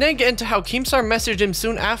 and then get into how Keemstar messaged him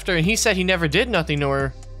soon after and he said he never did nothing to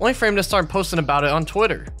her, only for him to start posting about it on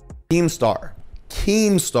Twitter. Keemstar,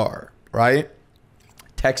 right?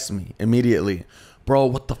 Text me immediately. Bro,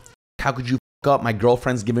 what the f? How could you f up? My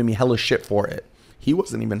girlfriend's giving me hella shit for it. He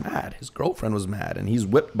wasn't even mad. His girlfriend was mad, and he's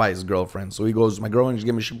whipped by his girlfriend. So he goes, my girlfriend's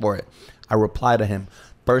giving me shit for it. I reply to him.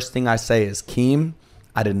 First thing I say is, Keem,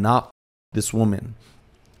 I did not f this woman.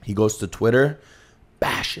 He goes to Twitter,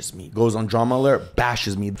 bashes me. Goes on Drama Alert,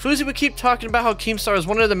 bashes me. Fousey would keep talking about how Keemstar is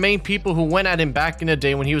one of the main people who went at him back in the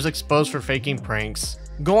day when he was exposed for faking pranks.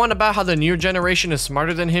 Go on about how the newer generation is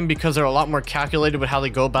smarter than him because they're a lot more calculated with how they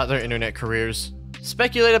go about their internet careers.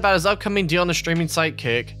 Speculate about his upcoming deal on the streaming site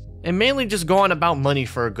Kick, and mainly just go on about money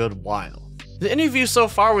for a good while. The interview so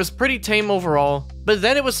far was pretty tame overall, but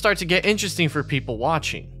then it would start to get interesting for people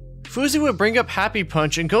watching. Fousey would bring up Happy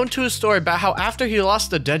Punch and go into a story about how after he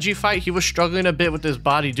lost the Deji fight, he was struggling a bit with his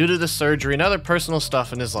body due to the surgery and other personal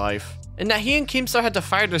stuff in his life, and that he and Keemstar had to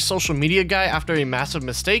fire their social media guy after a massive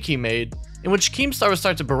mistake he made, in which Keemstar would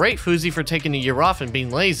start to berate Fousey for taking a year off and being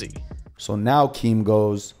lazy. So now Keem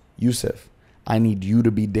goes, Yusuf, I need you to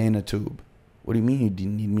be DanaTube. What do you mean you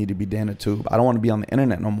need me to be DanaTube? I don't want to be on the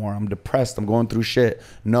internet no more. I'm depressed. I'm going through shit.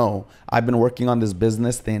 No, I've been working on this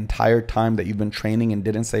business the entire time that you've been training and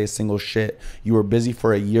didn't say a single shit. You were busy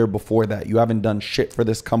for a year before that. You haven't done shit for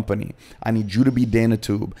this company. I need you to be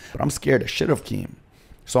DanaTube. But I'm scared of shit of Keem.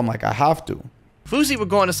 So I'm like, I have to. Fousey would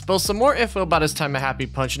go on to spill some more info about his time at Happy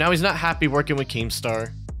Punch. Now he's not happy working with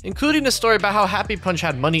Keemstar, including a story about how Happy Punch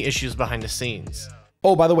had money issues behind the scenes.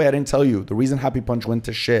 Oh, by the way, I didn't tell you. The reason Happy Punch went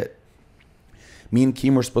to shit. Me and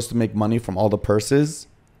Keem were supposed to make money from all the purses.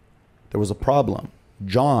 There was a problem.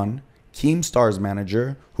 John, Keemstar's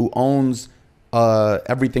manager, who owns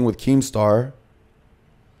everything with Keemstar,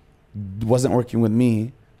 wasn't working with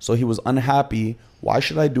me. So he was unhappy. Why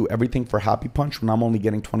should I do everything for Happy Punch when I'm only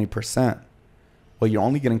getting 20%? Well, you're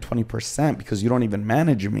only getting 20% because you don't even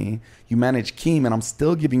manage me. You manage Keem, and I'm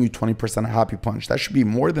still giving you 20% of Happy Punch. That should be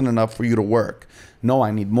more than enough for you to work. No,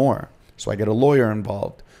 I need more. So I get a lawyer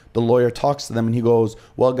involved. The lawyer talks to them, and he goes,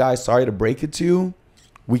 well, guys, sorry to break it to you.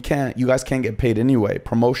 You guys can't get paid anyway.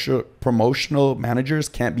 Promotional managers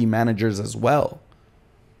can't be managers as well.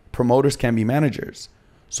 Promoters can't be managers.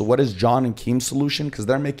 So what is John and Keem's solution? Because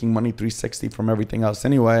they're making money 360 from everything else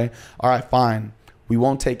anyway. All right, fine. We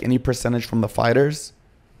won't take any percentage from the fighters.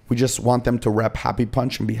 We just want them to rep Happy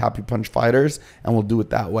Punch and be Happy Punch fighters, and we'll do it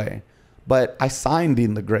that way. But I signed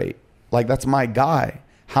Dean the Great. Like, that's my guy.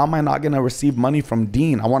 How am I not going to receive money from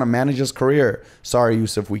Dean? I want to manage his career. Sorry,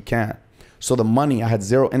 Yusuf, we can't. So the money, I had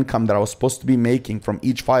zero income that I was supposed to be making from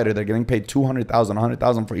each fighter. They're getting paid $200,000,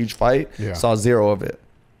 $100,000 for each fight. Yeah. Saw zero of it.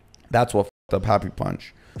 That's what f***ed up Happy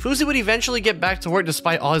Punch. Fousey would eventually get back to work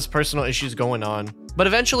despite all his personal issues going on, but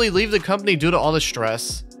eventually leave the company due to all the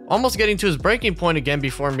stress, almost getting to his breaking point again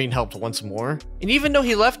before being helped once more. And even though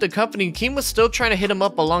he left the company, Keem was still trying to hit him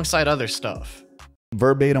up alongside other stuff.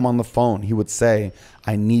 Verbatim on the phone, he would say,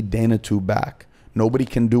 I need DanaTube back. Nobody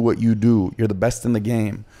can do what you do. You're the best in the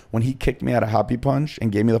game. When he kicked me out of Happy Punch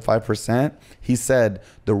and gave me the 5%, he said,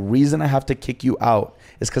 the reason I have to kick you out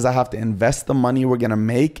is because I have to invest the money we're going to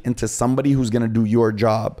make into somebody who's going to do your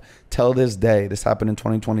job. Till this day, this happened in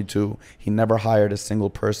 2022, he never hired a single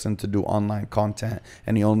person to do online content,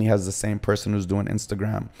 and he only has the same person who's doing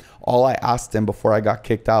Instagram. All I asked him before I got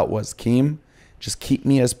kicked out was, Keem, just keep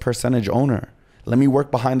me as percentage owner. Let me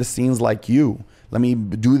work behind the scenes like you. Let me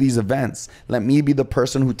do these events. Let me be the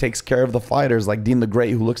person who takes care of the fighters, like Dean the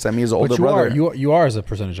Great, who looks at me as an older brother. You are as a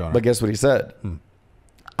percentage owner. But guess what he said?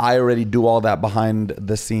 I already do all that behind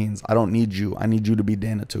the scenes. I don't need you. I need you to be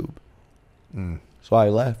DanaTube. So I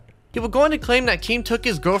left. He would go on to claim that Keem took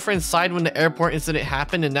his girlfriend's side when the airport incident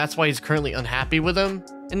happened and that's why he's currently unhappy with him,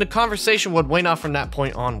 and the conversation would wane off from that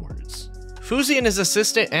point onwards. Fousey and his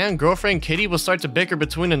assistant and girlfriend Kitty will start to bicker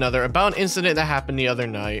between another about an incident that happened the other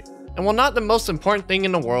night, and while not the most important thing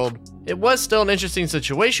in the world, it was still an interesting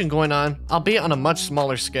situation going on, albeit on a much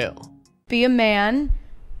smaller scale. Be a man,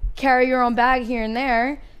 carry your own bag here and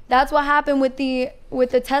there. That's what happened with the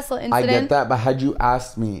Tesla incident. I get that, but had you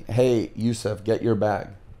asked me, hey, Yusuf, get your bag,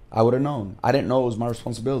 I would have known. I didn't know it was my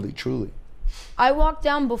responsibility, truly. I walked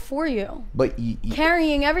down before you. But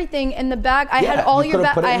carrying everything in the bag. I had all your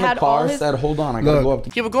bag. I had all his. Said, hold on, I gotta go up to.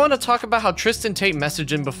 He would go on to talk about how Tristan Tate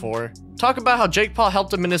messaged him before, talk about how Jake Paul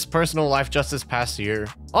helped him in his personal life just this past year.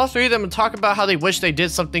 All three of them would talk about how they wish they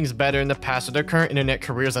did some things better in the past with their current internet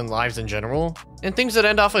careers and lives in general, and things that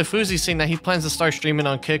end off with Fousey saying that he plans to start streaming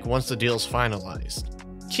on Kick once the deal is finalized.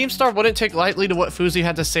 Keemstar wouldn't take lightly to what Fousey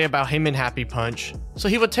had to say about him and Happy Punch, so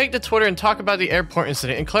he would take to Twitter and talk about the airport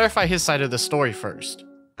incident and clarify his side of the story first.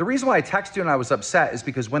 The reason why I texted you and I was upset is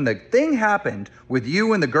because when the thing happened with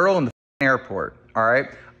you and the girl in the airport, all right,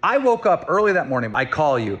 I woke up early that morning, I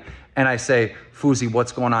call you and I say, Fousey,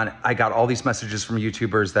 what's going on? I got all these messages from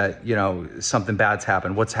YouTubers that, you know, something bad's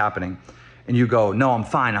happened. What's happening? And you go, no, I'm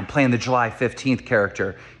fine. I'm playing the July 15th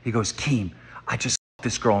character. He goes, Keem, I just f***ed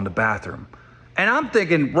this girl in the bathroom. And I'm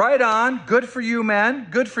thinking, right on, good for you, man,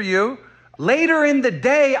 good for you. Later in the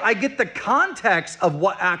day, I get the context of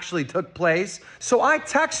what actually took place. So I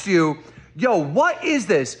text you, yo, what is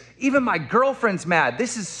this? Even my girlfriend's mad.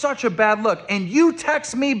 This is such a bad look. And you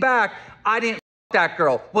text me back, I didn't f that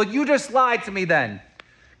girl. Well, you just lied to me then.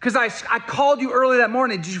 Because I called you early that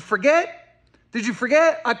morning. Did you forget? Did you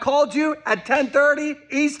forget? I called you at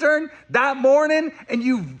 10:30 Eastern that morning and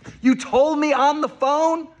you told me on the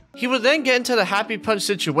phone? He would then get into the Happy Punch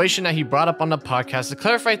situation that he brought up on the podcast to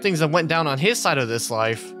clarify things that went down on his side of this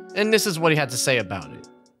life, and this is what he had to say about it.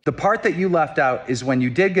 The part that you left out is when you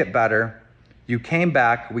did get better, you came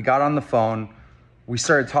back, we got on the phone, we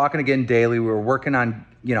started talking again daily, we were working on,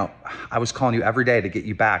 you know, I was calling you every day to get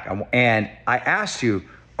you back, and I asked you,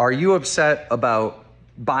 are you upset about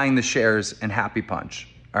buying the shares in Happy Punch,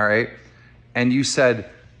 all right? And you said,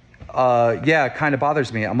 yeah, it kind of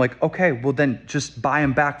bothers me. I'm like, okay, well then just buy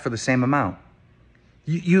them back for the same amount.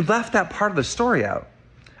 You left that part of the story out.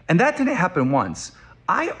 And that didn't happen once.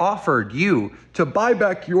 I offered you to buy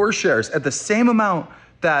back your shares at the same amount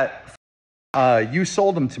that you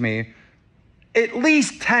sold them to me at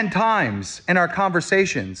least 10 times in our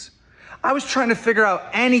conversations. I was trying to figure out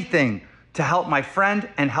anything to help my friend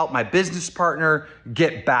and help my business partner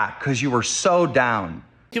get back because you were so down.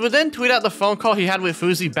 He would then tweet out the phone call he had with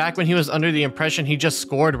Fousey back when he was under the impression he just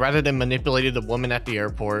scored rather than manipulated the woman at the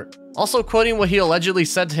airport, also quoting what he allegedly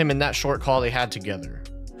said to him in that short call they had together.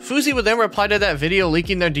 Fousey would then reply to that video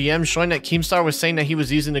leaking their DMs showing that Keemstar was saying that he was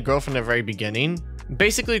using the girl from the very beginning,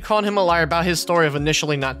 basically calling him a liar about his story of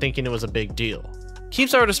initially not thinking it was a big deal.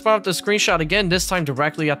 Keemstar would respond with a screenshot again, this time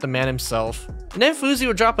directly at the man himself, and then Fousey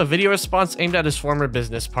would drop a video response aimed at his former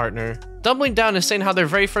business partner, doubling down and saying how their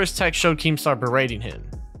very first text showed Keemstar berating him.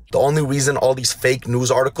 The only reason all these fake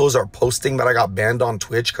news articles are posting that I got banned on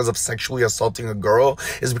Twitch because of sexually assaulting a girl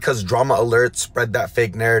is because Drama Alert spread that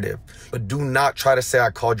fake narrative. But do not try to say I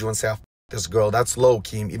called you and say I f***ed this girl. That's low,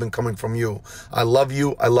 Keem, even coming from you. I love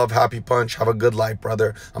you. I love Happy Punch. Have a good life,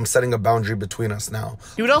 brother. I'm setting a boundary between us now.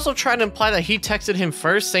 He would also try to imply that he texted him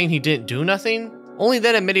first saying he didn't do nothing, only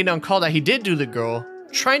then admitting on call that he did do the girl,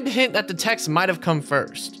 trying to hint that the text might have come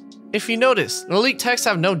first. If you notice, the leaked texts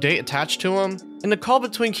have no date attached to them, and the call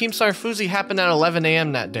between Keemstar and Fousey happened at 11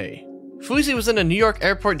 AM that day. Fousey was in a New York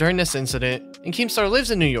airport during this incident, and Keemstar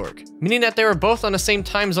lives in New York, meaning that they were both on the same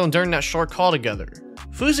time zone during that short call together.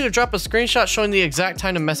 Fousey would drop a screenshot showing the exact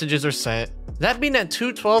time the messages are sent, that being at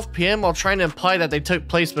 2:12 PM while trying to imply that they took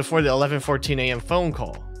place before the 11:14 AM phone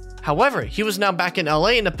call. However, he was now back in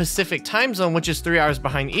LA in the Pacific time zone, which is 3 hours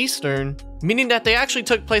behind Eastern, meaning that they actually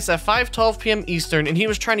took place at 5:12 PM Eastern, and he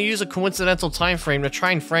was trying to use a coincidental time frame to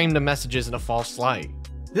try and frame the messages in a false light.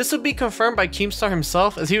 This would be confirmed by Keemstar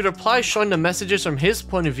himself, as he would reply showing the messages from his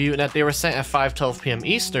point of view and that they were sent at 5:12 PM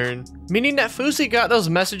Eastern, meaning that Fousey got those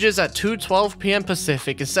messages at 2:12 PM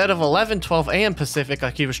Pacific instead of 11:12 AM Pacific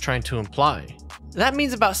like he was trying to imply. That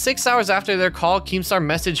means about 6 hours after their call, Keemstar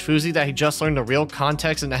messaged Fousey that he just learned the real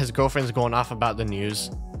context and that his girlfriend's going off about the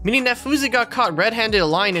news, meaning that Fousey got caught red-handed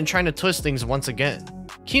lying and trying to twist things once again.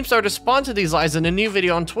 Keemstar responded to these lies in a new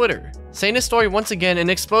video on Twitter, saying his story once again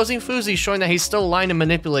and exposing Fousey, showing that he's still lying and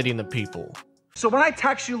manipulating the people. So when I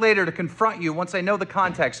text you later to confront you, once I know the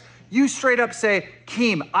context, You straight up say,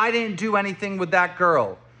 Keem, I didn't do anything with that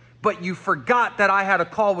girl, but you forgot that I had a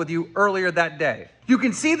call with you earlier that day. You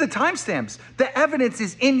can see the timestamps. The evidence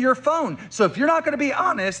is in your phone. So if you're not going to be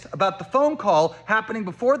honest about the phone call happening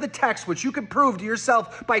before the text, which you can prove to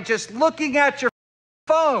yourself by just looking at your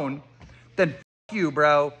phone, then f you,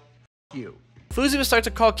 bro. F you. Fousey would start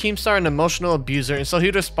to call Keemstar an emotional abuser, and so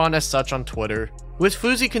he'd respond as such on Twitter, with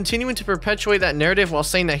Fousey continuing to perpetuate that narrative while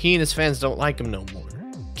saying that he and his fans don't like him no more.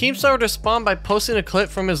 Keemstar would respond by posting a clip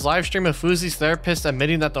from his livestream of Fousey's therapist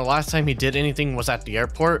admitting that the last time he did anything was at the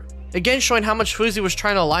airport, again showing how much Fousey was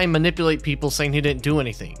trying to lie and manipulate people, saying he didn't do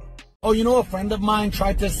anything. Oh, you know, a friend of mine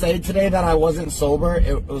tried to say today that I wasn't sober.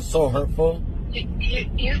 It was so hurtful.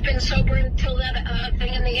 You've been sober until that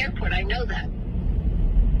thing in the airport. I know that.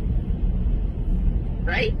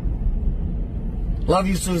 Right? Love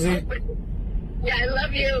you, Susie. Yeah, I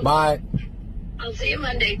love you. Bye. I'll see you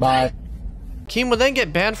Monday. Bye. Keem would then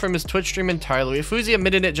get banned from his Twitch stream entirely, with Fousey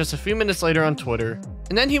admitting it just a few minutes later on Twitter.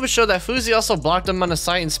 And then he would show that Fousey also blocked him on the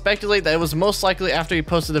site and speculate that it was most likely after he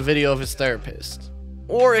posted a video of his therapist.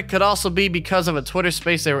 Or it could also be because of a Twitter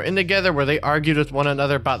space they were in together where they argued with one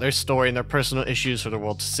another about their story and their personal issues for the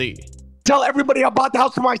world to see. Tell everybody I bought the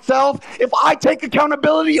house for myself. If I take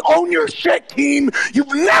accountability, own your shit, Keem.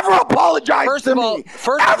 You've never apologized to me.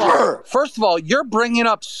 First of all, you're bringing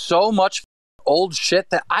up so much old shit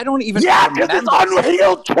that I don't even remember. Yeah, because it's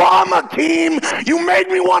unhealed trauma, Keem. You made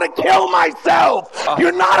me want to kill myself.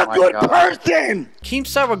 You're not a good person.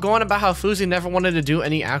 Keemstar would go on about how Fousey never wanted to do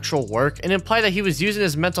any actual work and imply that he was using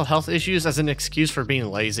his mental health issues as an excuse for being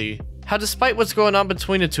lazy. How despite what's going on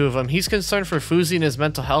between the two of them, he's concerned for Fousey and his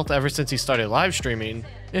mental health ever since he started live streaming,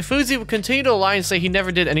 and Fousey would continue to lie and say he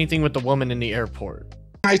never did anything with the woman in the airport.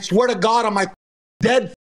 I swear to God on my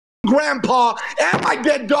dead grandpa and my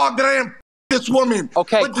dead dog that I am this woman.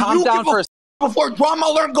 Okay, but calm down for a before Drama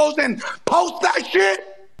Alert goes and post that shit.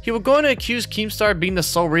 He would go on to accuse Keemstar being the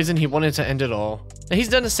sole reason he wanted to end it all. And he's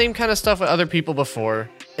done the same kind of stuff with other people before.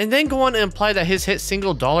 And then go on to imply that his hit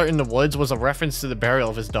single Dollar in the Woods was a reference to the burial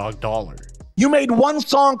of his dog Dollar. You made one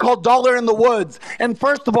song called Dollar in the Woods. And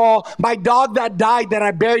first of all, my dog that died that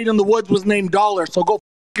I buried in the woods was named Dollar. So go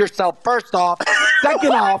f yourself first off.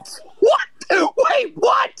 Second off. What? Wait,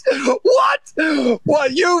 what?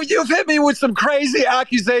 What? You've hit me with some crazy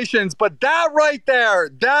accusations, but that right there,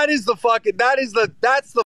 that's the fucking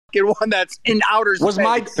one that's in outer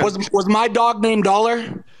space. Was my dog named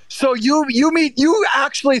Dollar? So you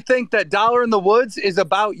actually think that Dollar in the Woods is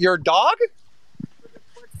about your dog?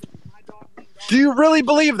 Do you really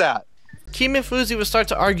believe that? Keem and Fousey would start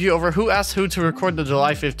to argue over who asked who to record the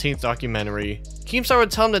July 15th documentary. Keemstar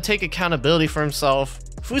would tell him to take accountability for himself.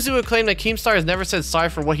 Fousey would claim that Keemstar has never said sorry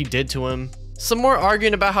for what he did to him. Some more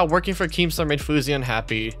arguing about how working for Keemstar made Fousey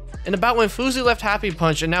unhappy, and about when Fousey left Happy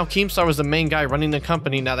Punch and now Keemstar was the main guy running the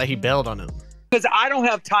company now that he bailed on him. Because I don't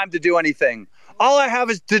have time to do anything. All I have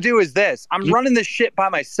to do is this. I'm running this shit by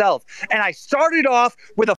myself, and I started off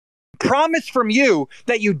with a promise from you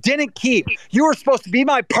that you didn't keep. You were supposed to be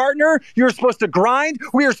my partner. You were supposed to grind.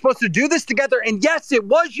 We were supposed to do this together, and yes, it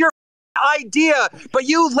was your idea, but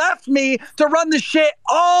you left me to run the shit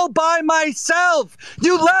all by myself.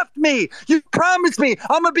 You left me. You promised me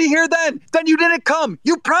I'm gonna be here then you didn't come.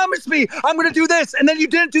 You promised me I'm gonna do this, and then you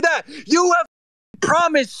didn't do that. You have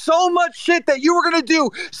promised so much shit that you were gonna do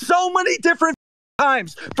so many different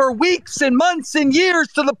times for weeks and months and years,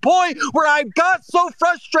 to the point where I got so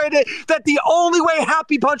frustrated that the only way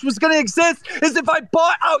Happy Punch was going to exist is if I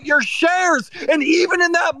bought out your shares. And even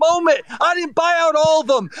in that moment, I didn't buy out all of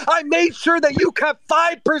them. I made sure that you kept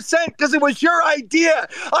 5% because it was your idea.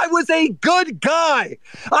 I was a good guy.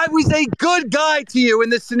 I was a good guy to you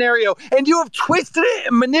in this scenario, and you have twisted it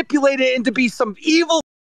and manipulated it into be some evil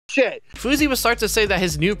shit. Fousey would start to say that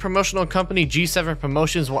his new promotional company G7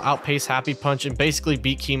 Promotions will outpace Happy Punch and basically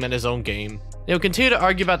beat Keem at his own game. They would continue to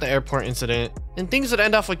argue about the airport incident, and things would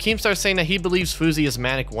end off with Keemstar saying that he believes Fousey is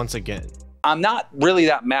manic once again. I'm not really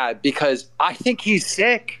that mad because I think he's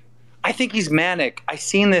sick. I think he's manic. I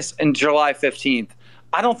seen this in July 15th.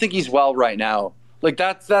 I don't think he's well right now. Like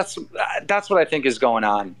that's what I think is going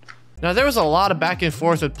on. Now there was a lot of back and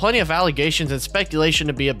forth with plenty of allegations and speculation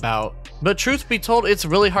to be about, but truth be told, it's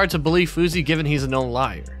really hard to believe Fousey given he's a known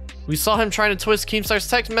liar. We saw him trying to twist Keemstar's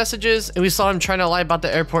text messages, and we saw him trying to lie about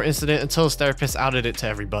the airport incident until his therapist outed it to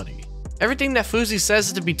everybody. Everything that Fousey says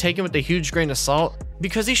is to be taken with a huge grain of salt,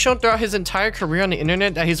 because he's shown throughout his entire career on the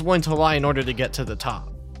internet that he's willing to lie in order to get to the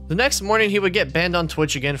top. The next morning he would get banned on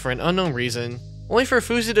Twitch again for an unknown reason, only for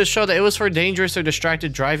Fousey to show that it was for dangerous or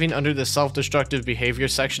distracted driving under the self-destructive behavior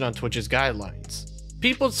section on Twitch's guidelines.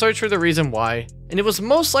 People would search for the reason why, and it was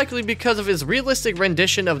most likely because of his realistic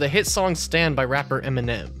rendition of the hit song Stand by rapper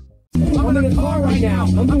Eminem. I'm in the car right now.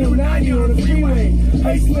 I'm doing 90 on the freeway.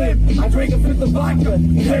 Hey Slim, I drank a fifth of vodka.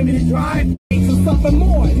 You came me to drive. So something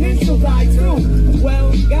more. And then she'll die too.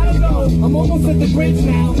 Well, gotta go. I'm almost at the bridge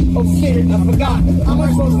now. Oh shit, I forgot. How am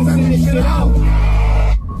I supposed to send this shit out?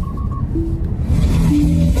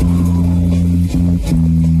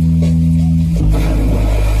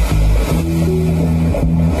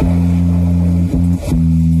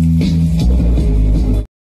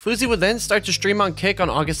 Fousey would then start to stream on Kick on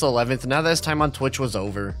August 11th now that his time on Twitch was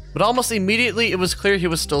over. But almost immediately it was clear he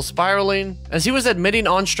was still spiraling, as he was admitting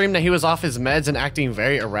on stream that he was off his meds and acting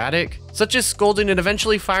very erratic, such as scolding and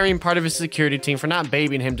eventually firing part of his security team for not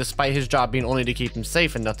babying him despite his job being only to keep him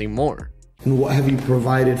safe and nothing more. And what have you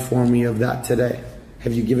provided for me of that today?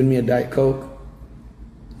 Have you given me a Diet Coke?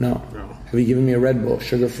 No. Have you given me a Red Bull,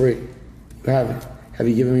 sugar-free? You haven't. Have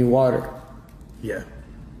you given me water? Yeah.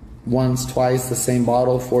 Once, twice, the same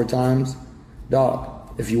bottle, 4 times?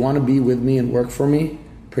 Dog, if you want to be with me and work for me,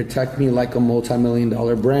 protect me like a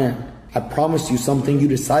multi-million-dollar brand. I promised you something, you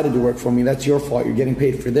decided to work for me, that's your fault, you're getting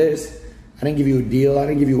paid for this. I didn't give you a deal, I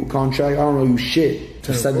didn't give you a contract, I don't know you shit.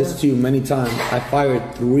 I've said this to you many times. I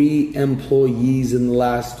fired 3 employees in the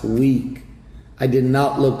last week. I did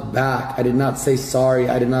not look back, I did not say sorry,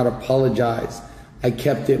 I did not apologize. I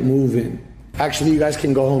kept it moving. Actually, you guys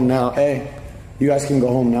can go home now. Hey. You guys can go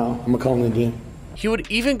home now. I'm gonna call Nadeem. He would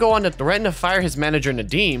even go on to threaten to fire his manager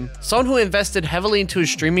Nadeem, someone who invested heavily into his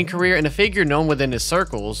streaming career and a figure known within his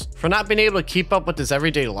circles, for not being able to keep up with his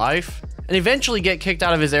everyday life, and eventually get kicked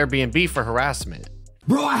out of his Airbnb for harassment.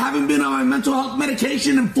 Bro, I haven't been on my mental health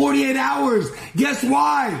medication in 48 hours. Guess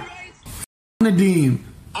why? Nadeem.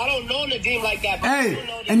 I don't know Nadeem like that.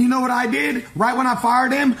 Hey, and you know what I did? Right when I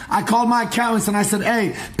fired him, I called my accountants and I said,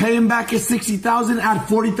 hey, pay him back his $60,000, add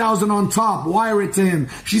 $40,000 on top, wire it to him.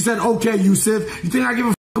 She said, okay, Yusuf, you think I give a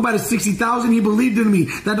f about his $60,000? He believed in me.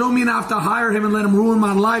 That don't mean I have to hire him and let him ruin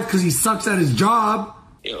my life because he sucks at his job.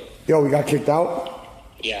 Yo, we got kicked out?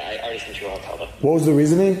 Yeah, I already sent you all tell them. What was the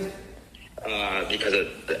reasoning? Because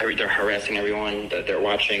they're harassing everyone that they're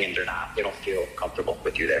watching, and they don't feel comfortable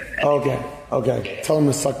with you there. Okay. Tell them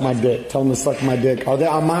to suck my dick. Tell them to suck my dick.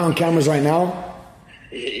 Am I on cameras right now?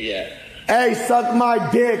 Yeah. Hey, suck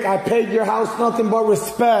my dick. I paid your house nothing but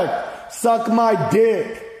respect. Suck my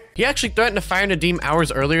dick. He actually threatened to fire Nadeem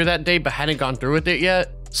hours earlier that day but hadn't gone through with it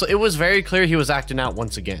yet, so it was very clear he was acting out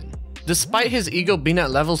once again. Despite his ego being at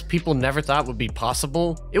levels people never thought would be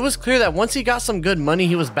possible, it was clear that once he got some good money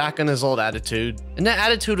he was back on his old attitude, and that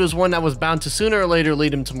attitude was one that was bound to sooner or later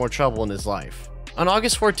lead him to more trouble in his life. On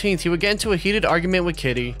August 14th, he would get into a heated argument with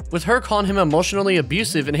Kitty, with her calling him emotionally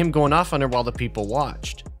abusive and him going off on her while the people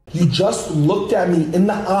watched. You just looked at me in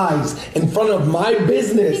the eyes in front of my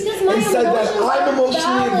business and said that I'm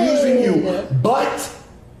emotionally abusing you, but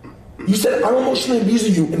you said I'm emotionally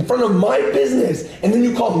abusing you in front of my business, and then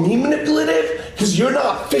you call me manipulative because you're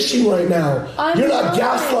not fishing right now. You're not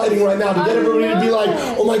gaslighting right now to get everybody to be like,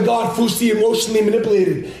 oh my God, Fousey emotionally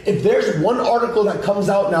manipulated. If there's one article that comes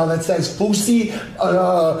out now that says Fousey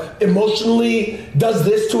emotionally does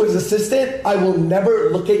this to his assistant, I will never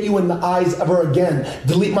look at you in the eyes ever again.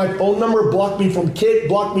 Delete my phone number, block me from Kick,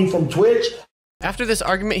 block me from Twitch. After this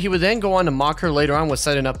argument, he would then go on to mock her later on with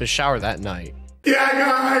setting up his shower that night. Yeah,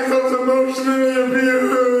 guys, I was emotionally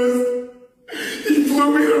abused. He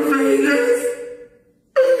flew me to Vegas.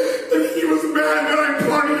 And he was mad that I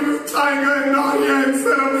partied with Tyga and Nadia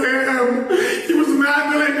instead of him. He was mad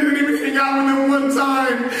that I didn't even hang out with him one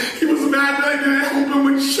time. He was mad that I didn't help him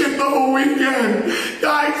with shit the whole weekend.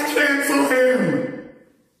 Guys, cancel him.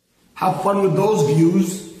 Have fun with those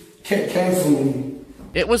views. Can't cancel me.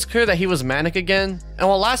 It was clear that he was manic again, and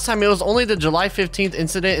while last time it was only the July 15th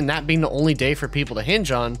incident and that being the only day for people to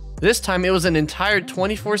hinge on, this time it was an entire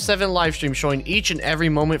 24/7 livestream showing each and every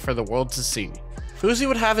moment for the world to see. Fousey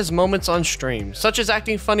would have his moments on stream, such as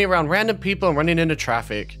acting funny around random people and running into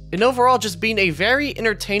traffic, and overall just being a very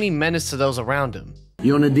entertaining menace to those around him.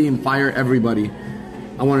 Yo, Nadeem, fire everybody.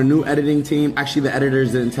 I want a new editing team. Actually, the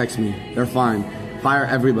editors didn't text me. They're fine. Fire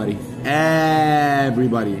everybody.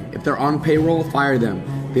 Everybody. If they're on payroll, fire them.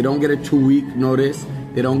 They don't get a 2-week notice.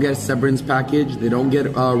 They don't get a severance package. They don't get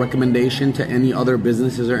a recommendation to any other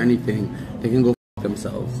businesses or anything. They can go f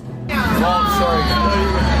themselves.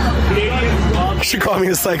 She called me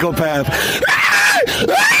a psychopath.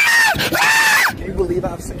 Can you believe I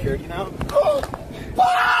have security now?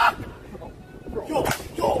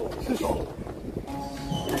 Yo.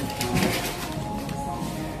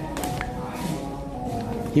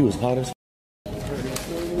 He was hot as f.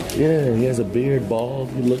 Yeah, he has a beard, bald.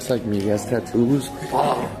 He looks like me. He has tattoos.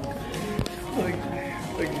 Fuck.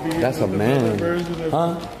 That's a man.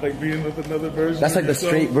 Huh? Like being with another version. That's like the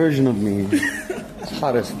straight version of me. It's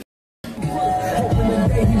hot as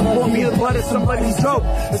Want me to blood at somebody's dope.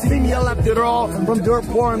 See me, I left it all from dirt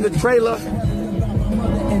poor in the trailer.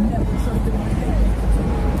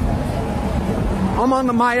 I'm on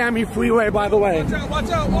the Miami freeway, by the way.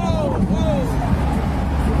 Watch out, whoa,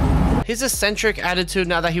 whoa. His eccentric attitude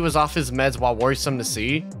now that he was off his meds, while worrisome to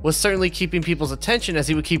see, was certainly keeping people's attention as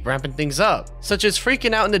he would keep ramping things up, such as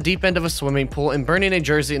freaking out in the deep end of a swimming pool and burning a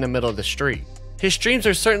jersey in the middle of the street. His streams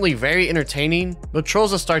are certainly very entertaining, but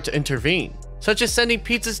trolls will start to intervene, such as sending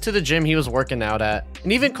pizzas to the gym he was working out at,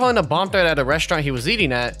 and even calling a bomb threat at a restaurant he was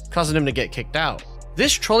eating at, causing him to get kicked out.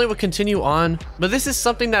 This trolling would continue on, but this is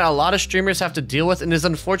something that a lot of streamers have to deal with and is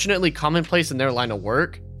unfortunately commonplace in their line of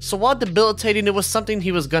work, so while debilitating, it was something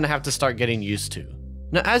he was gonna have to start getting used to.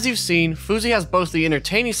 Now, as you've seen, Fousey has both the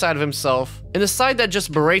entertaining side of himself and the side that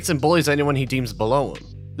just berates and bullies anyone he deems below him.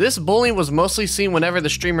 This bullying was mostly seen whenever the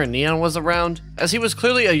streamer Neon was around, as he was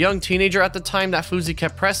clearly a young teenager at the time that Fousey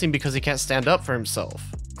kept pressing because he can't stand up for himself.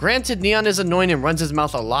 Granted, Neon is annoying and runs his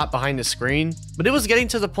mouth a lot behind the screen, but it was getting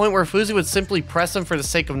to the point where Fousey would simply press him for the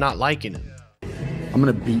sake of not liking him. I'm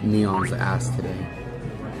gonna beat Neon's ass today.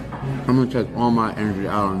 I'm gonna take all my energy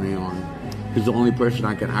out on Neon. He's the only person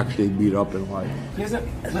I can actually beat up in life.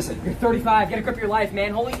 Listen, you're 35, get a grip of your life,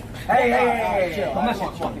 man. Holy. Hey,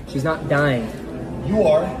 chill. She's not dying. You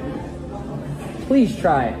are. Please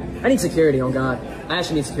try. I need security, oh god. I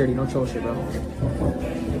actually need security, no troll shit, bro.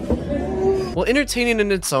 While entertaining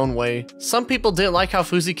in its own way, some people didn't like how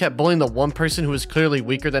Fousey kept bullying the one person who was clearly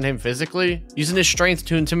weaker than him physically, using his strength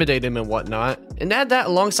to intimidate him and whatnot. And add that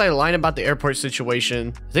alongside a line about the airport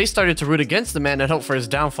situation, they started to root against the man and hope for his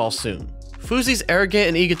downfall soon. Fousey's arrogant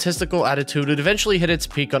and egotistical attitude would eventually hit its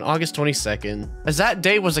peak on August 22nd, as that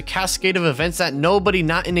day was a cascade of events that nobody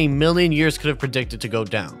not in a million years could have predicted to go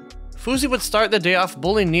down. Fousey would start the day off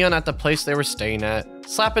bullying Neon at the place they were staying at,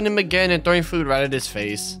 slapping him again and throwing food right at his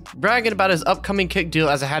face, bragging about his upcoming kick deal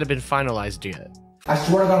as it hadn't been finalized yet. I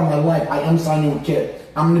swear to God on my life, I am signing with Kick.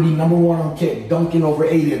 I'm gonna be #1 on Kick, dunking over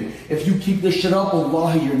Adin. If you keep this shit up,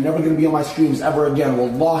 wallahi, you're never gonna be on my streams ever again,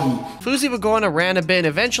 wallahi. Fousey would go on a rant a bit and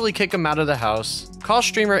eventually kick him out of the house, call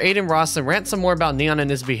streamer Adin Ross and rant some more about Neon and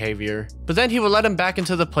his behavior, but then he would let him back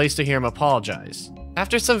into the place to hear him apologize.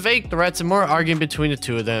 After some vague threats and more arguing between the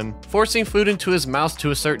two of them, forcing food into his mouth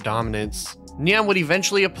to assert dominance, Neon would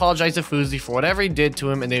eventually apologize to Fousey for whatever he did to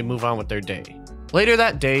him and they'd move on with their day. Later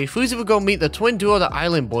that day, Fousey would go meet the twin duo the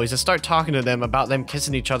Island Boys and start talking to them about them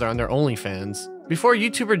kissing each other on their OnlyFans, before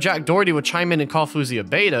YouTuber Jack Doherty would chime in and call Fousey a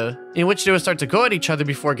beta, in which they would start to go at each other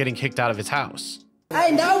before getting kicked out of his house.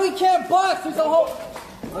 Hey, now we can't box, there's a whole...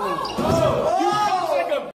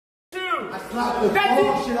 I slapped the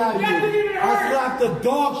dog shit out of you. I slapped the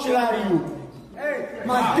dog shit out of you.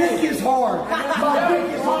 My dick is hard. My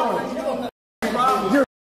dick is hard. Your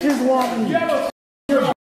is want me.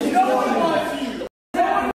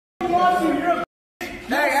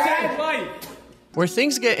 Where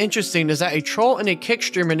things get interesting is that a troll and a kick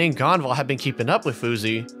streamer named Gonval had been keeping up with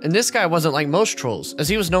Fousey, and this guy wasn't like most trolls, as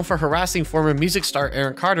he was known for harassing former music star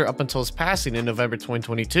Aaron Carter up until his passing in November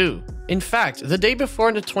 2022. In fact, the day before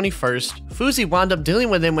on the 21st, Fousey wound up dealing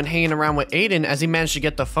with him when hanging around with Adin as he managed to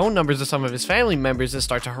get the phone numbers of some of his family members and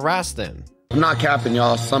start to harass them. I'm not capping,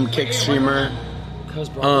 y'all. Some kick streamer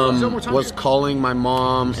was calling my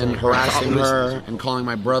mom and harassing her and calling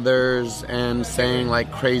my brothers and saying like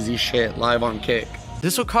crazy shit live on Kick.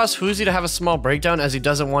 This would cause Fousey to have a small breakdown as he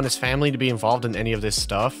doesn't want his family to be involved in any of this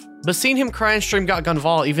stuff, but seeing him cry in stream got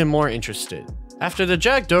Gonval even more interested. After the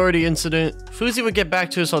Jack Doherty incident, Fousey would get back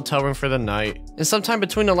to his hotel room for the night, and sometime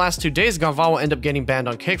between the last 2 days Gonval would end up getting banned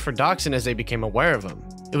on Kick for doxing as they became aware of him.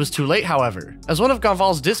 It was too late, however, as one of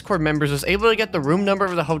Gonval's Discord members was able to get the room number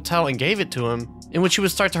of the hotel and gave it to him, in which he would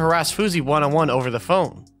start to harass Fousey one-on-one over the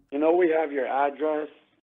phone. You know we have your address.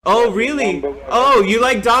 Oh, really? Oh, you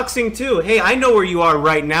like doxing too? Hey, I know where you are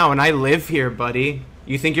right now, and I live here, buddy.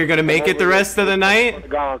 You think you're gonna make it the rest of the night?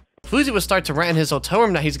 Fousey would start to rant in his hotel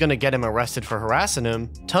room that he's gonna get him arrested for harassing him,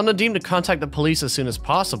 telling Nadim to contact the police as soon as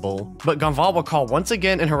possible, but Gonval will call once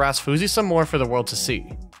again and harass Fousey some more for the world to see.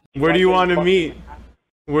 Where do you want to meet?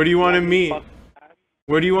 Where do you want to meet?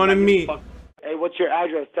 Where do you want to meet? Hey, what's your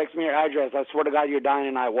address? Text me your address. I swear to God, you're dying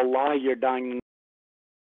tonight. Wallahi, you're dying tonight.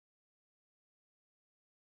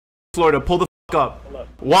 Florida, pull the f up.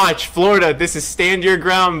 Watch, Florida, this is stand your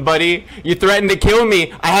ground, buddy. You threatened to kill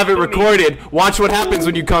me. I have it recorded. Watch what happens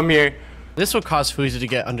when you come here. This would cause Fousey to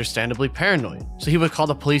get understandably paranoid, so he would call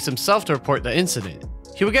the police himself to report the incident.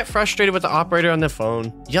 He would get frustrated with the operator on the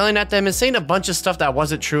phone, yelling at them and saying a bunch of stuff that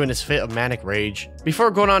wasn't true in his fit of manic rage,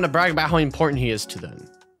 before going on to brag about how important he is to them.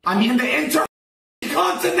 I'm in the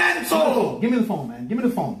Intercontinental. Give me the phone, man. Give me the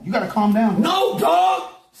phone. You gotta calm down. No,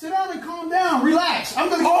 dog. Sit down and calm down. Relax. I'm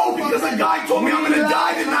gonna. Oh, because a guy told me I'm gonna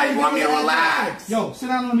die tonight. You want me to relax? Yo, sit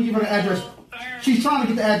down and let me give her the address. She's trying to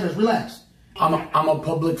get the address. Relax. I'm a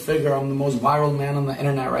public figure. I'm the most viral man on the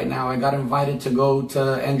internet right now. I got invited to go to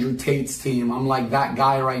Andrew Tate's team. I'm like that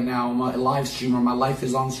guy right now. I'm a live streamer. My life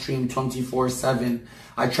is on stream 24/7.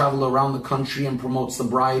 I travel around the country and promote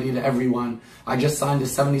sobriety to everyone. I just signed a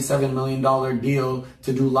 $77 million deal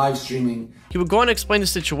to do live streaming. He would go on and explain the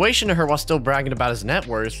situation to her while still bragging about his net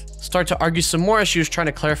worth, start to argue some more as she was trying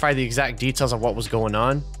to clarify the exact details of what was going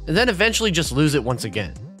on, and then eventually just lose it once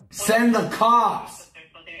again. Send the cops.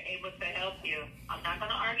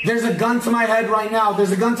 There's a gun to my head right now.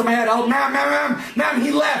 There's a gun to my head. Help, ma'am,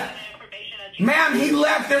 he left. Ma'am, he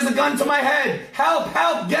left. There's a gun to my head. Help,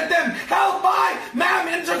 get them. Help, bye. Ma'am,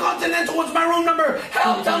 Intercontinental, what's my room number?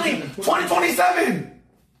 Help, tell me. 2027.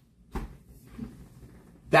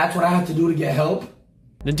 That's what I have to do to get help?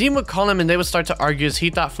 Nadeem would call him and they would start to argue as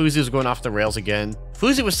he thought Fousey was going off the rails again.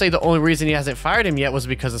 Fousey would say the only reason he hasn't fired him yet was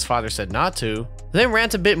because his father said not to. Then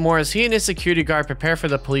rant a bit more as he and his security guard prepare for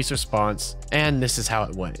the police response, and this is how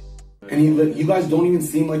it went. And you guys don't even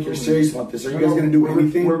seem like you're serious about this. Are you guys gonna do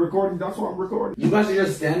anything? We're recording. That's what I'm recording. You guys are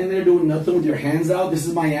just standing there doing nothing with your hands out. This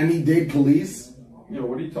is Miami-Dade police. Yo,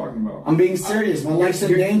 what are you talking about? I'm being serious. My life's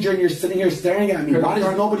in danger and you're sitting here staring at me. Why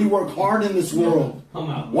does nobody work hard in this world?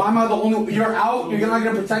 Why am I the only... You're out? You're not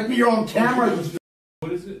going to protect me? You're on camera.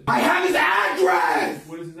 What is it? I have his address!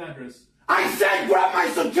 What is his address? I said grab my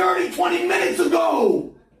security 20 minutes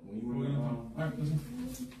ago!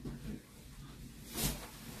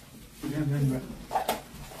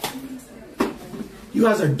 You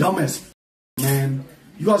guys are dumb as man.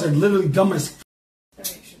 You guys are literally dumb as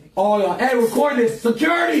Oh, y'all. Hey, record this.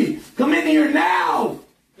 Security! Come in here now!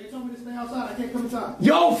 They told me to stay outside. I can't come inside.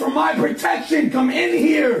 Yo, for my protection, come in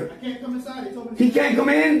here! I can't come inside. They told me He can't come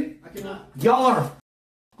in? I cannot. Y'all are...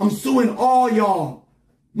 I'm suing all y'all.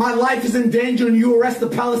 My life is in danger and you arrest a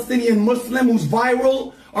Palestinian Muslim who's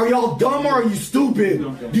viral? Are y'all dumb or are you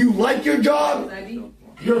stupid? Do you like your job?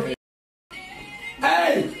 You're...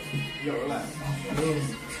 Hey! Yo, relax.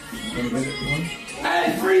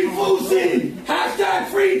 Hey, free Fousey! Hashtag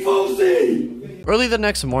free Fousey! Early the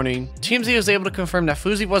next morning, TMZ was able to confirm that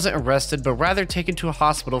Fousey wasn't arrested, but rather taken to a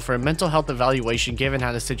hospital for a mental health evaluation given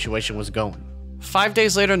how the situation was going. 5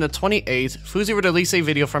 days later on the 28th, Fousey would release a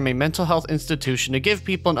video from a mental health institution to give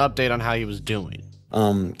people an update on how he was doing.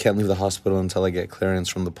 Can't leave the hospital until I get clearance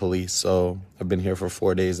from the police, so I've been here for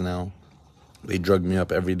 4 days now. They drug me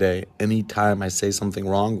up every day. Anytime I say something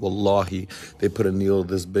wrong, wallahi, they put a needle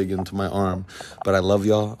this big into my arm. But I love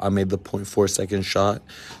y'all. I made the 0.4-second shot.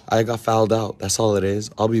 I got fouled out. That's all it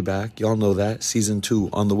is. I'll be back. Y'all know that. Season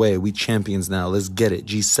 2 on the way. We champions now. Let's get it.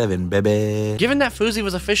 G7, baby. Given that Fousey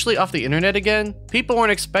was officially off the internet again, people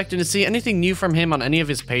weren't expecting to see anything new from him on any of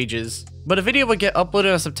his pages. But a video would get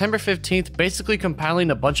uploaded on September 15th, basically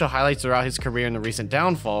compiling a bunch of highlights throughout his career and the recent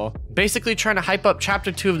downfall, basically trying to hype up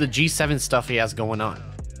chapter 2 of the G7 stuff he has going on.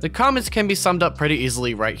 The comments can be summed up pretty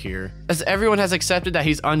easily right here, as everyone has accepted that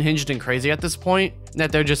he's unhinged and crazy at this point, and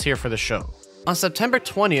that they're just here for the show. On September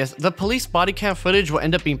 20th, the police body cam footage will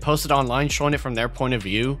end up being posted online showing it from their point of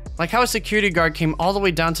view, like how a security guard came all the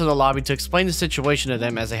way down to the lobby to explain the situation to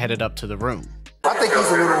them as they headed up to the room. I think he's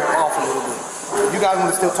a little off a little bit. You guys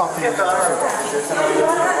want to still talk to him?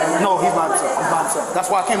 No, he's by himself. He's by himself. That's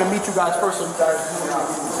why I came to meet you guys first. So you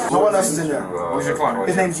guys, no one else is in there. Who's your client?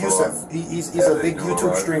 His name's Yusuf. He's a big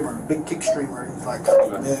YouTube streamer, big kick streamer. He's like,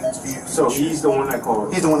 so he's the one that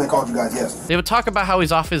called. He's the one that called you guys. Yes. They would talk about how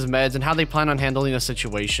he's off his meds and how they plan on handling the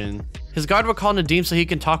situation. His guard would call Nadeem so he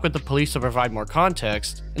can talk with the police to provide more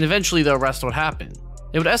context, and eventually the arrest would happen.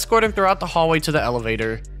 They would escort him throughout the hallway to the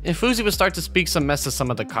elevator, and Fousey would start to speak some mess to some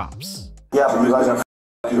of the cops. Yeah, but you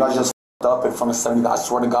guys just up in front of 70. I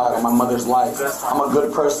swear to God, on my mother's life. I'm a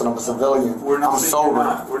good person. I'm a civilian. I'm sober.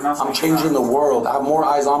 I'm changing the world. I have more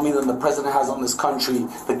eyes on me than the president has on this country.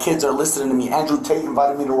 The kids are listening to me. Andrew Tate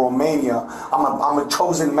invited me to Romania. I'm a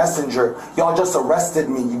chosen messenger. Y'all just arrested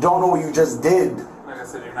me. You don't know what you just did. Like I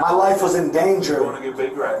said, my life was in danger. You're going to get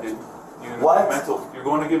Baker acted. What? You're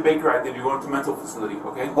going to get Baker acted. You're going to mental facility,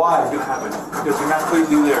 okay? Why? It's going to happen. Because you're not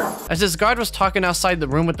clearly there. As his guard was talking outside the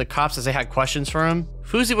room with the cops as they had questions for him,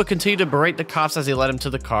 Fousey would continue to berate the cops as they led him to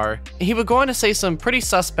the car, and he would go on to say some pretty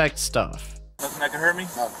suspect stuff. Nothing that can hurt me?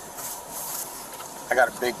 No. I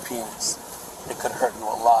got a big penis. It could hurt you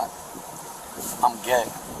a lot. I'm gay.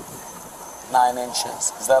 9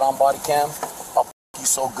 inches. Is that on body cam? I'll f you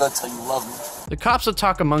so good till you love me. The cops would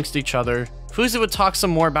talk amongst each other. Fousey would talk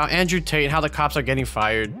some more about Andrew Tate and how the cops are getting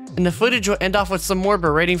fired. and the footage will end off with some more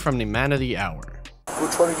berating from the man of the hour.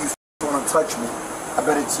 Which one of you want to touch me? I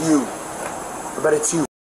bet it's you. I bet it's you.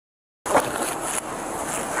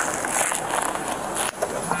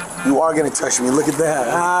 You are gonna touch me. Look at that.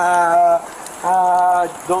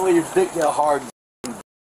 Don't let your dick get hard.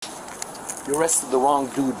 You arrested the wrong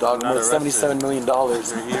dude, dog. I'm worth $77 million.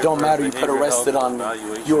 It don't matter. You put arrested on me.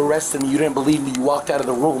 You arrested me. You didn't believe me. You walked out of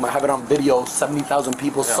the room. I have it on video. 70,000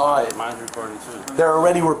 people saw it. Mine's recording too. They're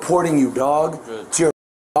already reporting you, dog. To your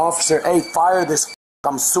officer. Hey, fire this.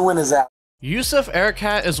 I'm suing his ass. Yusuf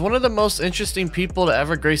Erekat is one of the most interesting people to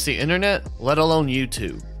ever grace the internet, let alone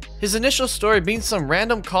YouTube. His initial story being some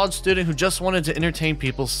random college student who just wanted to entertain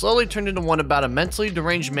people slowly turned into one about a mentally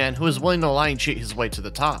deranged man who was willing to lie and cheat his way to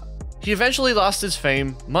the top. He eventually lost his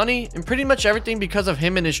fame, money, and pretty much everything because of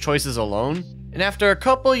him and his choices alone, and after a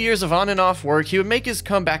couple of years of on and off work, he would make his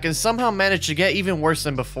comeback and somehow manage to get even worse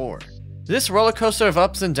than before. This roller coaster of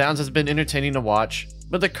ups and downs has been entertaining to watch,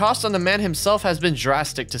 but the cost on the man himself has been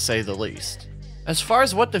drastic to say the least. As far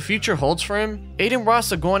as what the future holds for him, Adin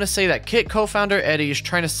Ross are going to say that Kit co-founder Eddie is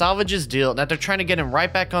trying to salvage his deal and that they're trying to get him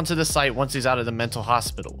right back onto the site once he's out of the mental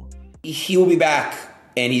hospital. He will be back,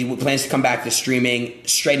 and he plans to come back to streaming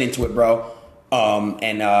straight into it, bro.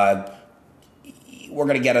 We're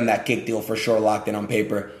gonna get him that Kick deal for sure, locked in on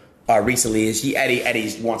paper. Recently,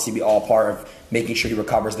 Eddie wants to be all part of making sure he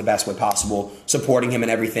recovers the best way possible, supporting him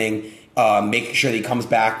and everything, making sure that he comes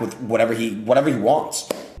back with whatever he wants.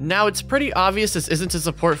 Now, it's pretty obvious this isn't to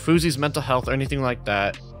support Fousey's mental health or anything like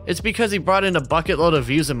that. It's because he brought in a bucket load of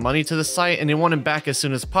views and money to the site and they want him back as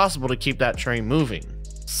soon as possible to keep that train moving.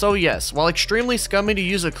 So yes, while extremely scummy to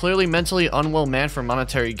use a clearly mentally unwell man for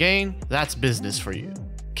monetary gain, that's business for you.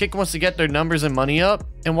 Kick wants to get their numbers and money up,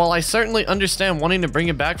 and while I certainly understand wanting to bring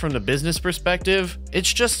it back from the business perspective,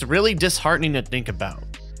 it's just really disheartening to think about.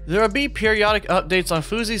 There will be periodic updates on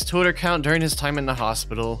Fousey's Twitter account during his time in the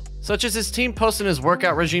hospital, such as his team posting his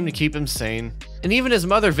workout regime to keep him sane, and even his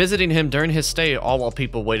mother visiting him during his stay, all while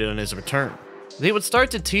people waited on his return. They would start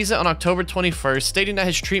to tease it on October 21st, stating that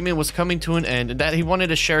his treatment was coming to an end and that he wanted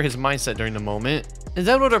to share his mindset during the moment, and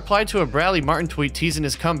then would reply to a Bradley Martyn tweet teasing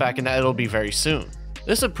his comeback and that it'll be very soon.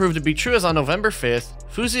 This would prove to be true as on November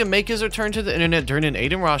 5th, Fousey would make his return to the internet during an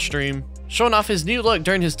Adin Ross stream, showing off his new look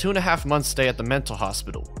during his 2.5 month stay at the mental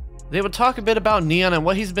hospital. They would talk a bit about Neon and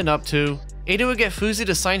what he's been up to. Adin would get Fousey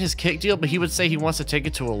to sign his Kick deal, but he would say he wants to take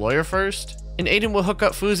it to a lawyer first, and Adin will hook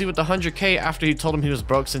up Fousey with the $100K after he told him he was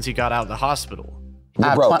broke since he got out of the hospital. I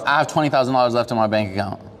have $20,000 left in my bank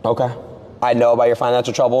account. Okay. I know about your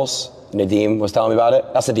financial troubles. Nadeem was telling me about it.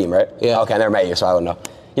 That's Nadeem, right? Yeah. Okay, I never met you, so I don't know.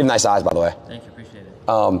 You have nice eyes, by the way. Thank you, appreciate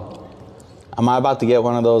it. Am I about to get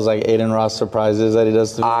one of those like Adin Ross surprises that he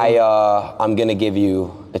does to me? I'm gonna give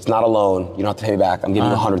you, it's not a loan, you don't have to pay me back. I'm giving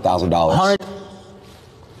you $100,000.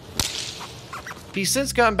 He's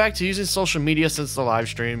since gotten back to using social media since the live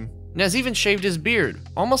stream, and has even shaved his beard,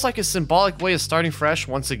 almost like a symbolic way of starting fresh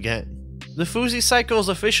once again. The Fousey cycle is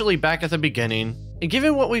officially back at the beginning, and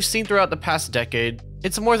given what we've seen throughout the past decade,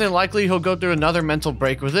 it's more than likely he'll go through another mental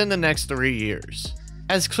break within the next 3 years.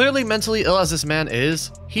 As clearly mentally ill as this man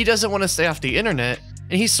is, he doesn't want to stay off the internet,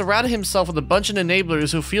 and he's surrounded himself with a bunch of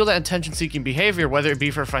enablers who feel that attention-seeking behavior, whether it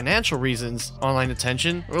be for financial reasons, online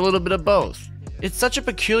attention, or a little bit of both. It's such a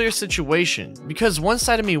peculiar situation, because one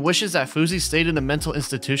side of me wishes that Fousey stayed in the mental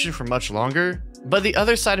institution for much longer, but the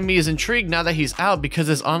other side of me is intrigued now that he's out because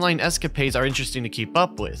his online escapades are interesting to keep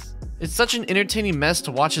up with. It's such an entertaining mess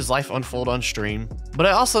to watch his life unfold on stream, but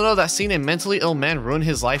I also know that seeing a mentally ill man ruin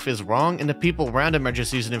his life is wrong and the people around him are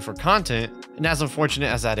just using him for content, and as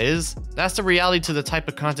unfortunate as that is, that's the reality to the type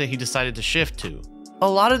of content he decided to shift to. A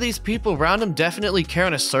lot of these people around him definitely care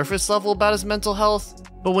on a surface level about his mental health,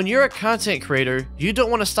 but when you're a content creator, you don't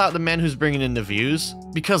want to stop the man who's bringing in the views,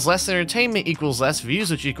 because less entertainment equals less views,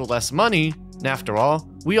 which equal less money, and after all,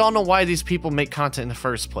 we all know why these people make content in the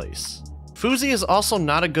first place. Fousey is also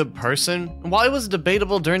not a good person, and while it was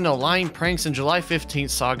debatable during the lying pranks and July 15th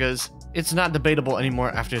sagas, it's not debatable anymore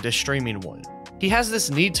after this streaming one. He has this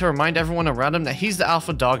need to remind everyone around him that he's the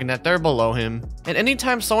alpha dog and that they're below him, and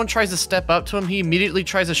anytime someone tries to step up to him, he immediately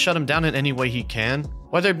tries to shut him down in any way he can,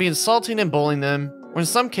 whether it be insulting and bullying them, or in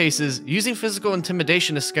some cases, using physical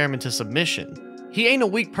intimidation to scare him into submission. He ain't a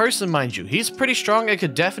weak person, mind you. He's pretty strong and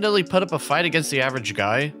could definitely put up a fight against the average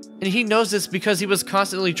guy, and he knows this because he was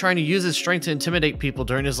constantly trying to use his strength to intimidate people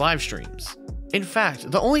during his live streams. In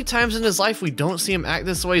fact, the only times in his life we don't see him act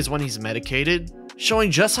this way is when he's medicated,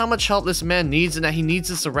 showing just how much help this man needs and that he needs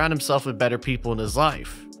to surround himself with better people in his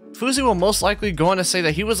life. Fousey will most likely go on to say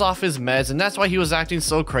that he was off his meds and that's why he was acting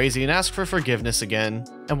so crazy and ask for forgiveness again.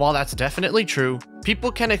 And while that's definitely true,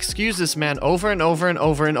 people can excuse this man over and over and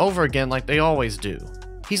over and over again like they always do.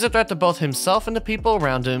 He's a threat to both himself and the people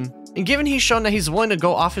around him, and given he's shown that he's willing to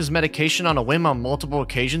go off his medication on a whim on multiple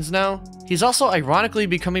occasions now, he's also ironically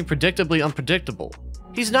becoming predictably unpredictable.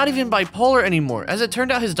 He's not even bipolar anymore, as it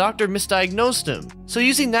turned out his doctor misdiagnosed him, so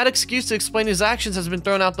using that excuse to explain his actions has been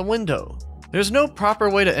thrown out the window. There's no proper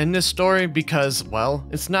way to end this story because, well,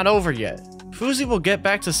 it's not over yet. Fousey will get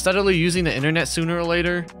back to steadily using the internet sooner or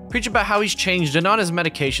later, preach about how he's changed and on his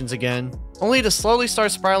medications again, only to slowly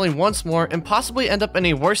start spiraling once more and possibly end up in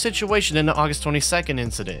a worse situation than the August 22nd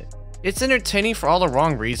incident. It's entertaining for all the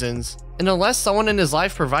wrong reasons, and unless someone in his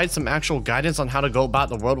life provides some actual guidance on how to go about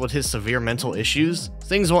the world with his severe mental issues,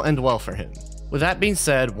 things won't end well for him. With that being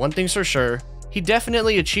said, one thing's for sure, he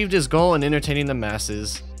definitely achieved his goal in entertaining the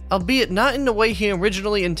masses, albeit not in the way he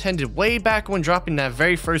originally intended way back when dropping that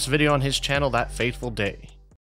very first video on his channel that fateful day.